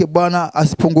mkono wake Bwana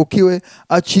asipungukiwe.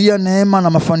 Achilia neema na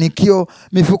mafanikio,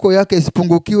 mifuko yake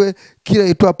isipungukiwe kila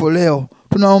itwapo leo.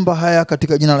 Tunaomba haya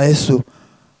katika jina la Yesu.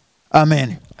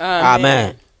 Amen.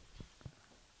 Amen.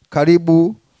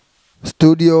 Karibu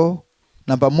studio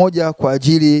namba 1 kwa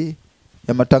ajili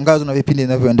ya matangazo na vipindi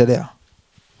vinavyoendelea.